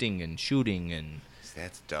me hunting and shooting, and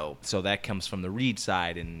That's dope. so that comes from the Reed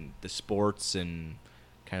side and the sports and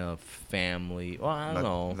kind of family. Well, I don't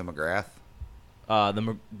know. The McGrath.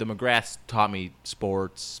 The McGraths taught me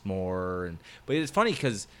sports more, but it's funny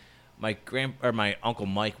because my uncle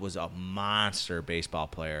Mike was a monster baseball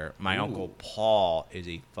player. My uncle Paul is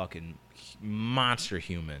a fucking monster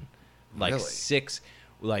human, like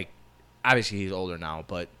Really? Obviously he's older now,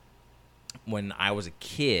 but when I was a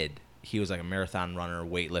kid, he was like a marathon runner,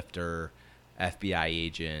 weightlifter, FBI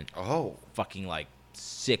agent. Oh. Fucking like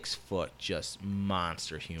 6 foot, just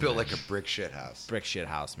monster human. Built like a brick shit house. Brick shit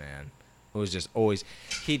house, man. It was just always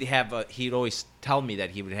he'd always tell me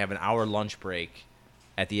that he would have an hour lunch break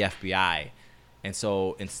at the FBI, and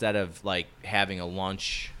so instead of like having a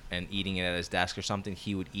lunch and eating it at his desk or something,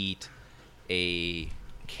 he would eat a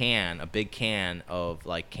big can of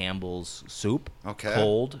like Campbell's soup, Okay.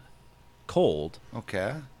 cold,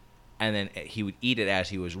 Okay. and then he would eat it as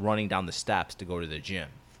he was running down the steps to go to the gym,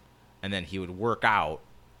 and then he would work out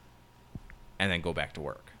and then go back to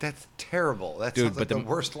work. That's terrible. That Dude, sounds like but the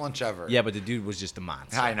worst lunch ever. Yeah, but the dude was just a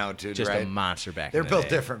monster. I know, dude. Just right? a monster back They're in the built day.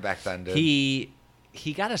 different back then, dude.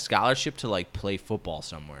 He got a scholarship to like play football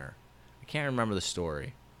somewhere. I can't remember the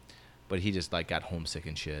story, but he just like got homesick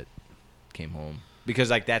and shit. Came home because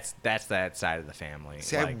like that's that side of the family.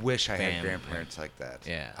 See, I like, wish I had family. grandparents like that.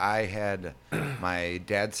 Yeah. I had my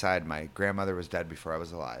dad's side. My grandmother was dead before I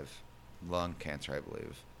was alive. Lung cancer, I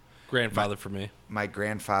believe. Grandfather for me. My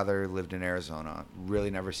grandfather lived in Arizona. Really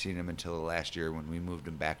never seen him until last year when we moved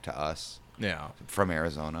him back to us Yeah. from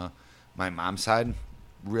Arizona. My mom's side,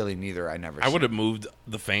 really neither. I never. I seen. would have moved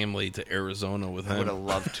the family to Arizona with I would him. have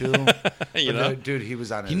loved to. You But know? dude, he was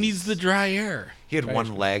on. He his, needs the dry air. He had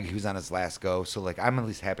one leg. He was on his last go. So like, I'm at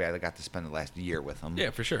least happy I got to spend the last year with him.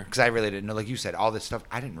 Yeah, for sure. Because I really didn't know, like you said, all this stuff.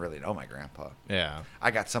 I didn't really know my grandpa. Yeah.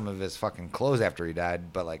 I got some of his fucking clothes after he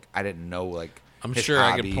died, but like I didn't know like. I'm his sure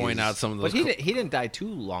I could hobbies. point out some of those. But he didn't die too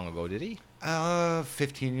long ago, did he?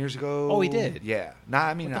 15 years ago. Oh, he did? Yeah. Nah,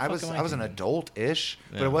 I mean, What the I fuck was am I I was an thinking? adult-ish,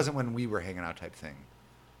 but Yeah. it wasn't when we were hanging out type thing.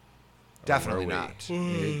 Definitely were we? not.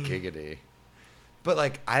 Giggity. But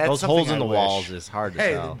like I had Those something holes in I the wish. walls is hard to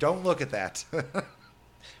Hey, tell. don't look at that.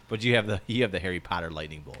 But you have the Harry Potter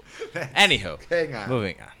lightning bolt. Anywho, Hang on.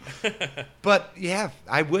 moving on. But yeah,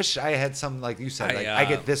 I wish I had some like you said. Like I I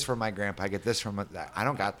get this from my grandpa. I get this from. I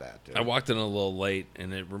don't got that. Dude. I walked in a little late,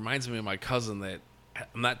 and it reminds me of my cousin that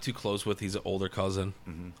I'm not too close with. He's an older cousin.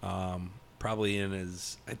 Mm-hmm. Probably in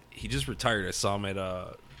his. He just retired. I saw him at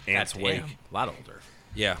aunt's God wake. damn, a lot older.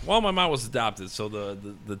 Yeah. Well, my mom was adopted, so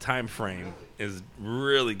the time frame is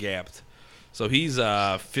really gapped. So he's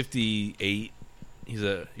 58. He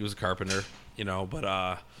was a carpenter,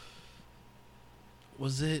 but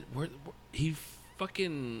was it where he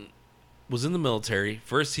fucking was in the military.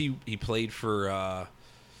 First he played for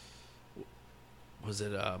was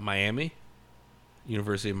it Miami?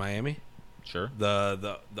 University of Miami? Sure.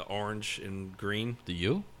 The orange and green. The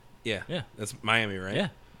U? Yeah. Yeah. That's Miami, right? Yeah.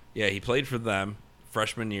 Yeah, he played for them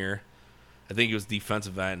freshman year. I think he was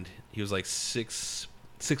defensive end. He was like 6'4",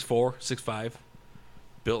 6'5",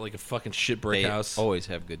 built like a fucking shit brick They house. always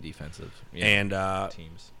have good defensive And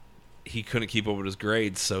teams. he couldn't keep up with his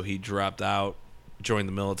grades, so he dropped out, joined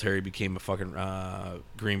the military, became a fucking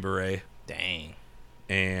Green Beret. Dang.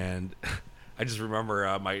 And I just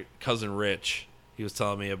remember my cousin Rich, he was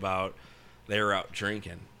telling me about they were out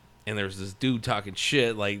drinking, and there was this dude talking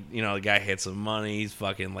shit, like, the guy had some money, he's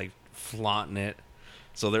fucking like flaunting it.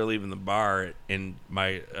 So they're leaving the bar, and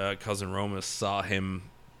my cousin Romus saw him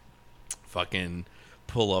fucking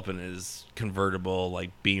pull up in his convertible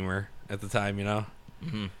like Beamer at the time,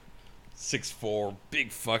 Mm-hmm. 6'4",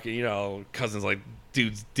 big fucking, cousin's like,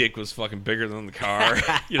 dude's dick was fucking bigger than the car,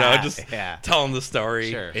 just Yeah. telling the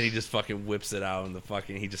story, Sure. and he just fucking whips it out,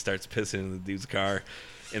 and he just starts pissing in the dude's car,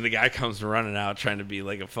 and the guy comes running out trying to be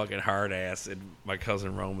like a fucking hard ass, and my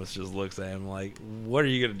cousin Romus just looks at him like, what are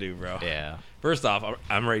you gonna do, bro? Yeah. First off,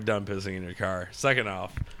 I'm already done pissing in your car. Second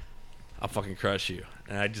off, I'll fucking crush you.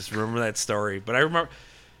 And I just remember that story. But I remember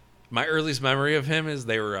my earliest memory of him is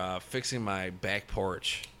they were fixing my back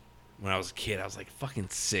porch when I was a kid. I was like fucking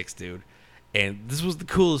 6, dude. And this was the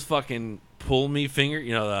coolest fucking pull me finger,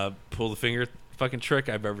 the pull the finger fucking trick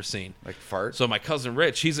I've ever seen. Like fart. So my cousin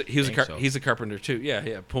Rich, he's a carpenter too.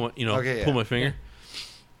 Yeah, pull my finger. Yeah.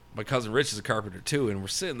 My cousin Rich is a carpenter too, and we're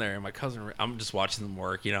sitting there, and my cousin, I'm just watching them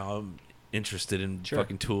work. I'm interested in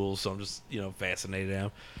fucking tools, so I'm just fascinated at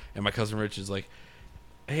him. And my cousin Rich is like,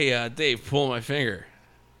 "Hey, Dave, pull my finger,"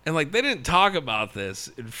 and like they didn't talk about this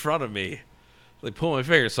in front of me. Like pull my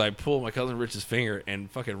finger, so I pull my cousin Rich's finger, and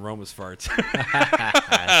fucking Roma's farts.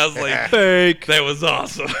 I was like, fake. That was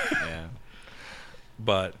awesome. Yeah.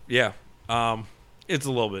 But yeah, it's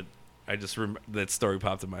a little bit. I just that story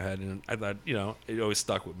popped in my head, and I thought it always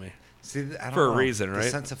stuck with me. See, I don't for know. A reason, right? The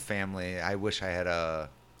sense of family. I wish I had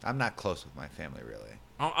I'm not close with my family really.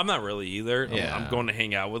 I'm not really either. Yeah. I'm going to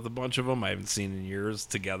hang out with a bunch of them I haven't seen in years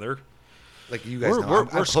together. Like you guys know, We're I'm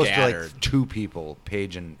close to scattered. like 2 people,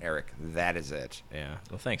 Paige and Eric. That is it. Yeah.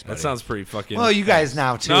 Well, thanks, buddy. That sounds pretty fucking. Well, you guys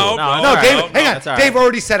now too. No, Dave. Hang on. that's all Dave right.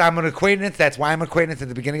 already said I'm an acquaintance. That's why I'm an acquaintance at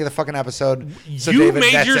the beginning of the fucking episode. So you David,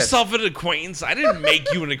 made that's it. yourself an acquaintance. I didn't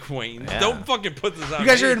make you an acquaintance. Yeah. Don't fucking put this on. You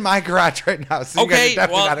guys me. are in my garage right now, so you guys Okay, are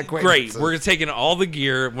definitely well, not great. acquaintances. We're taking all the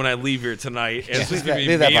gear when I leave here tonight, and it's just gonna be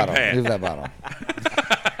leave me that and bottle. Pat. Leave that bottle.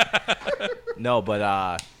 No,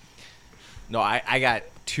 but no, I got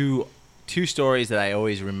two stories that I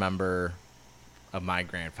always remember of my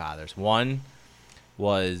grandfathers. One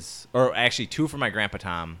was, or actually 2 from my grandpa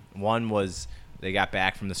Tom. One was they got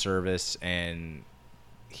back from the service, and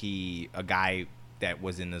a guy that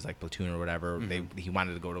was in his like platoon or whatever, he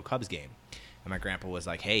wanted to go to a Cubs game, and my grandpa was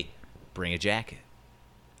like, "Hey, bring a jacket,"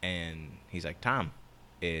 and he's like, "Tom,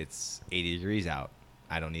 it's 80 degrees out.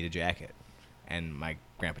 I don't need a jacket." And my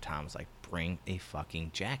grandpa Tom was like, "Bring a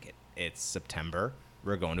fucking jacket. It's September.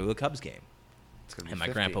 We're going to a Cubs game." It's gonna be And my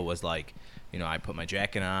 50. grandpa was like, I put my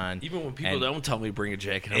jacket on. Even when people and- don't tell me to bring a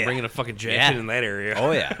jacket, I'm Yeah. bringing a fucking jacket Yeah. in that area.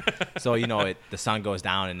 Oh yeah. So the sun goes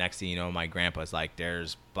down, and next thing you know, my grandpa's like,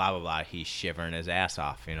 "There's blah blah blah." He's shivering his ass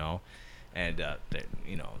off, and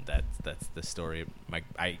that's the story.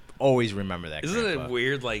 I always remember that. Isn't grandpa. it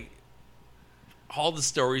weird? Like all the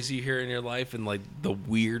stories you hear in your life, and like the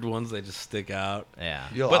weird ones that just stick out. Yeah.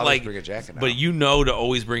 You'll But always like, bring a jacket now. but to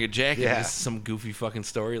always bring a jacket. Yeah. This is some goofy fucking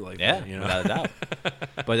story like Yeah, that. without a doubt.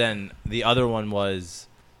 But then the other one was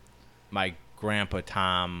my grandpa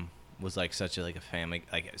Tom was like such a family,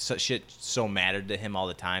 like shit so mattered to him all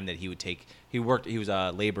the time that he was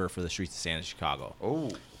a laborer for the streets of Santa Chicago. Oh,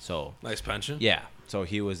 So Nice pension. yeah, so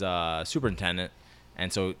he was a superintendent,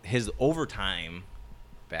 and so his overtime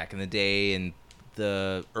back in the day in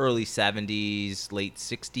the early 70s, late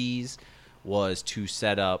 60s was to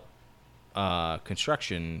set up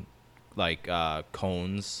construction like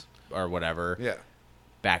cones or whatever yeah.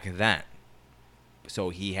 back then. So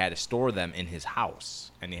he had to store them in his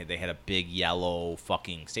house, and they had a big yellow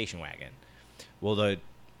fucking station wagon. Well,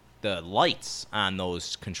 the lights on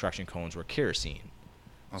those construction cones were kerosene.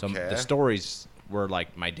 So Okay. the stories were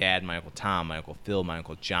like my dad, my Uncle Tom, my Uncle Phil, my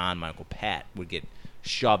Uncle John, my Uncle Pat would get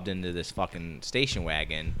shoved into this fucking station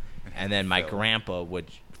wagon, and then my Phil. grandpa would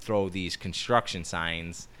throw these construction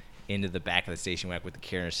signs into the back of the station wagon with the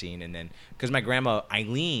kerosene. And then because my grandma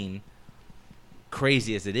Eileen,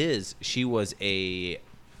 crazy as it is, she was a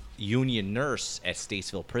union nurse at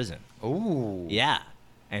Statesville Prison. Ooh. Yeah,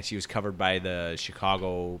 and she was covered by the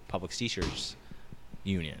Chicago Public Teachers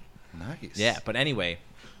Union. Nice. Yeah, but anyway,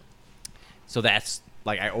 so that's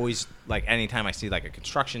like I always like anytime I see like a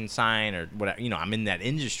construction sign or whatever, I'm in that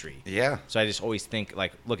industry. Yeah. So I just always think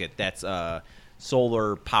like, look at that's a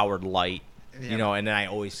solar powered light, Yeah. and then I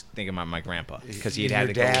always think about my grandpa because he'd Your had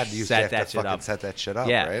to dad go used set to have that to shit fucking up. set that shit up,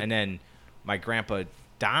 Yeah, right? and then my grandpa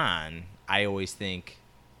Don, I always think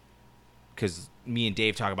because me and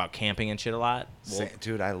Dave talk about camping and shit a lot. Well,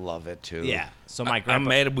 Dude, I love it too. yeah. So my I'm grandpa.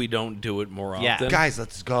 mad we don't do it more Yeah. often. Guys,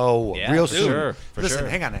 let's go Yeah, real for soon. sure, for Listen, sure.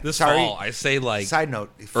 hang on. This Sorry. fall, I say like Side note.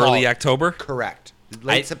 early fall. October. Correct.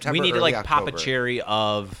 Late September. We need to early like pop a October. cherry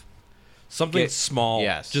of. Something Get- small.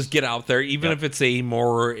 yes. Just get out there, even Yep. if it's a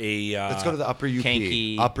more a Let's go to the Upper UP.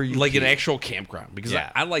 Kankakee. Upper UP. like an actual campground because Yeah.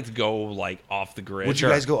 I like to go like off the grid. Would you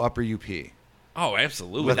guys go Upper UP? Oh,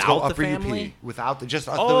 absolutely. Let's Without go the Upper family? UP. Without just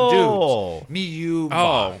us Oh. the dudes. Me, you,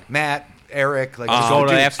 Oh. Matt, Eric. Like Just just go the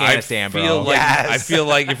to dudes. Afghanistan, I bro. feel like Yes. I feel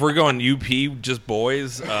like if we're going UP, just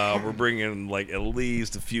boys, we're bringing like at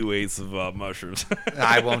least a few eighths of mushrooms.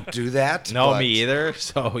 I won't do that. No, but me either.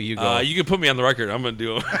 So you go. You can put me on the record. I'm gonna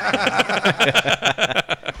do them.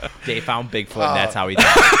 Dave found Bigfoot, and that's how he did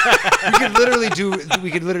it.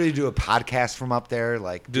 We could literally do a podcast from up there,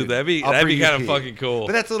 like Dude, that'd be Upper kind of UP. fucking cool.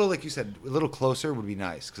 But that's a little, like you said, a little closer would be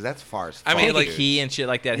nice because that's far as I fuck, mean, like, dude. Kankakee and shit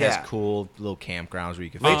like that Yeah. has cool little campgrounds where you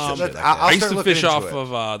can Wait, fish so and shit let's- like I'll that. I used start to looking fish into off it.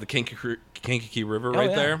 of the Kankakee River Oh, right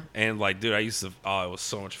yeah. there, and like, dude, I used to. Oh, it was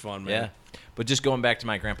so much fun, man. Yeah. But just going back to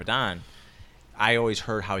my Grandpa Don, I always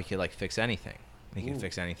heard how he could like fix anything. He could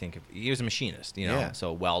fix anything. He was a machinist, you know, Yeah.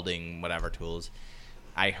 so welding, whatever tools.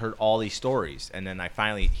 I heard all these stories, and then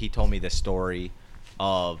he told me this story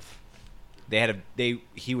of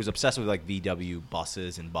he was obsessed with like VW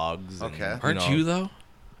buses and bugs. And, Okay. Aren't you though?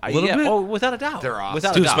 Yeah, bit? oh, without a doubt. They're awesome.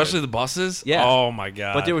 Without Dude, a doubt. especially the buses. Yeah. Oh my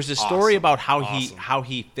god. But there was a story Awesome. about how Awesome.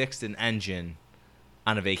 he fixed an engine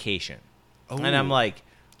on a vacation, and I'm like,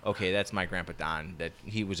 okay, that's my Grandpa Don. That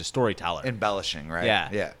he was a storyteller. embellishing, right? Yeah.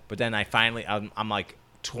 Yeah. But then I'm like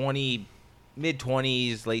 20, mid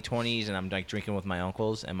 20s, late 20s, and I'm like drinking with my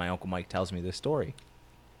uncles, and my Uncle Mike tells me this story.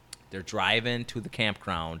 They're driving to the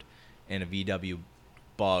campground in a VW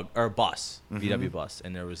bus, VW bus,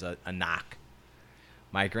 and there was a knock.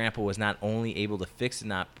 My grandpa was not only able to fix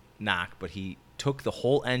the knock, but he took the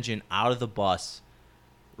whole engine out of the bus,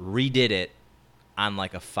 redid it on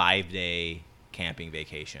like a 5-day camping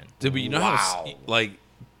vacation. Dude, but you know Wow. how like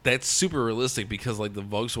that's super realistic because like the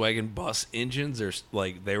Volkswagen bus engines are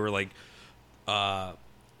like they were like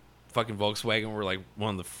fucking Volkswagen were like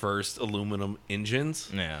one of the first aluminum engines.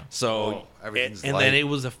 Yeah. So Oh, everything's and light. then it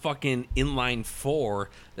was a fucking inline 4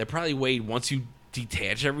 that probably weighed once you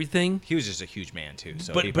detach everything. He was just a huge man too,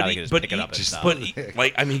 so But he but probably he, could just but pick it he up just himself. but he,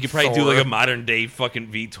 like I mean he could probably do Thor. like a modern day fucking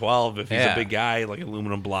V12 if he's Yeah. a big guy like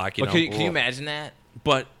aluminum block, you But know. can you imagine that?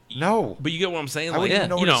 But No. But you get what I'm saying? I Like, wouldn't even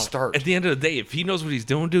know you where know, to start. at the end of the day, if he knows what he's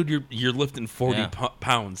doing, dude, you're lifting 40 Yeah.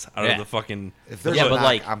 pounds out Yeah. of the fucking. If there's Yeah, a but knock,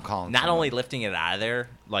 like, I'm calling. not someone. only lifting it out of there,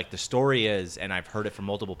 like the story is, and I've heard it from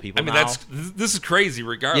multiple people. I mean, now, this is crazy.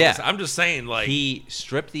 Regardless, Yeah. I'm just saying, like, he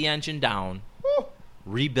stripped the engine down,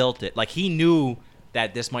 rebuilt it. Like he knew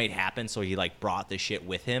that this might happen, so he like brought the shit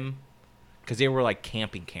with him, because they were like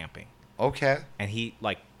camping, Okay. and he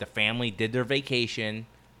like the family did their vacation.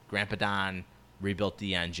 Grandpa Don rebuilt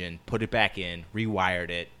the engine, put it back in, rewired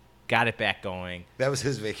it, got it back going, That was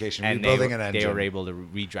his vacation, and rebuilding an they engine. were able to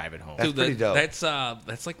re-drive it home. That's dude, pretty dope.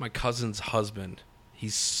 That's like my cousin's husband.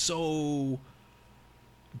 He's so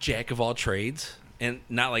jack of all trades, and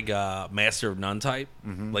not like a master of none type.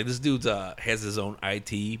 Mm-hmm. Like this dude's has his own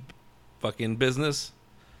IT fucking business,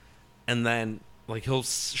 and then like he'll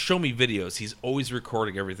show me videos. He's always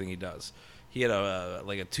recording everything he does. He had a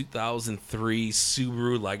 2003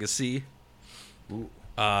 Subaru Legacy.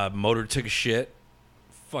 Motor took a shit.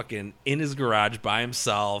 Fucking in his garage by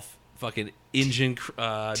himself. Fucking engine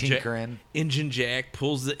Tinkering. engine jack,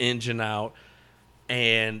 pulls the engine out,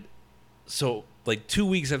 and so like 2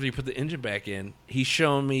 weeks after he put the engine back in, he's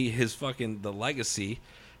showing me his fucking the Legacy.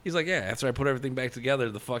 He's like, yeah, after I put everything back together,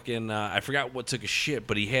 the fucking I forgot what took a shit,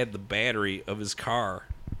 but he had the battery of his car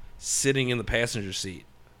sitting in the passenger seat.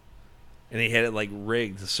 And he had it like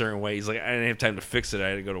rigged a certain way. He's like, I didn't have time to fix it. I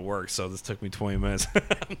had to go to work, so this took me 20 minutes.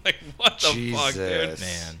 I'm like, what the fuck, dude? Jesus.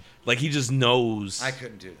 Man. Like he just knows. I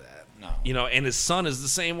couldn't do that. No. You know, and his son is the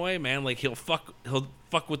same way, man. Like he'll fuck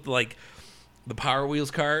with like the Power Wheels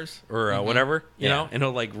cars or whatever, you Yeah. know, and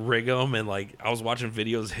he'll like rig them. And like I was watching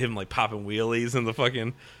videos of him like popping wheelies and the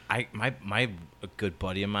fucking. My a good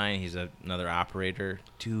buddy of mine, he's another operator.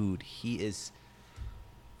 Dude, he is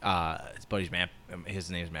his buddy's Matt, his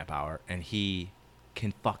name's Matt Power, and he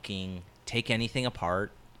can fucking take anything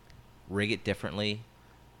apart, rig it differently,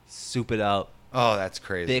 soup it up, Oh, that's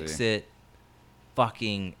crazy. fix it,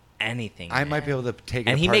 fucking anything. I might man. be able to take it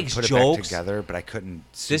And he apart makes and put it back jokes. together, but I couldn't.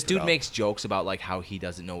 This soup it dude up. makes jokes about like how he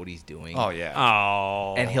doesn't know what he's doing. Oh yeah.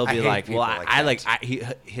 Oh, And he'll I be hate like, "Well, people I like like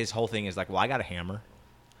that. his whole thing is like, well, I got a hammer."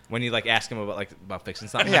 When you like ask him about fixing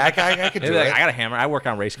something, Yeah, I could he'll do be like, it. "I got a hammer. I work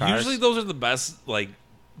on race cars." usually those are the best like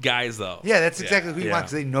guys though. Yeah, that's exactly who you yeah. want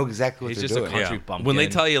because they know exactly what He's they're just a doing. country Yeah. bumpkin. When they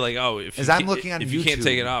tell you like, oh, if As you I'm can't- looking on if you can't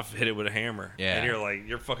take YouTube- it off, hit it with a hammer. Yeah. And you're like,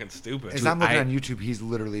 you're fucking stupid. As I'm looking I- on YouTube, he's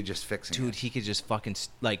literally just fixing dude, it. he could just fucking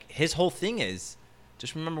like his whole thing is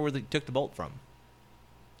just remember where they took the bolt from.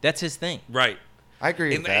 That's his thing. Right. I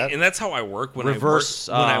agree And, with that. and that's how I work when Reverse,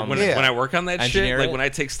 I work when yeah. I work on that shit. engineer Like it. when I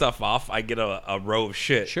take stuff off, I get a row of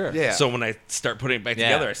shit. Sure. Yeah. So when I start putting it back Yeah.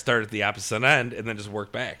 together, I start at the opposite end and then just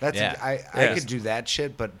work back. That's Yeah. I Yeah. could do that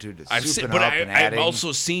shit, but dude, it's I've souping seen, but up and I've adding.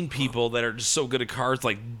 also seen people that are just so good at cars,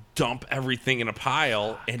 like dump everything in a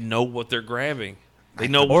pile and know what they're grabbing. They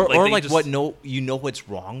know, Or they like just- what? No, you know what's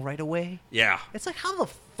wrong right away. Yeah, It's like how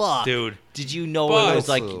the fuck, dude. did you know But- it was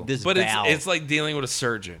like Clue. this But valve? it's like dealing with a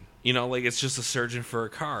surgeon. You know, like it's just a surgeon for a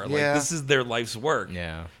car. Like Yeah. this is their life's work.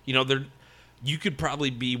 Yeah. You know, you could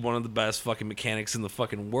probably be one of the best fucking mechanics in the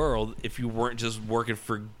fucking world if you weren't just working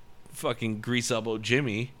for fucking Grease Elbow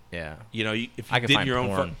Jimmy. Yeah. You know, if I you can did find your own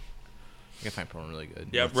porn. I can find porn really good.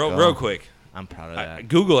 Yeah, Let's real go. quick. I'm proud of that.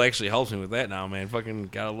 Google actually helps me with that now, man. Fucking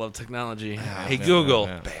gotta love technology. Hey yeah, Google,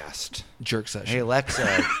 yeah. Bast. jerk session. Hey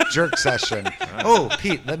Alexa, jerk session. Oh,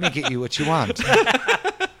 Pete, let me get you what you want.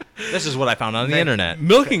 This is what I found on the Thank- internet.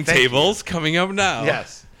 Milking Thank you. tables coming up now.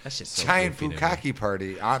 Yes. That shit's so Giant goofy to me. bukkake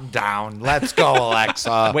party. I'm down. Let's go,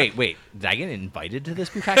 Alexa. Wait. Did I get invited to this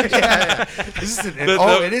bukkake? Yeah. This is an,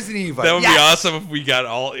 it is an event. That would Yes. be awesome if we got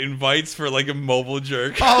all invites for like a mobile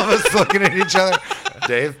jerk. All of us looking at each other.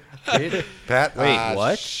 Dave, Pete, Pat. Wait,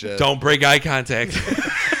 what? Shit. Don't break eye contact.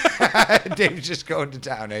 Dave's just going to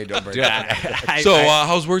town. Hey, don't break Dude, it. So,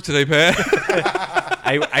 how's work today, Pat?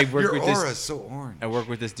 I work Your with aura's this. so orange. I work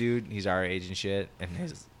with this dude. He's our age and shit, and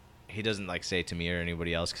he doesn't like say it to me or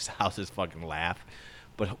anybody else because I'll just fucking laugh.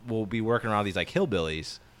 But we'll be working around these like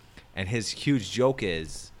hillbillies, and his huge joke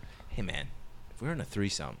is, "Hey man, if we're in a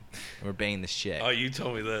threesome and we're banging this chick, Oh, you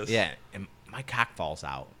told me this. yeah, and my cock falls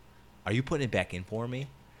out, are you putting it back in for me?"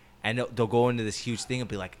 And they'll go into this huge thing and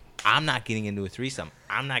be like, "I'm not getting into a threesome.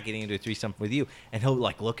 I'm not getting into a threesome with you." And he'll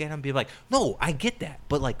like look at him and be like, "No, I get that,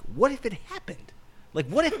 but like, what if it happened? Like,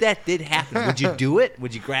 what if that did happen? Would you do it?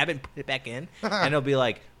 Would you grab it and put it back in?" And he'll be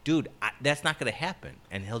like, "Dude, that's not gonna happen."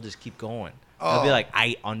 And he'll just keep going. He'll be Oh. like,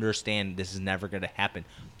 "I understand this is never gonna happen,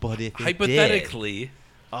 but if it Hypothetically. did,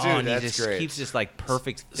 oh, Dude, and he that's just great. keeps this like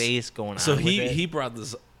perfect face going on. So with it. he brought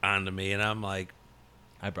this on to me, and I'm like,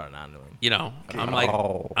 I brought it on to him. you know, I'm like,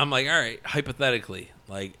 all right, hypothetically,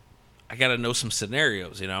 like, I gotta know some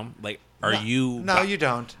scenarios, you know, like, are you? No, you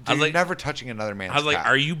don't. Dude, I was you're like- never touching another man's I was like, cock.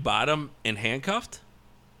 are you bottom and handcuffed?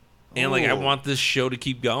 And like, I Ooh. want this show to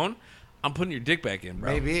keep going. I'm putting your dick back in,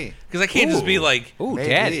 bro. Maybe. Because I can't just be Ooh. like, Ooh, Maybe.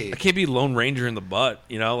 daddy. I can't be Lone Ranger in the butt,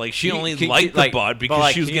 you know? Like, she Can you- only can you- liked the like- butt but, because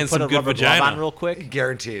like, she was can you getting put some a good rubber glove vagina. on real quick.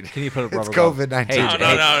 Guaranteed. Can you put a rubber It's glove? COVID-19. Hey, No, no,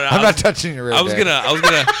 no, no. I'm not touching your real I was dick.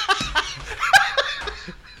 gonna.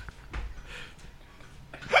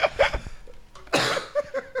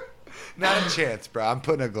 Not a chance, bro. I'm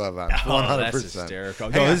putting a glove on. 100%. Oh, that's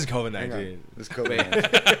hysterical. Hang No, on. this is Hang on. COVID-19. This is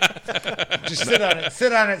COVID-19. Just sit on it.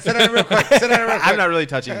 Sit on it. Sit on it real quick. Sit on it real quick. I'm not really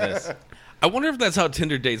touching this. I wonder if that's how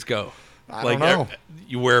Tinder dates go. I Like, don't know.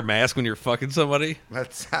 you wear a mask when you're fucking somebody.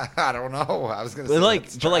 That's, I don't know. I was gonna say But like,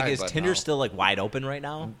 let's but like, try, is but Tinder no. still like wide open right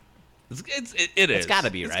now? It is. It's gotta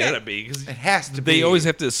be, right? It's gotta be because It has to be. they always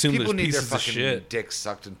have to assume People there's need their pieces of fucking shit, dicks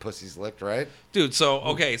sucked and pussies licked, right? dude. So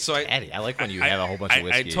okay, so Eddie, I like when you have a whole bunch of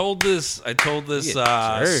whiskey. I told this. I told this. You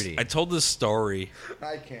get dirty. I told this story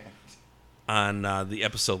I can't. on the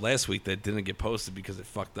episode last week that didn't get posted because it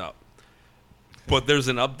fucked up. But there's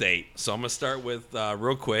an update, so I'm gonna start with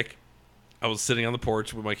real quick. I was sitting on the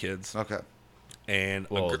porch with my kids, Okay. and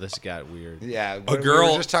Whoa, this got weird. Yeah. A We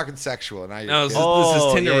girl- were just talking sexual. Now you're. no, this kidding. is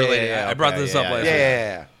Oh, Tinder yeah, related. yeah, I brought okay, this up yeah, last yeah,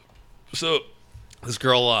 week. yeah. So this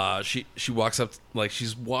girl, she walks up, like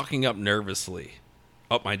she's walking up nervously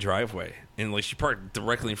up my driveway, and like she parked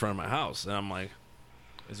directly in front of my house, and I'm like,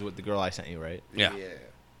 This is what the girl I sent you, right? yeah. Yeah.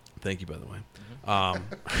 Thank you, by the way.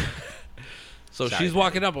 So Sorry, she's Patty.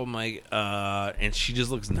 walking up. I'm like, and she just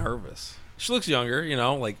looks nervous. She looks younger, you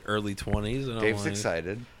know, like early 20s. And Dave's I'm like,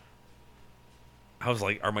 excited. I was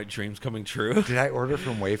like, are my dreams coming true? Did I order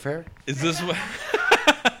from Wayfair? Is this what?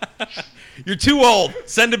 You're too old.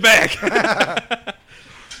 Send it back.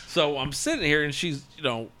 So I'm sitting here, and she's, you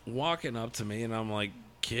know, walking up to me, and I'm like,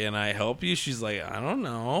 can I help you? She's like, I don't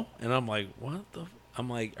know. And I'm like, what the? I'm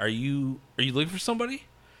like, are you looking for somebody?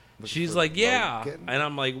 She's for like, yeah. Logan? And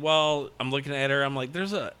I'm like, well, I'm looking at her. I'm like,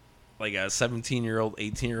 there's a 17-year-old,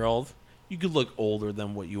 18-year-old. You could look older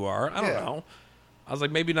than what you are. I don't Yeah. know. I was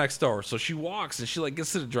like, maybe next door. So she walks, and she like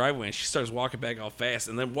gets to the driveway, and she starts walking back all fast,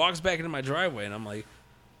 and then walks back into my driveway, and I'm like,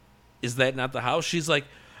 is that not the house? She's like,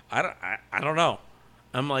 I don't know.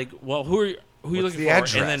 I'm like, well, who are you What's looking the for?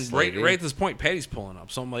 address, And then lady? right at this point, Patty's pulling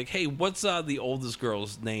up. So I'm like, hey, what's the oldest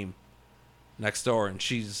girl's name next door? And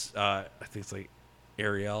she's, I think it's like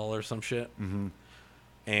Ariel or some shit. Mm-hmm.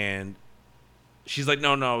 And she's like,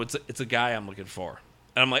 no, it's a guy I'm looking for.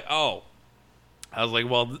 And I'm like, oh. I was like,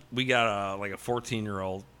 well, we got a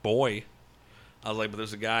 14-year-old boy. I was like, but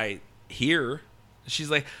there's a guy here.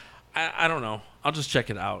 She's like, I don't know. I'll just check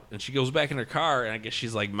it out. And she goes back in her car, and I guess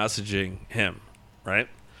she's like messaging him, right?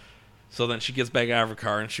 So then she gets back out of her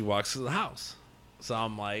car, and she walks to the house. So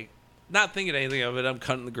I'm like, not thinking anything of it. I'm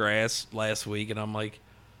cutting the grass last week, and I'm like,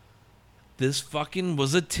 this fucking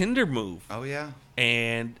was a Tinder move. Oh yeah.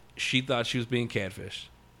 And she thought she was being catfished.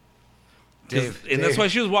 Dave, And that's why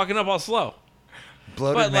she was walking up all slow.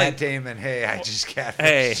 Bloated But, Matt like- Damon. Hey, I just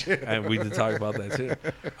Hey, catfished you. and we did talk about that too.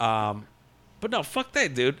 But no, fuck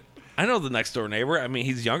that, dude. I know the next door neighbor. I mean,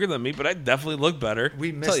 he's younger than me, but I definitely look better.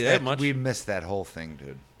 We Tell missed you that. much. We missed that whole thing,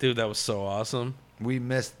 dude. Dude, that was so awesome. We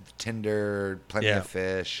missed Tinder, Plenty Yeah. of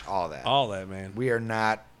Fish, all that. All that, man. We are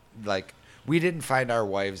not like we didn't find our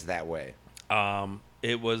wives that way.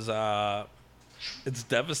 It was it's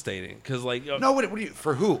devastating because like No, what do you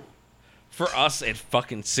for who? for us at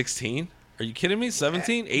fucking 16. Are you kidding me?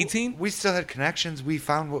 17, 18? We still had connections. We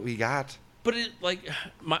found what we got. But it like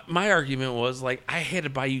my argument was like I had to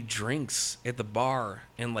buy you drinks at the bar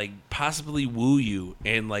and like possibly woo you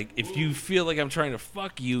and like if you feel like I'm trying to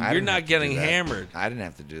fuck you, I you're didn't have not to getting do that. hammered. I didn't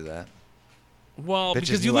have to do that. Well, Bitches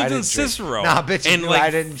because you knew I lived in didn't drink. Cicero. Nah, bitches and knew like I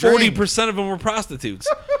didn't drink. 40% of them were prostitutes.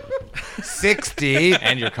 60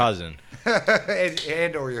 And your cousin.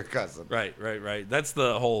 and or your cousin. Right. That's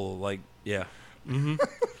the whole like yeah.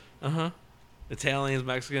 Italians,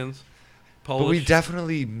 Mexicans, Polish. But we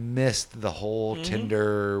definitely missed the whole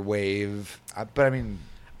Tinder wave. But I mean,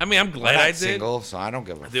 I mean, I'm I'm glad not I did. single, so I don't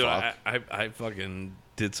give a Dude, fuck. I fucking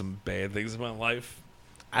did some bad things in my life.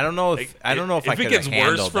 I don't know if Like, I don't know if I it could gets have worse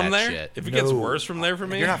handled from that there. shit. If it gets No. worse from there for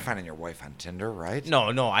me, You're not finding your wife on Tinder, right?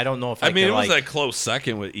 No, I don't know if I, I mean, could, it was like, a close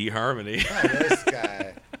second with eHarmony. Oh, this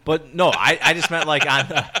guy. But no, I just meant like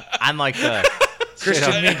on like the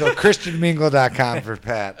Christian Mingle. ChristianMingle.com for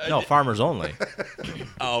Pat. no Farmers Only.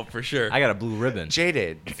 Oh, for sure. I got a blue ribbon.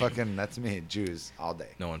 Jaded. Fucking, that's me. Jews all day.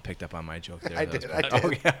 No one picked up on my joke there. I That was did, I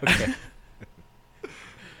funny. did. Okay.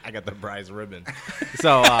 I got the prize ribbon.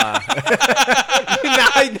 So now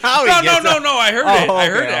he gets it. No. I heard Oh, it. I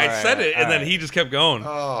heard okay, it. I all said right, it, and all then right. he just kept going.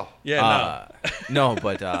 Oh. Yeah, No,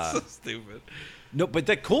 but no. So stupid. no, but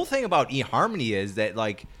the cool thing about eHarmony is that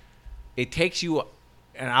like it takes you,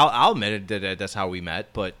 and I'll admit it that that's how we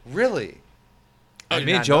met. But Really? I did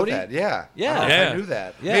me and not know Jody? that. Yeah. Yeah. I don't know if Yeah. I knew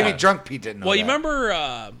that. Yeah. Maybe drunk Pete didn't know Well, that. you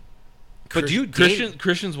remember but do you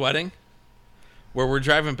Christian's wedding? Where we're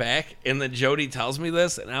driving back, and then Jody tells me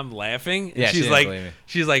this, and I'm laughing. And Yeah, she she's didn't like, believe me.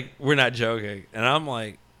 she's like, we're not joking, and I'm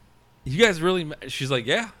like, you guys really? She's like,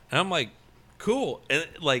 yeah, and I'm like, cool. And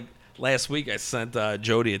like last week, I sent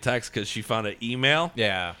Jody a text because she found an email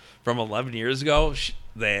Yeah. from 11 years ago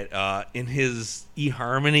that in his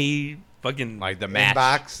eHarmony fucking Like the match.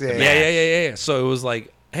 Inbox. Yeah. yeah. So it was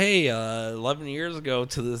like, hey, 11 years ago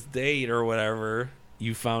to this date or whatever,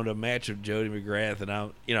 you found a match of Jody McGrath, and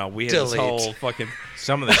we had this Delete. whole fucking.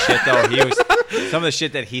 Some of the shit though, some of the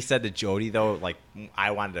shit that he said to Jody though, like I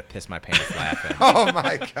wanted to piss my pants laughing. Oh,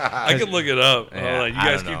 my God. I could look it up. Yeah, Hold on, you I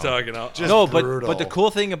guys don't keep know. talking. Just No, brutal. but the cool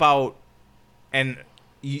thing about, and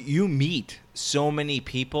you meet so many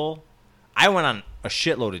people. I went on a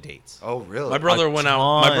shitload of dates. Oh, really? My brother went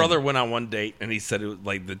out. My ton. brother went on one date, and he said it was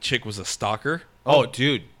like the chick was a stalker Oh,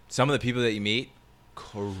 dude, some of the people that you meet,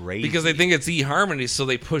 crazy. because they think it's eHarmony, so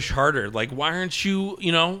they push harder. Like, why aren't you,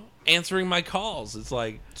 answering my calls? It's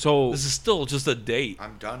like so this is still just a date.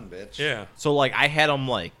 I'm done, bitch. Yeah. so like I had them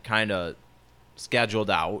like kind of scheduled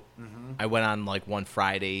out. Mm-hmm. I went on like one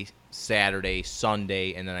Friday, Saturday,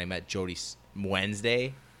 Sunday, and then I met Jody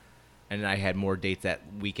Wednesday, and then I had more dates that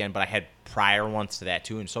weekend. But I had prior ones to that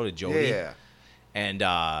too, and so did Jody. Yeah. And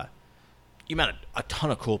you met a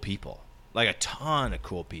ton of cool people, like a ton of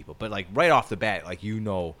cool people. But like right off the bat, like Yeah, I'm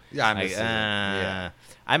like, missing it. Yeah.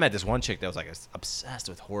 I met this one chick that was like obsessed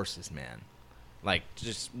with horses, man. Like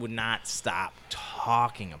just would not stop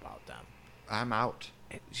talking about them. I'm out.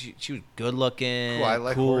 She was good looking, Cool, I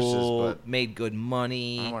like cool, horses, but made good I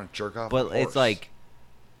money. don't want to jerk off. But a horse. it's like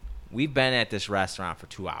we've been at this restaurant for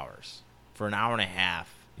 2 hours. For an hour and a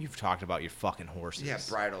half, you've talked about your fucking horses. Yeah,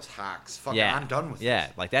 bridles, hocks. Fuck yeah, I'm done with Yeah,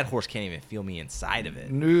 this. like that horse can't even feel me inside of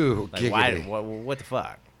it. No, Like why? giggity. What the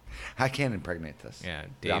fuck? I can't impregnate this. Yeah,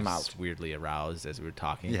 Dude, I'm Dave's out. weirdly aroused as we were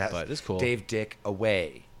talking. Yes. But it's cool. Dave Dick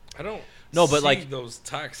away. I don't. No, but, see like, those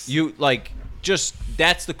texts. You like just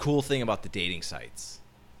that's the cool thing about the dating sites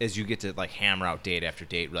is you get to like hammer out date after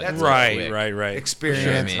date. Like, That's real right, quick. right. Experience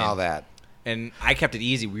Sure, and man. all that. And I kept it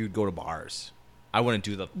easy. We would go to bars. I wouldn't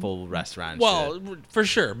do the full restaurant. Well, shit. for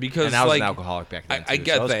sure, because And I was like an alcoholic back then. I too,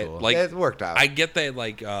 get so was that. cool. Like It worked out. I get that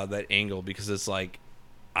that angle because it's like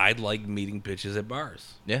I like meeting bitches at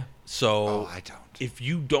bars. yeah, So Oh, I don't. if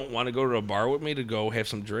you don't want to go to a bar with me to go have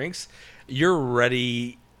some drinks, you're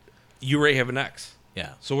ready. You already have an ex.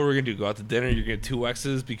 yeah. So what are we gonna do? Go out to dinner? You're gonna get two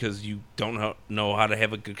exes because you don't know how to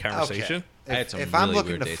have a good conversation. I had If, some if I'm really looking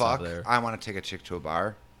weird to dates off fuck, there. I want to take a chick to a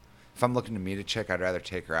bar. If I'm looking to meet a chick, I'd rather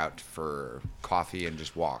take her out for coffee and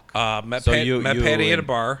just walk. Met So met Patty at a and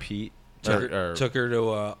bar. Pete Took her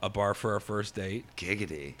to a bar for our first date,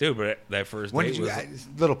 Giggity. dude. But that first When date did you was guys,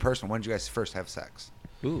 little personal, when did you guys first have sex?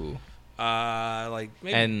 Ooh, Like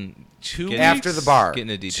maybe And 2 get- weeks After the bar. Getting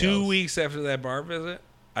the details. 2 weeks after that bar visit.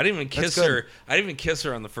 I didn't even kiss That's good. her. I didn't even kiss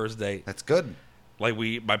her on the first date. That's good. Like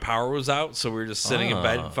my power was out, so we were just sitting in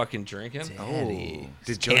bed Oh. fucking drinking. Daddy.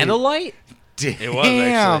 Did Jody? Candlelight? Damn, It was,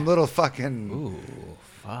 actually. little fucking. Ooh,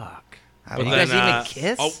 fuck. I But love you guys it. even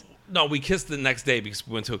kiss? Oh no, we kissed the next day because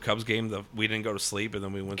we went to a Cubs game. We didn't go to sleep, and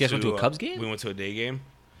then we went. You guys to, went to a Cubs game? We went to a day game,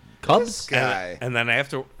 Cubs? Guy. and then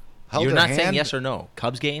after Held You're her not hand. saying yes or no.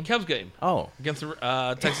 Cubs game? Cubs game Oh. against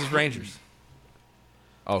the Texas Rangers.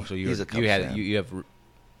 Oh, so He's a Cubs you had fan.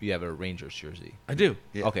 you have a Rangers jersey. I do.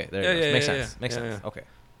 Yeah. Okay, there Yeah, it goes. yeah, Makes yeah, sense. yeah. Makes Yeah, sense. yeah.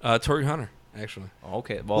 Okay. Torrey Hunter, actually.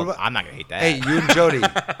 Okay. Well, What about- I'm not gonna hate that. Hey, you and Jody,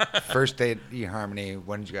 first date eHarmony.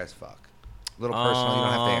 When did you guys fuck? Little personal. You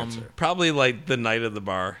don't have to answer. Probably like the night of the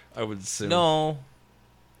bar, I would assume. No.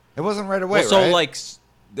 It wasn't right away. Well, so right?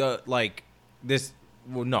 like this.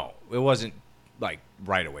 Well, no, it wasn't like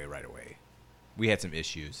right away. Right away. We had some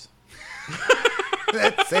issues.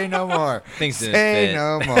 Say no more. Things didn't Say fit.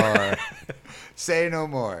 no more. Say no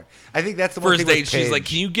more. I think that's the one First thing with date, she's Paige. like,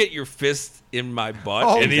 "Can you get your fist in my butt?"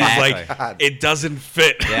 Oh, and he's exactly. like, God. "It doesn't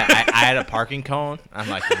fit." Yeah, I had a parking cone. I'm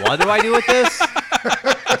like, what do I do with this?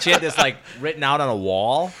 She had this like written out on a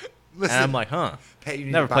wall, Listen, and I'm like, huh? hey, you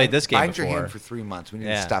need never to played this game bind your before. hand for 3 months. We need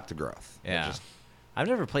to Yeah. stop the growth. Yeah. Just- I've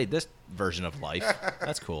never played this version of life.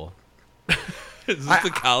 That's cool. Is this the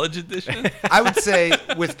college edition? I would say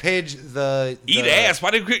with Paige, Eat the- ass. Why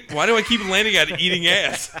do I keep landing on eating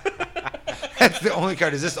ass? That's the only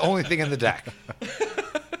card. Is this the only thing in the deck?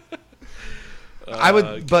 I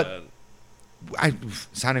would, but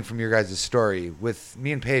sounding from your guys' story with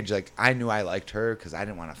me and Paige, like I knew I liked her because I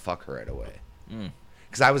didn't want to fuck her right away.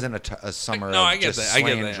 Because I was in a summer No, I of get just that. I get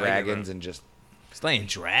slaying that. I get dragons that. and just Slaying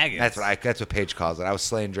dragons. that's what Paige calls it. I was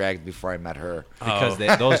slaying dragons before I met her. because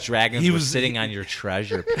Oh. those dragons He were was- sitting on your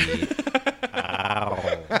treasure, Pete.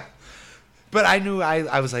 Ow. But I knew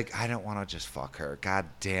I was like I don't want to just fuck her. God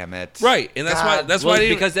damn it. Right, and that's why God. that's Well, why I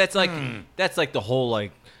didn't- because that's like the whole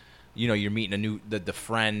like, you know, you're meeting a new the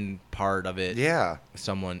friend part of it. Yeah.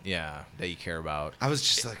 Someone, that you care about. I was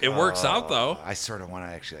just like It works out, though. I sort of want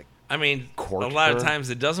to actually like I mean, Court a lot of her? times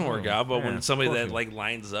it doesn't work out, but yeah, when somebody court that her. like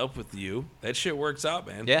lines up with you, that shit works out,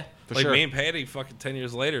 man. Yeah, for like sure. me and Patty, fucking 10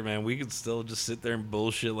 years later, man, we could still just sit there and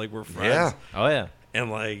bullshit like we're friends. Yeah. Oh yeah. And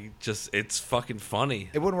like, just it's fucking funny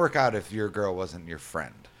it wouldn't work out if your girl wasn't your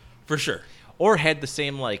friend. for sure. Or had the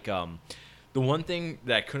same like the one thing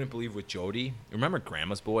that I couldn't believe with Jody. Remember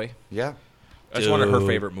Grandma's Boy? Yeah. That's one of her Dude.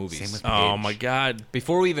 favorite movies. Same with Oh Paige. my god,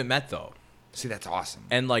 Before we even met though, See, that's awesome.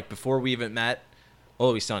 and like before we even met,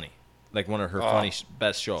 Always Sunny, like one of her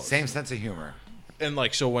best shows. Same sense of humor. And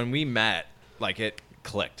like so when we met, like it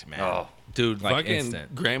clicked, man. Oh. dude, Like fucking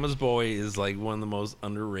instant. Grandma's Boy is like one of the most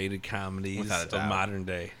underrated comedies Without a of doubt. modern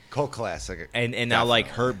day. Cult classic. And now like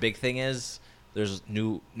Definitely. her big thing is there's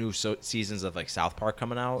new seasons of like South Park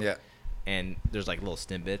coming out. Yeah. And there's like little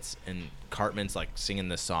snippets and Cartman's like singing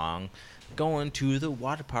this song, going to the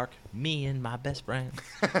water park, me and my best friend.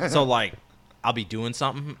 So like I'll be doing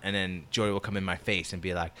something and then Joy will come in my face and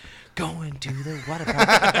be like, going to the water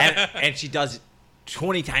park. and she does it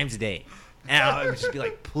 20 times a day. And I'll just be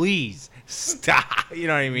like, please stop. You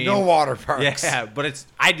know what I mean? No water parks. Yeah, but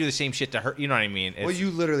I do the same shit to her. You know what I mean? Well, you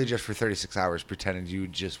literally just for 36 hours pretended you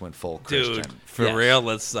just went full Christian. Dude, for Yes. real,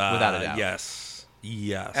 let's Without a doubt. yes.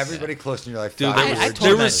 Everybody close in your life. Dude, thought there you was, were I just- told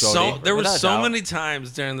there that, was so Jody. there was Without a so doubt. many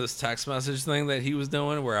times during this text message thing that he was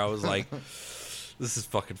doing where I was like, "This is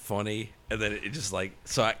fucking funny," and then it just like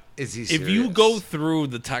so. Is he if you serious? go through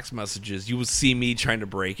the text messages, you will see me trying to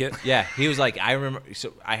break it. Yeah, he was like, I remember.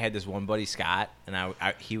 So I had this one buddy, Scott, and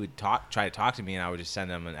he would try to talk to me, and I would just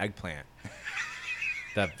send him an eggplant.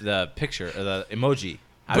 the picture or the emoji.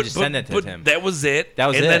 I would just send that to him. That was it. That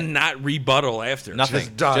was and it. then not rebuttal after. Nothing,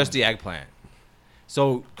 Just done. just the eggplant.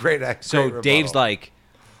 So Great. so great Dave's rebuttal. like,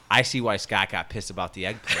 I see why Scott got pissed about the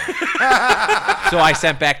eggplant. So I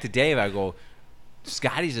sent back to Dave. I go,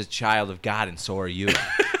 Scotty's a child of God, and so are you.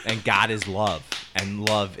 And God is love, and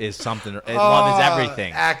love is something. And love is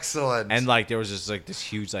everything. Excellent. And like there was just like this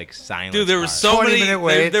huge like silence. Dude, there part. was so 20 many. minute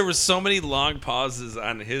wait. There was so many long pauses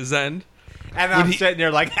on his end. And I'm sitting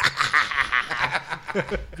there like,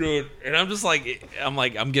 Dude, and I'm just like,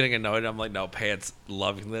 I'm getting annoyed. I'm like, no, Pat's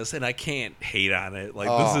loving this, and I can't hate on it. Like,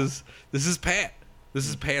 Oh. this is Pat. This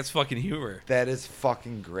is Pat's fucking humor. that is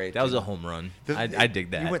fucking great. that was dude. a home run. The- I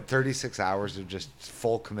dig that. You went 36 hours of just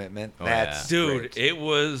full commitment. Oh, That's Dude, great. it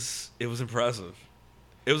was impressive.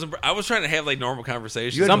 I was trying to have like normal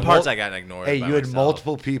conversations. You had Some parts mul- I got ignored. Hey, by you had myself.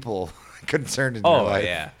 multiple people concerned in your Oh life.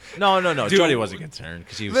 yeah. No. Dude, Jody wasn't concerned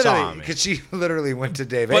because he saw Literally, me. because she literally went to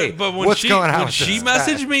Dave. Hey, But when what's she going on when with she this guy?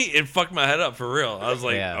 messaged me, it fucked my head up for real. I was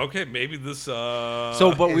like, Yeah. okay, maybe this.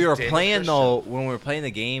 So, but we is were David playing Christian. though when we were playing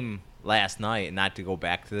the game last night. And not to go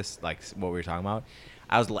back to this, like what we were talking about.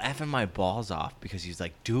 I was laughing my balls off because he's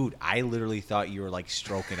like, "Dude, I literally thought you were like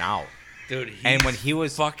stroking out." dude, And when he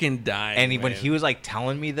was fucking dying, And when man. he was like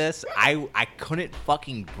telling me this, I couldn't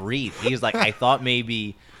fucking breathe. He was like, I thought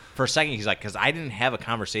maybe for a second, he's like, because I didn't have a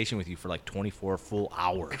conversation with you for like 24 full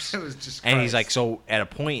hours. It was just and he's Christ. like, so at a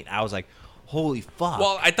point, I was like, holy fuck.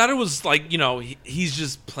 Well, I thought it was like, he's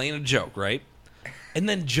just playing a joke, right? And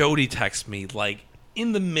then Jody texts me like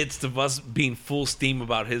in the midst of us being full steam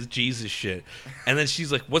about his Jesus shit, and then she's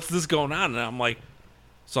like, "What's this going on?" And I'm like,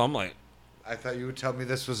 I thought you would tell me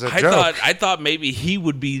this was a I joke. thought maybe he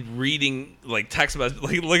would be reading like text messages.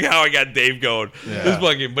 Like, look how I got Dave going. Yeah. This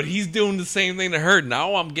fucking, but he's doing the same thing to her.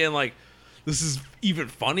 Now I'm getting like, this is even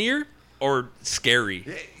funnier or scary.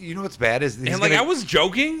 You know what's bad is And like I was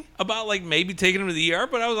joking about like maybe taking him to the ER,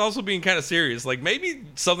 but I was also being kind of serious. Like maybe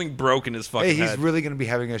something broke in his fucking Hey, he's head. really going to be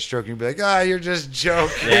having a stroke and be like, "Ah, you're just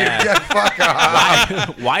joking. Yeah. Get fuck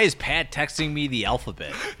off." Why is Pat texting me the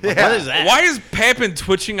alphabet? Like, Yeah. What is that? Why is Pappin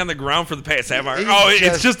twitching on the ground for the past half hour? He's Oh,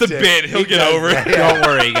 it's just a dick. bit. He'll He get does over that, it. yeah. Don't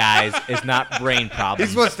worry, guys. It's not brain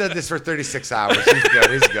problems. He's once done this for 36 hours. He's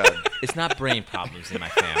good. He's good. It's not brain problems in my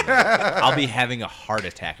family. I'll be having a heart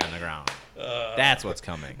attack on the ground. That's what's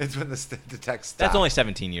coming. It's when the text stops. That's only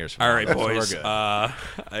 17 years from All now, right, so we're boys. good.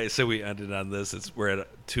 I say we ended on this. We're at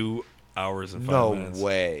 2 hours and 5 No minutes.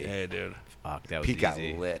 way. Hey, dude. Fuck, that was Pete got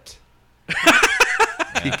easy. lit.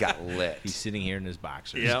 Pete got lit. He's sitting here in his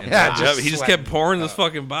boxers. Yep. and Yeah, socks. just He just sweating. kept pouring this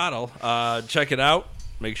fucking bottle. Check it out.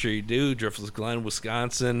 Make sure you do. Driftless Glen,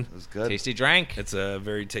 Wisconsin. It was good. Tasty drank. It's a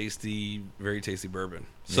very tasty bourbon.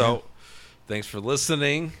 So, thanks for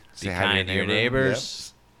listening. Be Say hi kind to your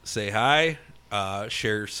neighbors. Say hi.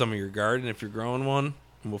 Share some of your garden if you're growing one.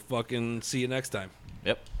 And we'll fucking see you next time.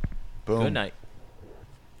 Yep. Boom. Good night.